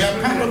 Exactly. They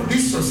are part of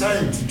this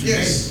society today.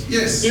 Yes,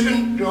 yes.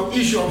 Even the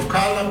issue of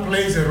color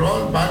plays a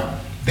role,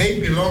 but they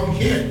belong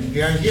here.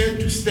 They are here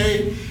to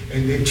stay,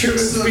 and the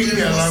children speak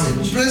their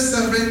language. So embrace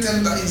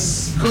everything that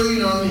is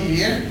going on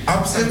here.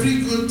 Absolutely.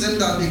 Every good thing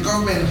that the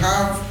government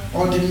have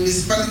or the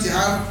municipality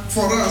have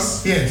for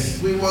us. Yes.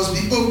 We must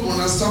be open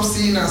and stop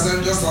seeing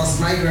ourselves just as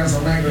migrants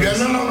or migrants.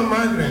 You are no longer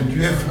migrant.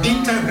 You have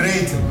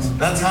integrated.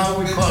 That's how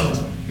we call it.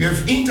 You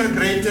have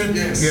integrated.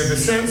 Yes. You have a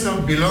sense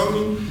of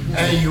belonging,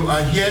 and you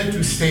are here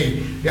to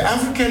stay. The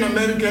African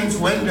Americans,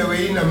 when they were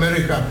in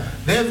America,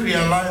 they've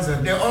realized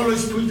that they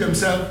always put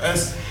themselves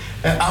as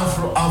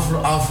Afro.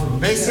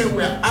 They say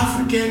we are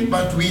African,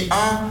 but we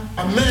are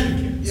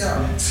Americans.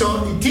 Yeah.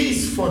 So it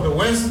is for the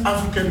West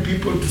African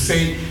people to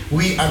say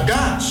we are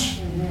Dutch.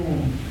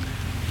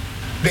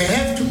 They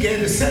have to get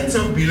a sense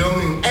of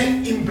belonging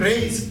and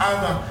embrace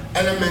other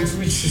elements,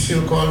 which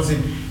Cecile calls it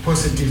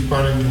positive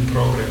parenting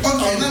program.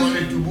 Okay, call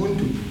it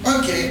Ubuntu.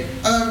 Okay,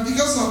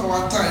 because of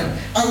our time,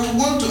 I would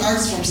want to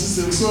ask from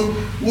Cecile, so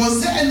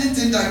was there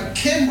anything that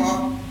came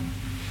up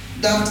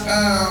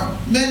that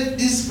made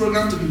this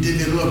program to be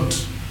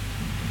developed?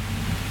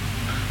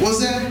 Is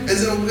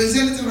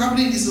there anything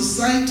happening in the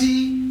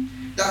society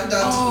that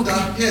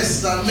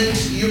made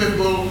you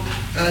people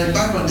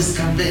back on this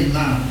campaign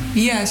now?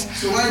 Yes.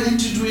 So why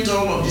didn't you do it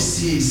all of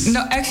these years?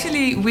 No,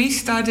 actually, we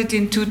started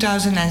in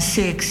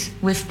 2006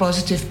 with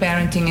positive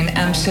parenting in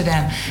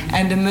Amsterdam,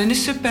 and the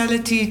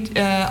municipality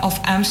of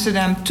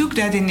Amsterdam took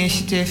that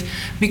initiative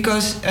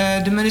because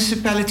the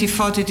municipality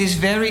thought it is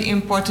very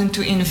important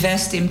to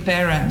invest in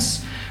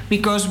parents,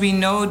 because we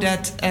know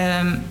that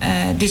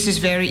this is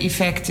very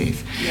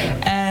effective. Yeah.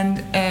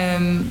 And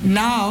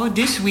now,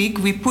 this week,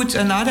 we put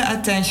another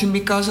attention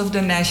because of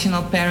the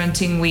National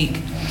Parenting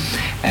Week.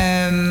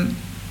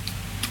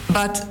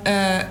 But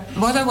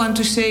what I want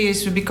to say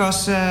is,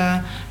 because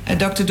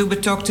Dr.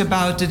 Dube talked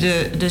about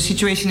the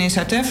situation in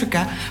South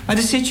Africa, but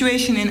the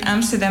situation in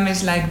Amsterdam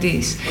is like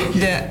this.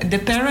 Okay. The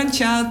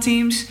parent-child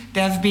teams,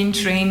 they have been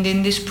trained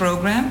in this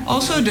program.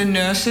 Also the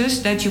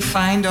nurses that you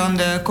find on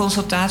the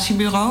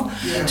consultatiebureau.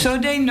 Yeah. So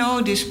they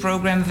know this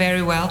program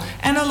very well.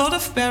 And a lot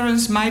of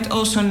parents might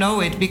also know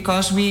it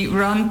because we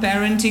run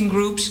parenting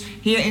groups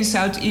here in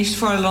Southeast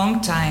for a long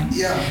time.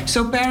 Yeah.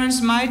 So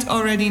parents might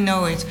already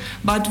know it.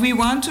 But we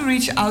want to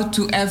reach out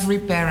to every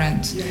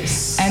parent.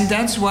 Yes. And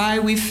that's why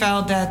we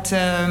felt that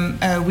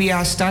we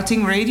are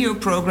starting radio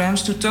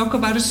programs to talk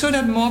about it so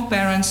that more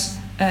parents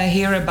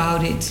hear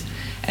about it.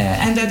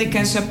 And that they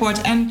can support.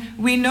 And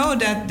we know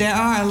that there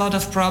are a lot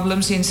of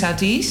problems in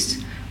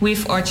Southeast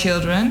with our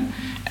children.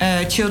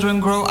 Children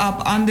grow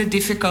up under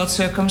difficult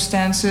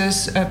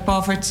circumstances,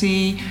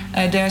 poverty,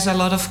 there's a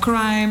lot of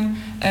crime.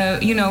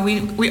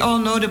 We all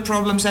know the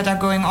problems that are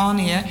going on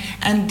here.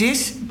 And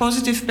this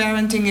positive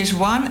parenting is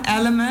one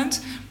element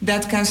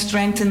that can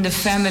strengthen the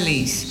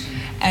families.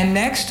 And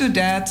next to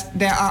that,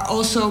 there are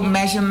also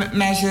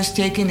measures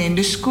taken in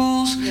the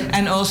schools,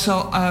 and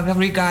also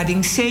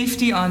regarding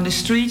safety on the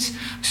streets.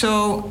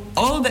 So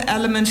all the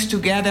elements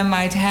together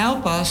might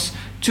help us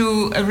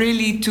to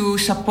really to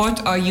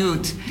support our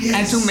youth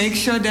and to make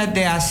sure that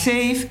they are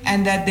safe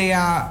and that they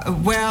are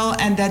well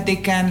and that they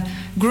can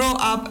grow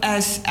up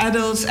as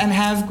adults and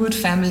have good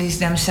families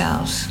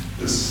themselves.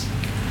 Yes.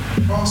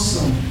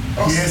 Awesome.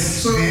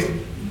 Yes, So,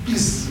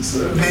 please.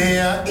 they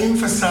are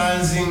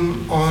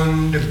emphasizing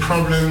on the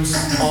problems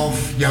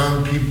of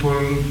young people,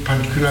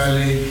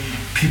 particularly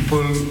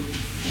people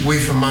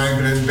with a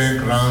migrant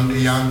background, the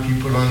young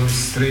people on the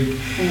street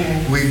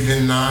with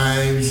the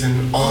knives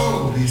and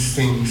all these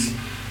things.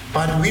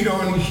 But we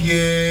don't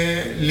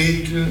hear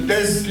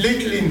there's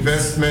little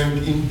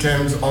investment in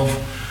terms of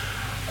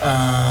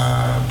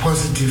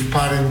positive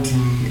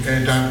parenting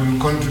that will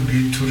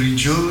contribute to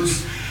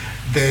reduce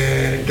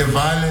the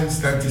violence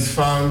that is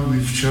found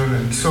with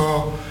children.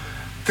 So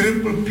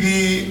Triple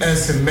P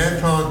as a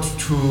method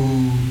to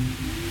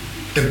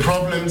the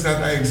problems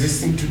that are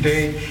existing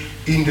today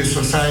in the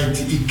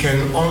society, it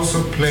can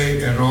also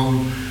play a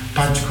role,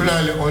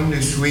 particularly on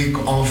this week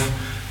of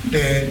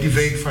the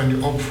week van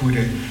die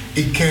opvoeden.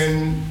 It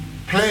can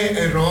play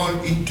a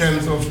role in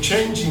terms of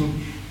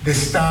changing the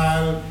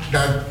style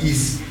that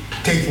is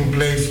taking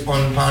place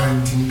on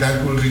parenting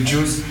that will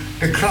reduce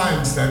the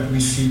crimes that we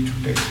see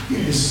today.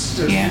 Yes,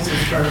 the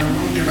crime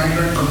among the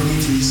migrant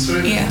community is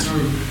very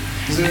true.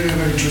 It's very,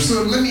 very true.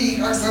 So let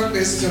me ask that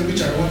question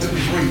which I wanted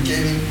before you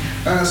came in.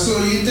 So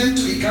you intend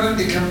to carry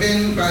the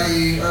campaign by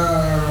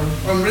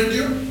on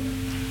radio?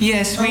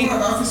 Yes, we. What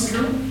about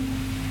physical?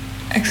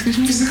 Excuse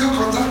me. Physical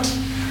contact.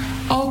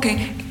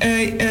 Okay,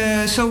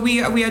 so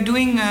we are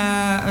doing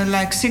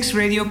like 6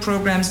 radio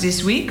programs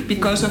this week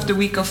because of the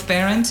week of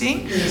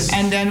parenting,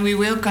 and then we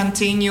will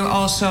continue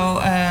also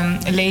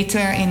later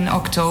in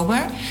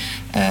October.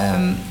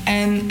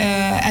 And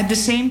at the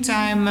same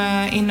time,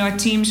 in our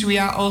teams, we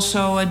are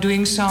also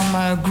doing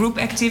some group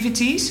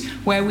activities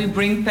where we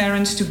bring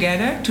parents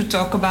together to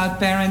talk about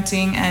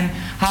parenting and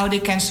how they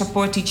can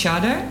support each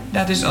other.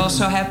 That is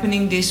also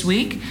happening this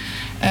week.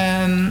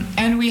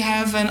 And we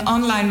have an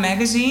online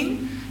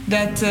magazine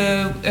that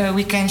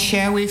we can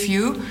share with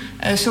you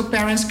so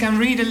parents can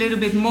read a little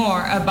bit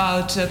more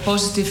about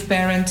positive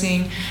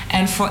parenting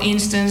and, for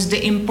instance,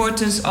 the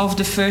importance of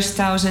the first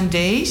 1,000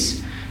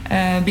 days.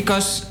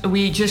 Because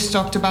we just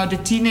talked about the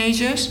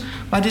teenagers,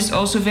 but it's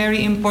also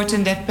very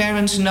important that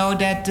parents know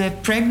that the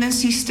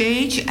pregnancy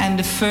stage and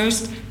the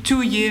first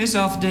 2 years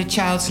of the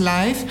child's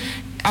life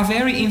are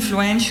very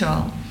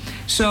influential.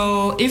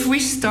 So if we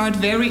start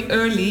very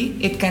early,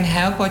 it can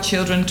help our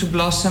children to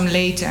blossom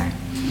later.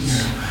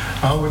 Yeah.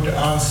 I would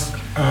ask,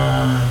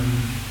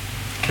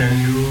 can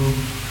you,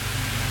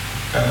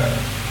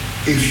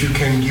 if you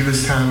can give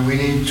us time, we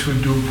need to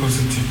do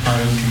positive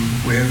parenting.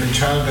 We have a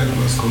child that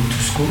must go to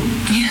school,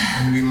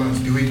 and we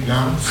must do it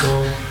now.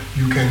 So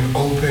you can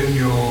open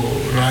your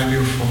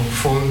radio for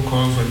phone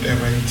calls,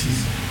 whatever it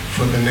is,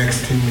 for the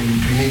next 10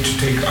 minutes. We need to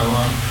take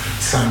our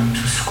son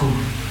to school.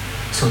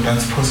 So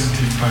that's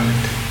positive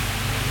parenting.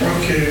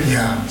 Okay.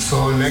 Yeah,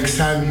 so next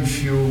time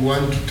if you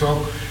want to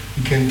talk,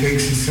 you can take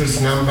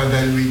Cecil's number,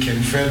 then we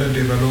can further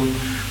develop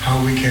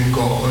how we can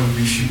go on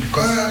with you.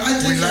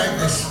 Because we like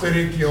the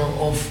spirit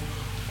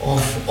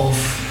of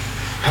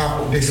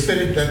how the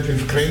spirit that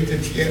we've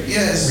created here.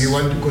 Yes. We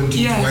want to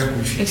continue to work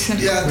with you.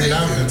 We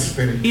love that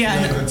spirit. Yeah,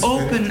 an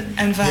open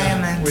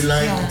environment. Yeah, we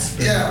like that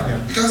spirit.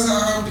 Yeah.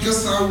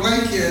 Because I would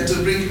like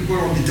to bring people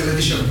on the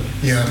television.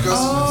 Yeah.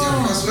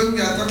 Because when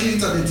we are talking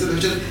to the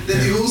television,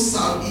 then the whole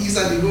Southeast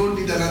and the whole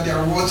Netherlands, they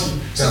are watching.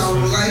 So I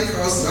would like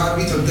us to have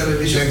it on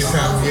television. Next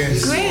time,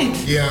 yes. Great.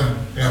 Yeah.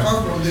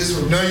 Apart from this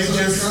one. No, you so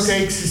just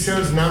take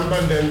Cecil's number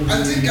and then...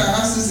 I think I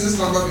have Cecil's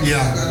number before.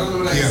 Yeah. I don't know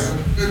what I said.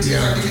 But you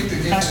can give it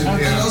again to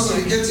me. And also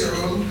you get your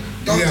own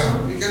doctor.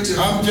 Yeah. You get your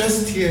I'm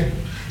just here.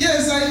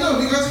 Yes, I know,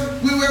 because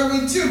we were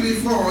with you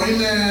before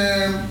in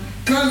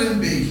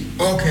Kranenbeek.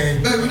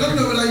 Okay. But we don't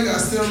know whether you are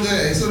still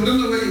there, so we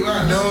don't know where you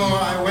are. No,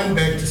 I went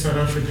back to South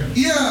Africa.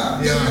 Yeah,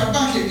 then we are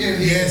back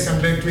again. Yes,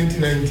 I'm back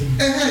 2019.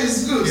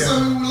 It's good. Yeah. So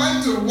we would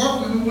like to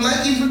work, we would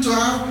like even to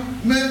have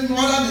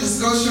other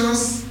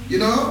discussions, you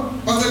know,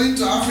 pertaining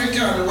to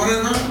Africa and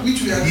whatever,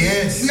 which we are doing.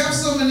 Yes. We have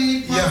so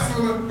many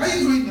platforms. How are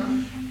you doing now?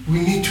 We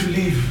need to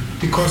leave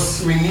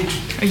because we need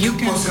you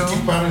can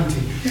positive go.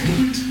 parenting.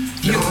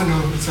 No,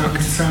 it's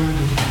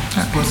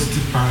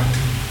positive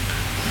parenting.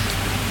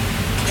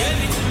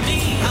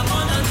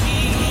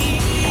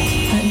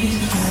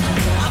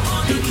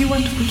 If you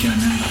want to put your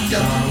number.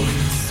 Yeah,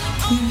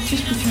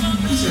 just put your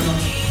number.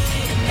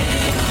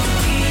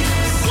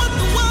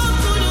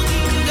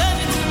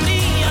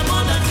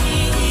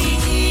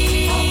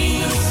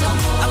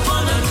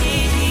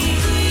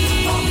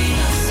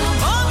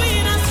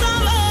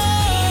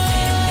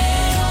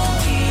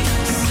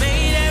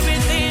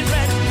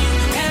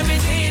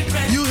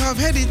 I've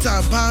heard it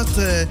about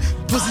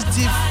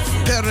positive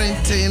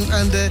parenting,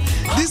 and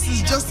this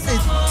is just a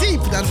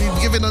tip that we've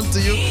given unto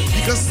you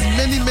because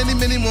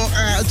many more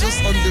are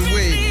just on the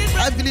way.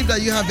 I believe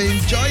that you have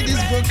enjoyed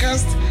this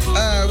broadcast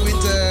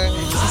with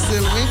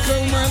Cecil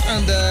Winkelman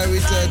and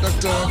with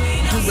Dr.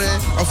 Dube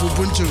of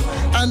Ubuntu.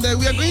 And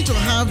we are going to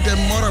have them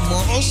more and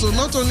more, also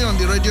not only on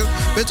the radio,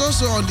 but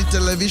also on the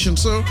television.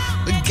 So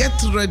get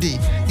ready.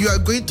 You are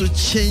going to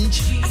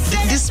change.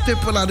 These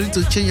people are going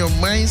to change your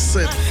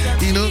mindset,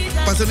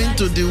 pertaining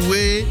to the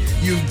way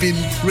you've been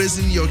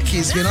raising your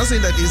kids. We're not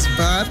saying that it's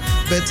bad,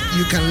 but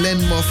you can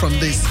learn more from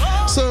this.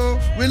 So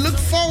we look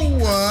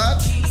forward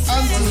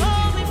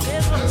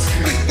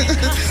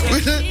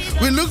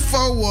we look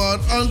forward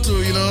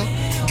onto,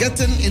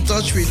 getting in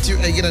touch with you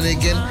again and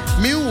again.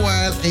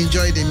 Meanwhile,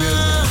 enjoy the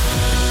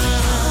music.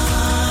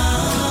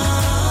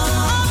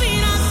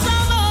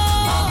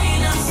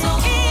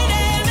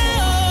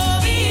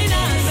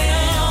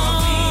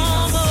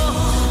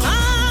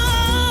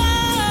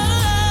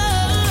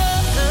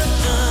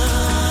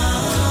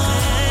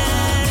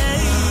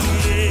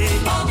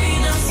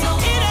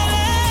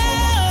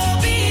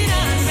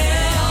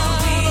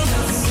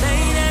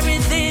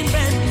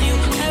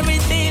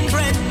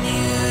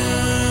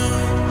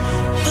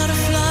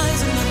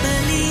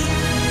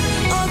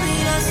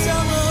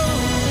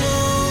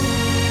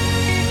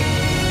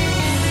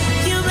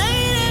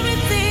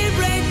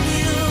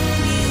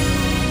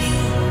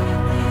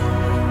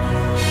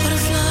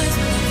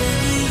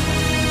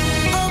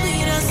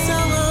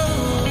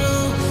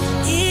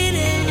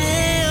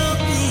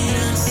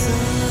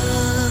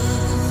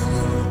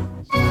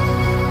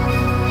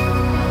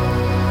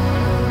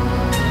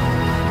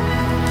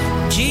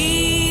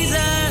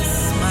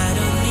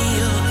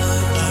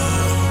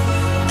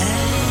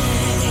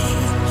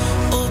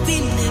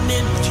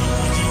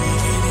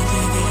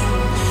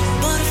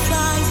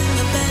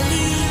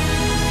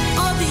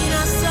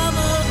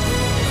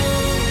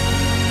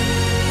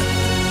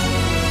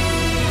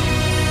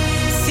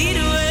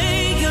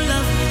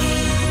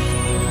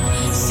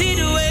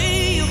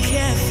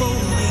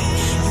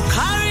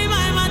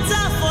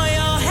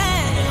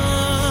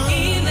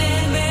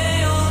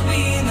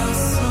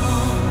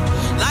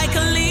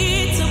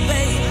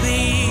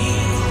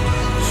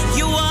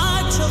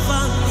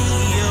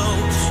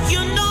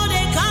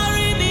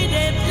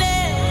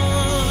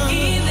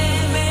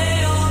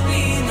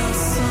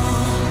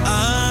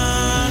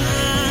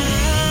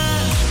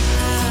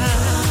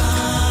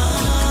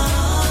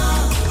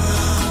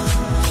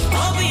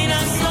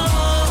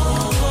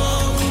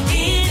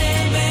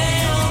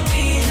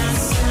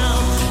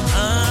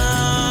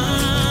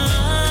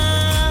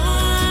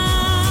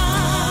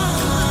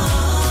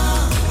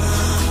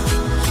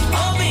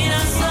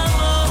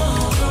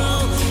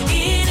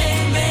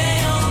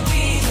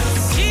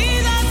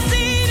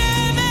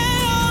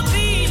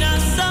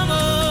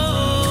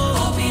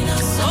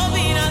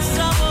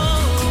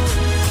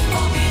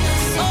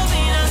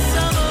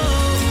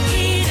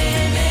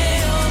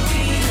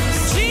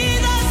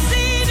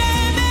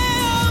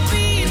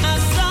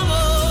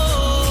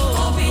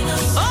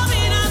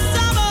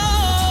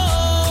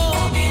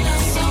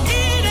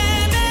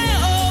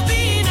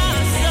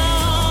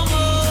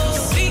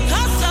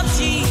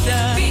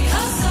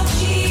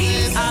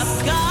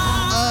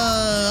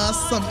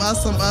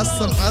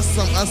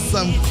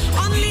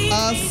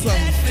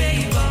 Awesome.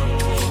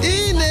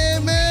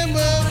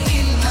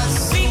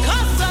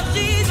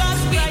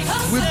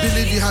 We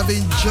believe you have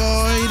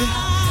enjoyed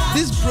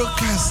this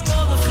broadcast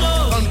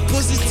on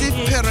positive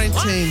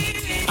parenting.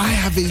 I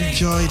have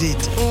enjoyed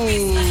it.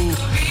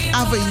 Oh,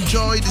 I've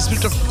enjoyed the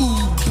spirit of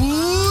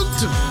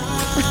Ubuntu.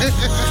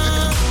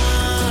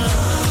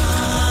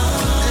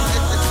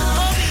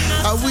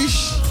 I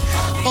wish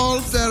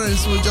all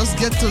parents will just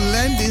get to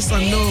learn this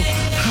and know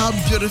how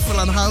beautiful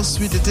and how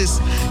sweet it is,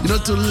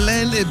 to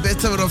learn a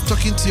better way of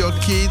talking to your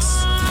kids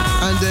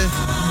and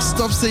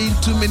stop saying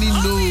too many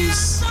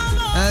no's.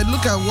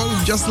 Look at what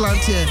we've just learned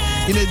here.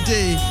 In a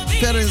day,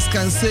 parents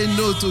can say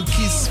no to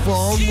kids for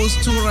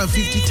almost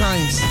 250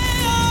 times.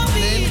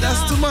 Man,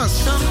 that's too much.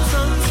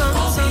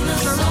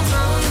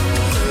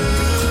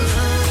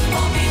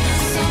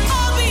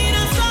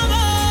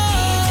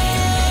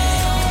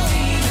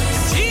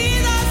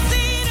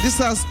 This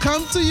has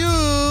come to you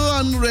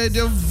on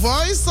Radio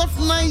Voice of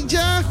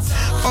Naija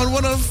on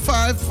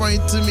 105.2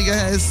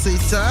 MHz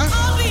Theta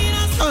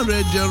on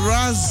Radio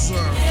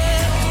Razo.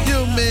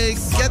 You may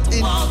get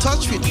in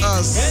touch with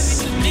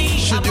us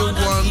should you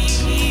want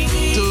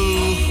to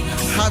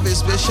have a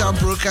special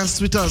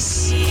broadcast with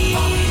us.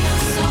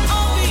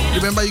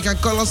 Remember, you can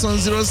call us on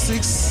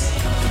 06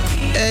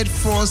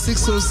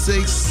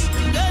 84606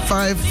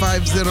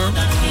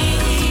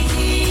 550.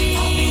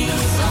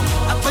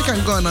 You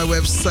can go on our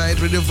website,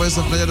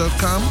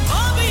 radiovoiceofnaija.com,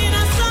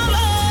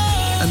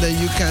 and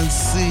then you can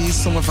see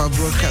some of our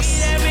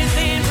broadcasts.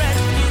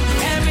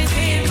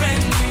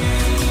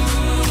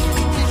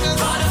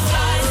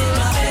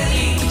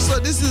 So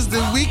this is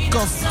the week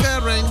of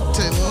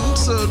parenting.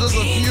 So those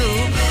of you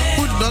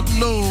who do not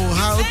know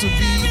how to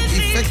be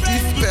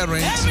effective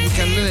parents, you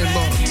can learn a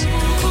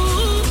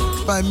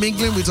lot by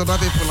mingling with other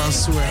people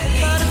as well.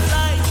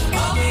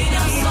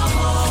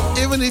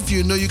 Even if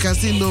you know, you can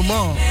still know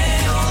more.